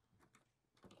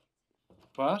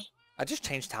 What? I just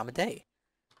changed time of day.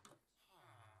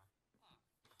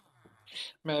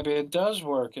 Maybe it does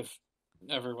work if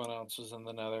everyone else is in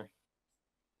the Nether.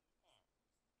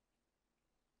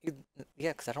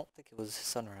 Yeah, because I don't think it was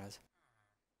sunrise.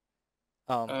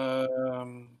 Alright,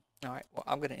 well,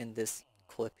 I'm going to end this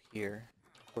clip here.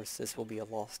 Of course, this will be a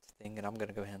lost thing, and I'm going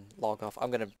to go ahead and log off.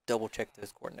 I'm going to double check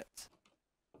those coordinates.